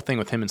was a whole thing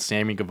with him and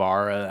Sammy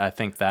Guevara. I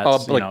think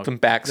that's some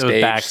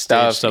backstage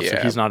stuff. So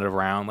he's not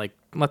around. Like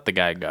let the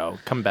guy go.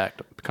 Come back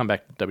to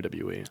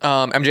WWE.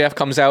 MJF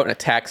comes out and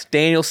attacks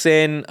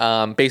Danielson.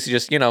 Basically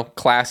just,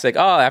 classic.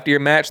 Oh, after your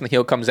match, and the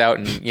heel comes out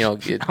and,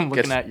 I'm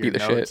looking at your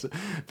notes. Shit.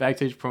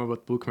 Backstage promo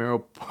about the Blue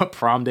Camaro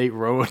prom date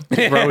road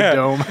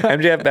dome.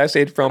 MJF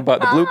backstage promo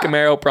about the Blue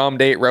Camaro prom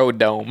date road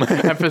dome.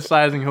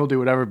 Emphasizing he'll do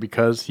whatever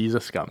because he's a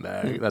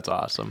scumbag. That's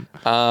awesome.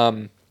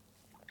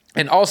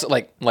 And also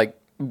like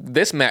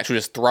this match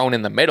was just thrown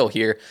in the middle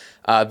here.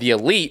 The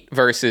Elite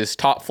versus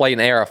Top Flight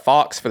and AR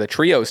Fox for the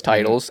trios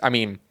titles. I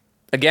mean,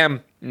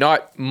 again,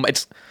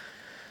 it's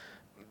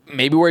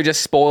maybe we're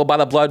just spoiled by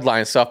the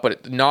bloodline stuff,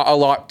 but not a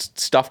lot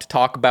stuff to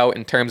talk about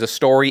in terms of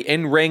story.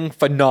 In ring,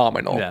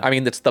 phenomenal. Yeah. I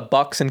mean, it's the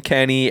Bucks and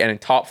Kenny, and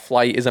Top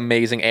Flight is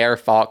amazing. AR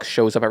Fox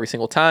shows up every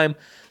single time.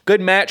 Good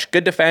match,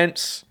 good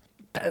defense.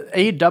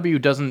 AEW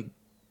doesn't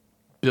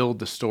build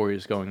the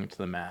stories going into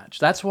the match.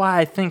 That's why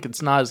I think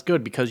it's not as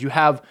good because you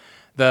have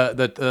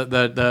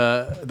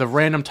the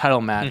random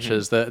title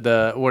matches,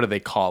 the what do they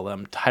call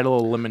them? Title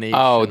elimination.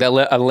 Oh, the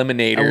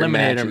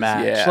eliminator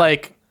match. Yeah.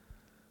 Like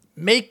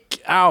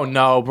I don't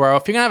know, bro.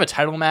 If you're gonna have a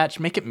title match,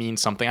 make it mean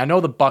something. I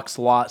know the Bucks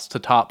lost to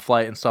Top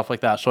Flight and stuff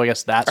like that, so I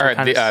guess that's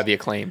the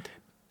Acclaimed.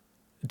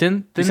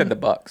 Didn't you said the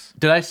Bucks?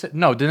 Did I say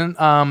no? Didn't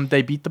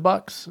they beat the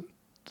Bucks?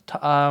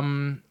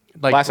 Talking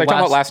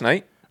about last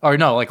night. Or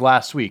no, like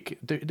last week.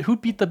 Who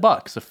beat the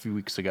Bucks a few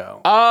weeks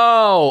ago?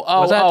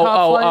 Was that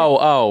Top Flight?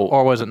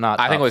 Or was it not?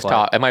 I think it was Flight?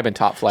 Top. It might have been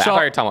Top Flight. So, I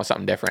thought you were talking about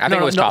something different. I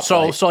think it was Top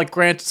Flight. So like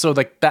granted, so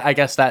like that, I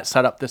guess that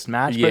set up this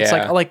match. But it's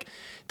like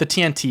the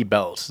TNT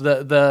belts,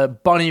 the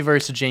Bunny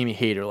versus Jamie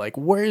Hayter. Like,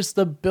 where's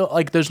the build?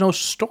 Like, there's no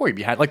story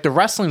behind. Like, the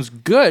wrestling's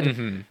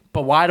good,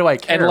 but why do I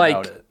care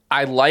about it?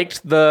 I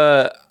liked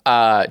the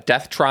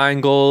Death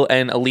Triangle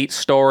and Elite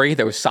story.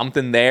 There was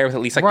something there with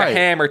at least like the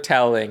hammer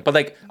telling. But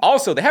like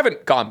also they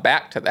haven't gone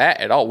back to that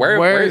at all.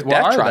 Where's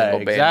Death Triangle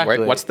been?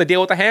 Exactly. What's the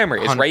deal with the hammer?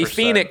 Is 100%. Ray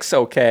Phoenix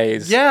okay?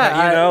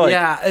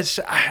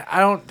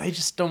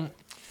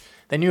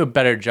 They knew a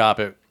better job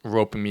at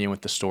roping me in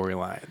with the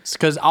storylines.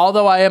 Because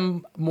although I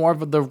am more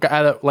of the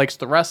guy that likes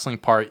the wrestling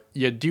part,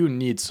 you do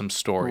need some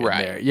story in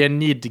there. You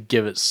need to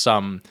give it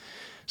some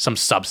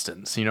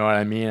substance. You know what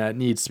I mean? It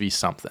needs to be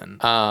something.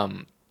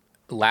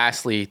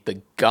 Lastly,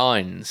 the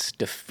Guns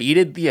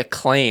defeated the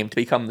Acclaim to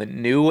become the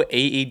new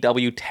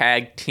AEW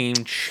Tag Team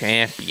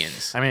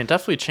Champions. I mean, it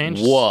definitely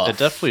changes. It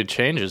definitely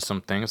changes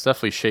some things.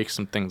 Definitely shakes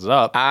some things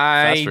up.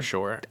 That's for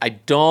sure. I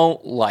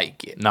don't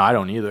like it. No, I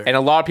don't either. And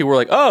a lot of people were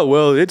like, "Oh,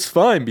 well, it's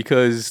fine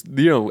because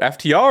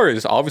FTR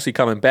is obviously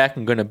coming back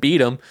and going to beat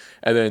them,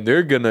 and then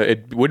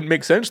it wouldn't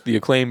make sense the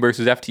Acclaim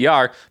versus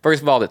FTR."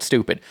 First of all, that's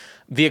stupid.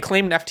 The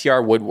Acclaimed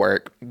FTR would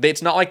work.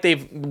 It's not like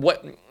they've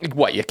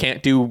what you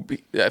can't do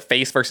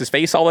face versus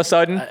face all of a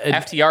sudden.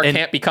 FTR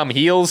can't become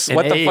heels.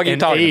 What the fuck are you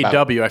talking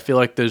about? AEW, I feel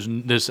like there's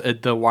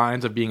the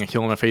lines of being a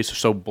heel and a face are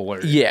so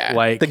blurred. Yeah,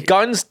 like the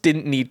Guns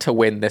didn't need to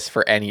win this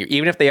for any.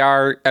 Even if they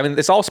are, I mean,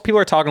 it's also people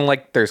are talking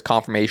like there's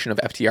confirmation of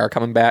FTR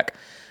coming back.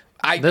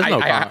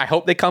 I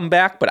hope they come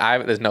back, but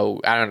there's no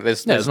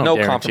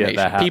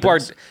confirmation. People are.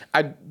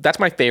 That's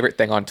my favorite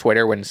thing on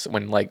Twitter when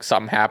like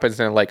something happens and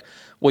they're like,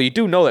 well, you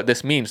do know that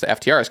this means the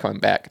FTR is coming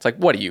back. It's like,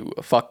 what are you,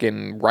 a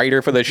fucking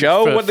writer for the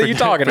show? What are you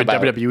talking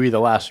about? WWE the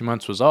last few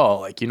months was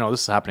all like, this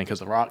is happening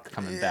because The Rock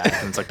coming back,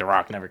 and it's like The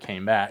Rock never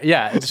came back.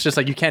 Yeah, it's just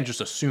like you can't just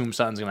assume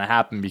something's gonna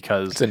happen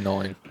because it's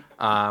annoying.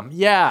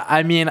 Yeah,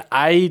 I mean,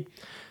 I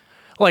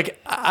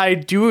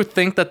do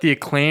think that the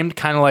Acclaimed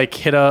kind of like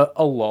hit a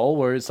lull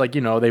where it's like,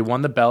 they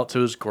won the belts, it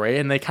was great,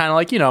 and they kind of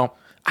like,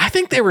 I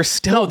think they were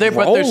still rolling.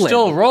 But they're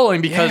still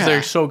rolling because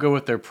they're so good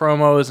with their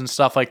promos and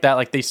stuff like that.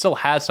 Like they still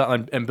had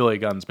something, and Billy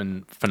Gunn's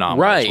been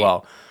phenomenal as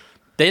well.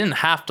 They didn't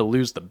have to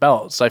lose the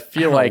belts. I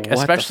feel like,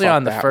 especially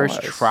on the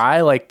first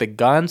try, like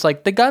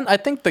I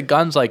think the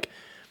Guns, like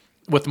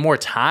with more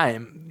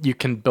time, you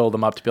can build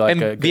them up to be like a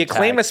good the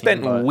Acclaim has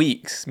spent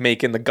weeks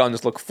making the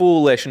Guns look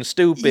foolish and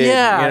stupid.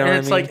 Yeah, and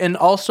it's like, and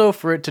also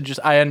for it to just,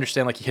 I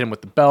understand like you hit him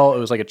with the belt, it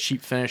was like a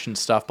cheap finish and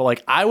stuff, but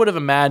like I would have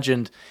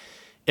imagined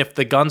if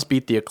the Guns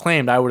beat the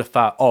Acclaimed, I would have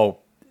thought,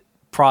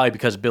 probably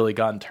because Billy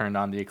Gunn turned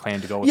on the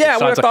Acclaimed to go with the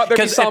Sons.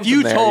 Because if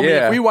you told me,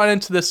 if we went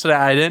into this today,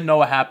 I didn't know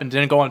what happened,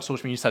 didn't go on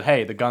social media, you said,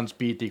 hey, the Guns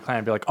beat the Acclaimed,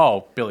 I'd be like,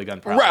 oh, Billy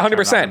Gunn probably. Right,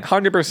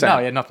 100%. No,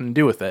 he had nothing to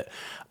do with it.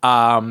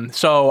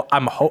 So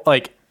I'm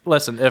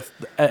listen, if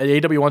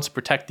AEW wants to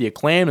protect the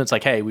Acclaim, it's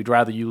like, hey, we'd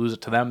rather you lose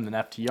it to them than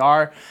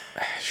FTR.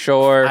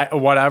 Sure.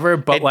 Whatever,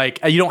 but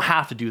you don't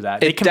have to do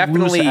that. They can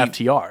lose to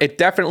FTR. It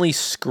definitely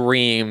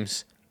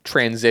screams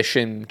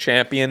transition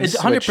champions.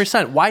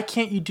 100%. Why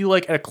can't you do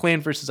like an Acclaim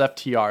versus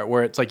FTR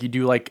where it's like you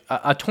do like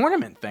a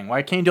tournament thing?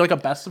 Why can't you do like a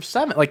best of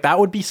 7? Like that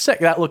would be sick.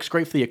 That looks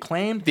great for the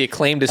Acclaimed. The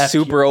Acclaimed is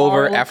super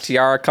over.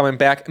 FTR coming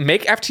back.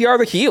 Make FTR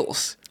the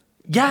heels.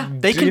 Yeah,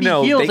 they can be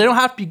heels. They don't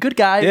have to be good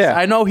guys. Yeah.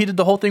 I know he did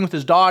the whole thing with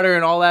his daughter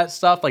and all that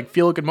stuff. Like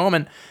feel a good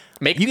moment.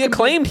 Make the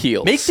Acclaimed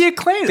heels. Make the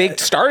Acclaimed. They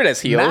started as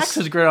heels. Max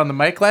is great on the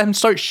mic. Let him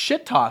start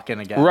shit talking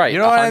again. Right. You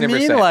know 100%. What I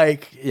mean?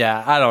 Like,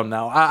 yeah, I don't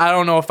know. I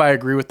don't know if I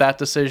agree with that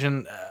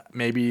decision.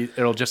 Maybe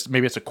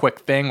it's a quick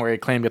thing where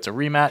Acclaim gets a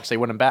rematch. They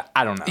win him back.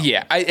 I don't know.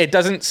 Yeah, it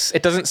doesn't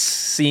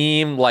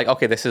seem like,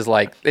 okay, this is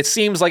like, it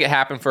seems like it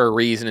happened for a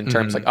reason in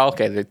terms like,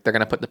 okay, they're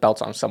gonna put the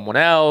belts on someone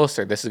else,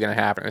 or this is gonna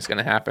happen, or it's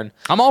gonna happen.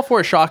 I'm all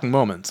for shocking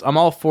moments. I'm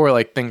all for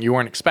like things you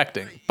weren't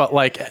expecting, but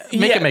like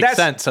make it make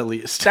sense at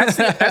least.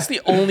 That's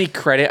the only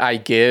credit I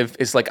give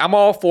is like I'm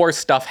all for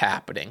stuff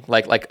happening.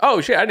 Like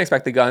oh shit, I didn't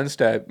expect the Guns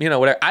to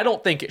whatever. I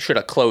don't think it should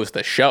have closed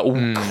the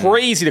show.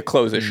 Crazy to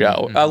close the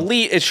show.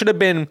 Elite. It should have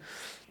been.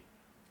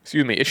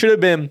 Excuse me. It should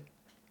have been,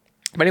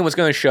 if anyone's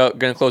going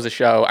to close the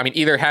show, I mean,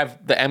 either have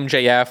the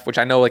MJF, which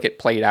I know like it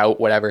played out,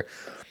 whatever,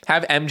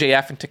 have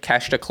MJF and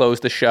Takeshita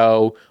close the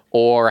show,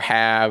 or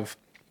have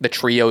the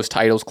trios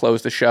titles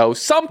close the show.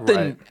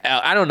 Something,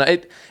 I don't know.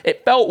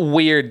 It felt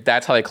weird.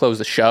 That's how they close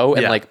the show.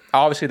 And like,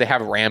 obviously they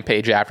have a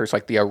Rampage after, so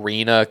like the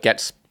arena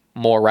gets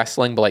more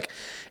wrestling, but like,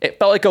 it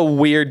felt like a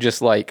weird,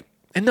 just like,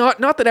 and not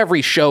that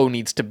every show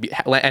needs to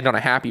end on a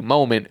happy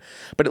moment,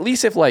 but at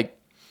least if like,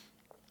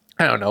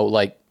 I don't know,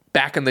 like,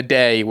 back in the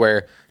day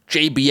where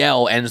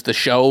JBL ends the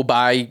show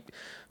by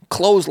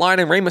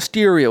clotheslining Rey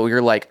Mysterio,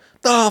 you're like,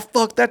 oh,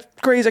 fuck, that's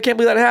crazy. I can't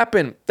believe that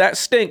happened. That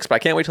stinks, but I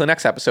can't wait till the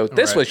next episode.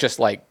 This was just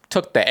like,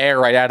 took the air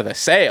right out of the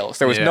sails.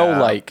 There was no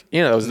like,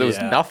 there was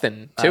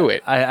nothing to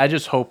it. I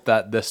just hope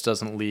that this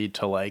doesn't lead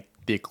to like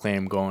the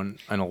Acclaim going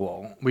in a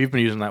lull. We've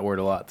been using that word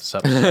a lot this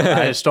episode.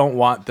 I just don't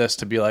want this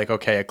to be like,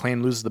 okay,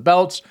 Acclaim loses the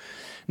belts.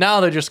 now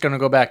they're just going to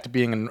go back to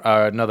being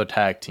another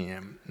tag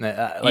team.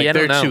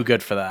 They're too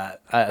good for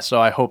that. So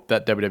I hope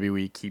that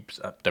WWE keeps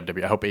I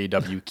hope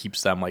AEW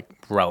keeps them like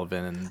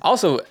relevant. And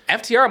also,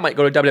 FTR might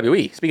go to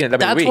WWE. Speaking of WWE,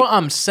 that's what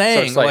I'm saying.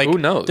 So it's like, who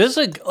knows? There's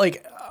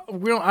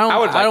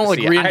I don't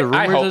read into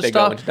rumors and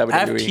stuff.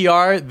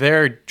 FTR,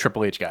 they're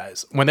Triple H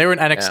guys. When they were in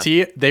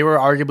NXT, they were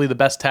arguably the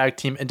best tag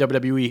team in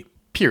WWE.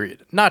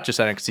 Period. Not just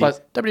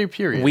NXT. WWE.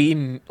 Period.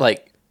 We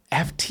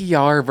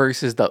FTR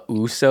versus the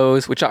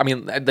Usos, which I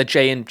mean, the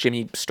Jay and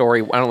Jimmy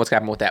story. I don't know what's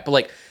happening with that, but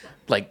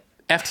like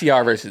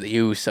FTR versus the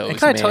Usos. And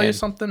can I tell you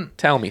something?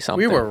 Tell me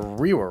something.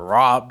 We were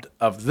robbed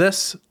of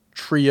this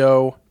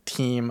trio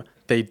team.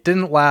 They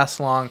didn't last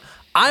long.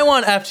 I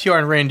want FTR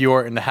and Randy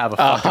Orton to have a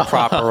fucking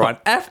proper run.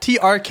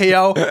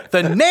 FTRKO,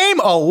 the name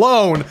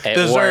alone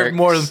deserved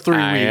more than 3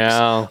 weeks.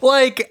 Know.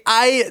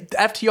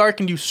 FTR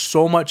can do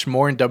so much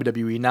more in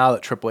WWE now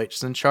that Triple H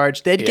is in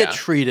charge. They'd get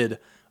treated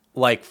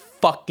like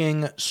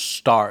fucking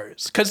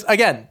stars. Because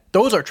again,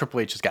 those are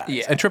Triple H's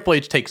guys, and Triple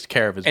H takes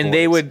care of his. And boys.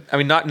 they would. I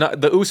mean, not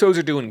the Usos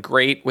are doing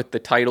great with the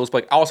titles,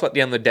 but also at the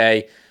end of the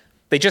day,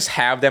 they just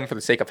have them for the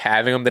sake of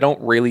having them. They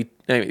don't really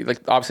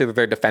obviously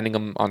they're defending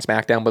them on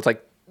SmackDown, but it's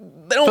like.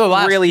 They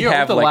don't really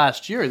have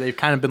last year. They've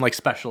kind of been like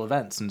special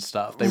events and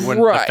stuff. They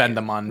wouldn't defend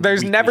them on.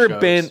 There's never shows.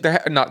 been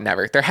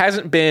there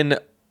hasn't been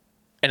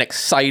an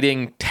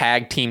exciting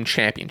tag team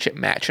championship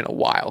match in a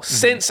while.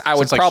 Since I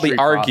would probably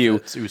argue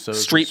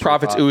Street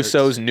Profits,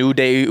 Usos, New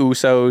Day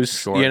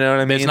Usos. Sure. You know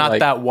what I mean? It's not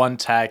that one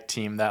tag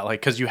team that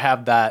because you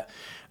have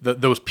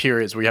those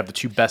periods where you have the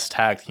two best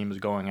tag teams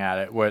going at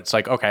it, where it's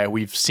like, okay,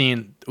 we've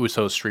seen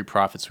Usos, Street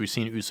Profits, we've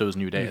seen Usos,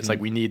 New Day. It's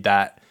like we need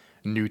that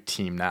new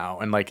team now,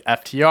 and like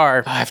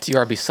FTR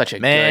would be such a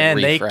good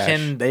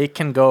refresh. They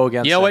can go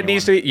against. You know what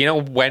needs to be? You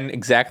know when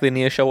exactly they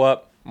need to show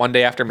up?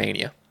 Monday after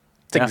Mania.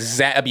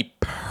 That'd be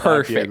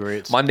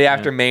perfect. Monday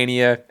after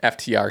Mania,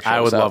 FTR shows up. I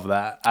would love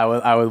that.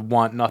 I would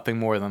want nothing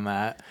more than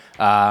that.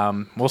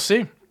 We'll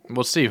see.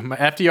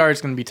 FTR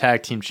is going to be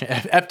tag team.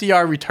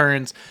 FTR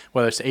returns,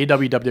 whether it's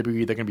AEW,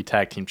 WWE, they're going to be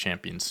tag team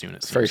champions soon.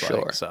 It seems for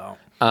sure. Like, so,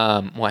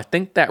 well, I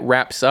think that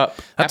wraps up.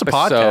 That's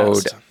episode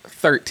a podcast.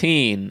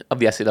 13 of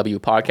the SCW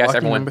podcast. Lucky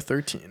Everyone, number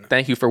 13.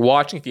 Thank you for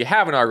watching. If you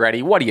haven't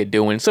already, what are you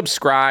doing?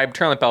 Subscribe,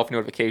 turn on the bell for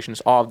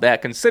notifications, all of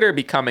that. Consider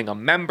becoming a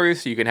member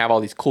so you can have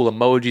all these cool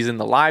emojis in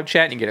the live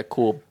chat and you get a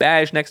cool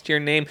badge next to your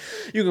name.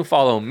 You can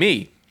follow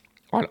me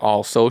on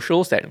all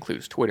socials. That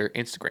includes Twitter,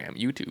 Instagram,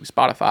 YouTube,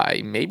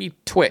 Spotify, maybe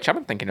Twitch. I've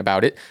been thinking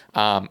about it.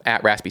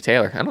 At Raspy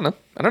Taylor. I don't know.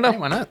 Hey,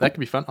 why not? That could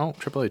be fun. Oh,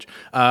 Triple H.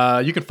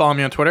 You can follow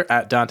me on Twitter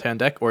at Dante on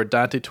Deck or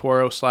Dante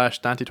Toro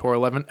 /Dante Toro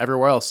 11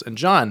 everywhere else. And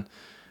John,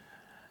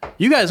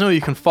 you guys know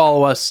you can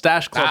follow us,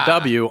 Stash Club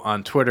W,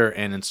 on Twitter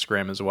and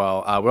Instagram as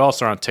well. We're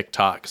also on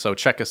TikTok, so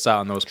check us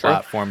out on those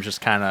platforms.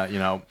 Just kind of,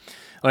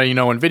 letting you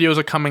know when videos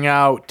are coming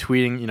out,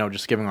 tweeting,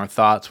 just giving our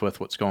thoughts with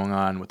what's going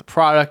on with the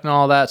product and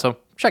all that. So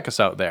check us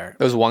out there.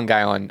 There was one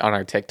guy on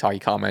our TikTok, he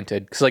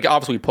commented, because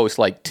obviously we post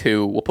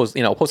we'll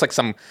post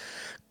some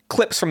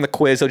clips from the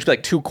quiz. It'll just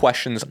be 2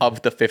 questions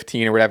of the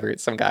 15 or whatever.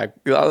 Some guy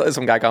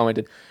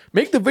commented,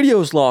 make the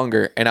videos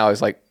longer. And I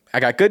was like, I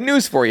got good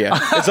news for you.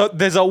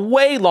 There's a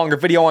way longer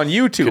video on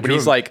YouTube. And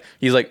he's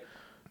like,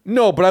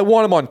 no, but I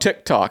want him on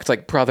TikTok. It's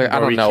like, brother,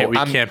 I don't know. We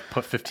can't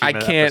put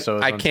 15-minute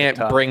episodes on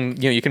TikTok.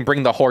 Bring, you can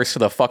bring the horse to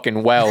the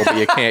fucking well, but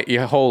you can't,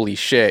 holy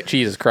shit,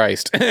 Jesus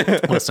Christ.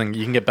 Listen,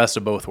 you can get best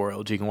of both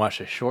worlds. You can watch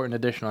the shortened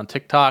edition on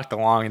TikTok, the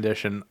long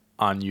edition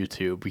on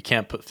YouTube. We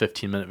can't put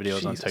 15-minute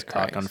videos on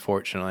TikTok,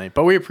 unfortunately,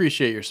 but we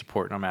appreciate your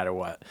support no matter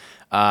what.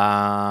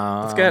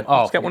 Let's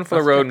get one for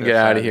the road and get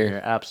out of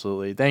here.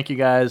 Absolutely. Thank you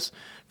guys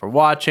for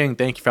watching.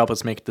 Thank you for helping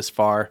us make it this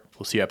far.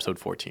 We'll see you episode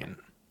 14.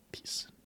 Peace.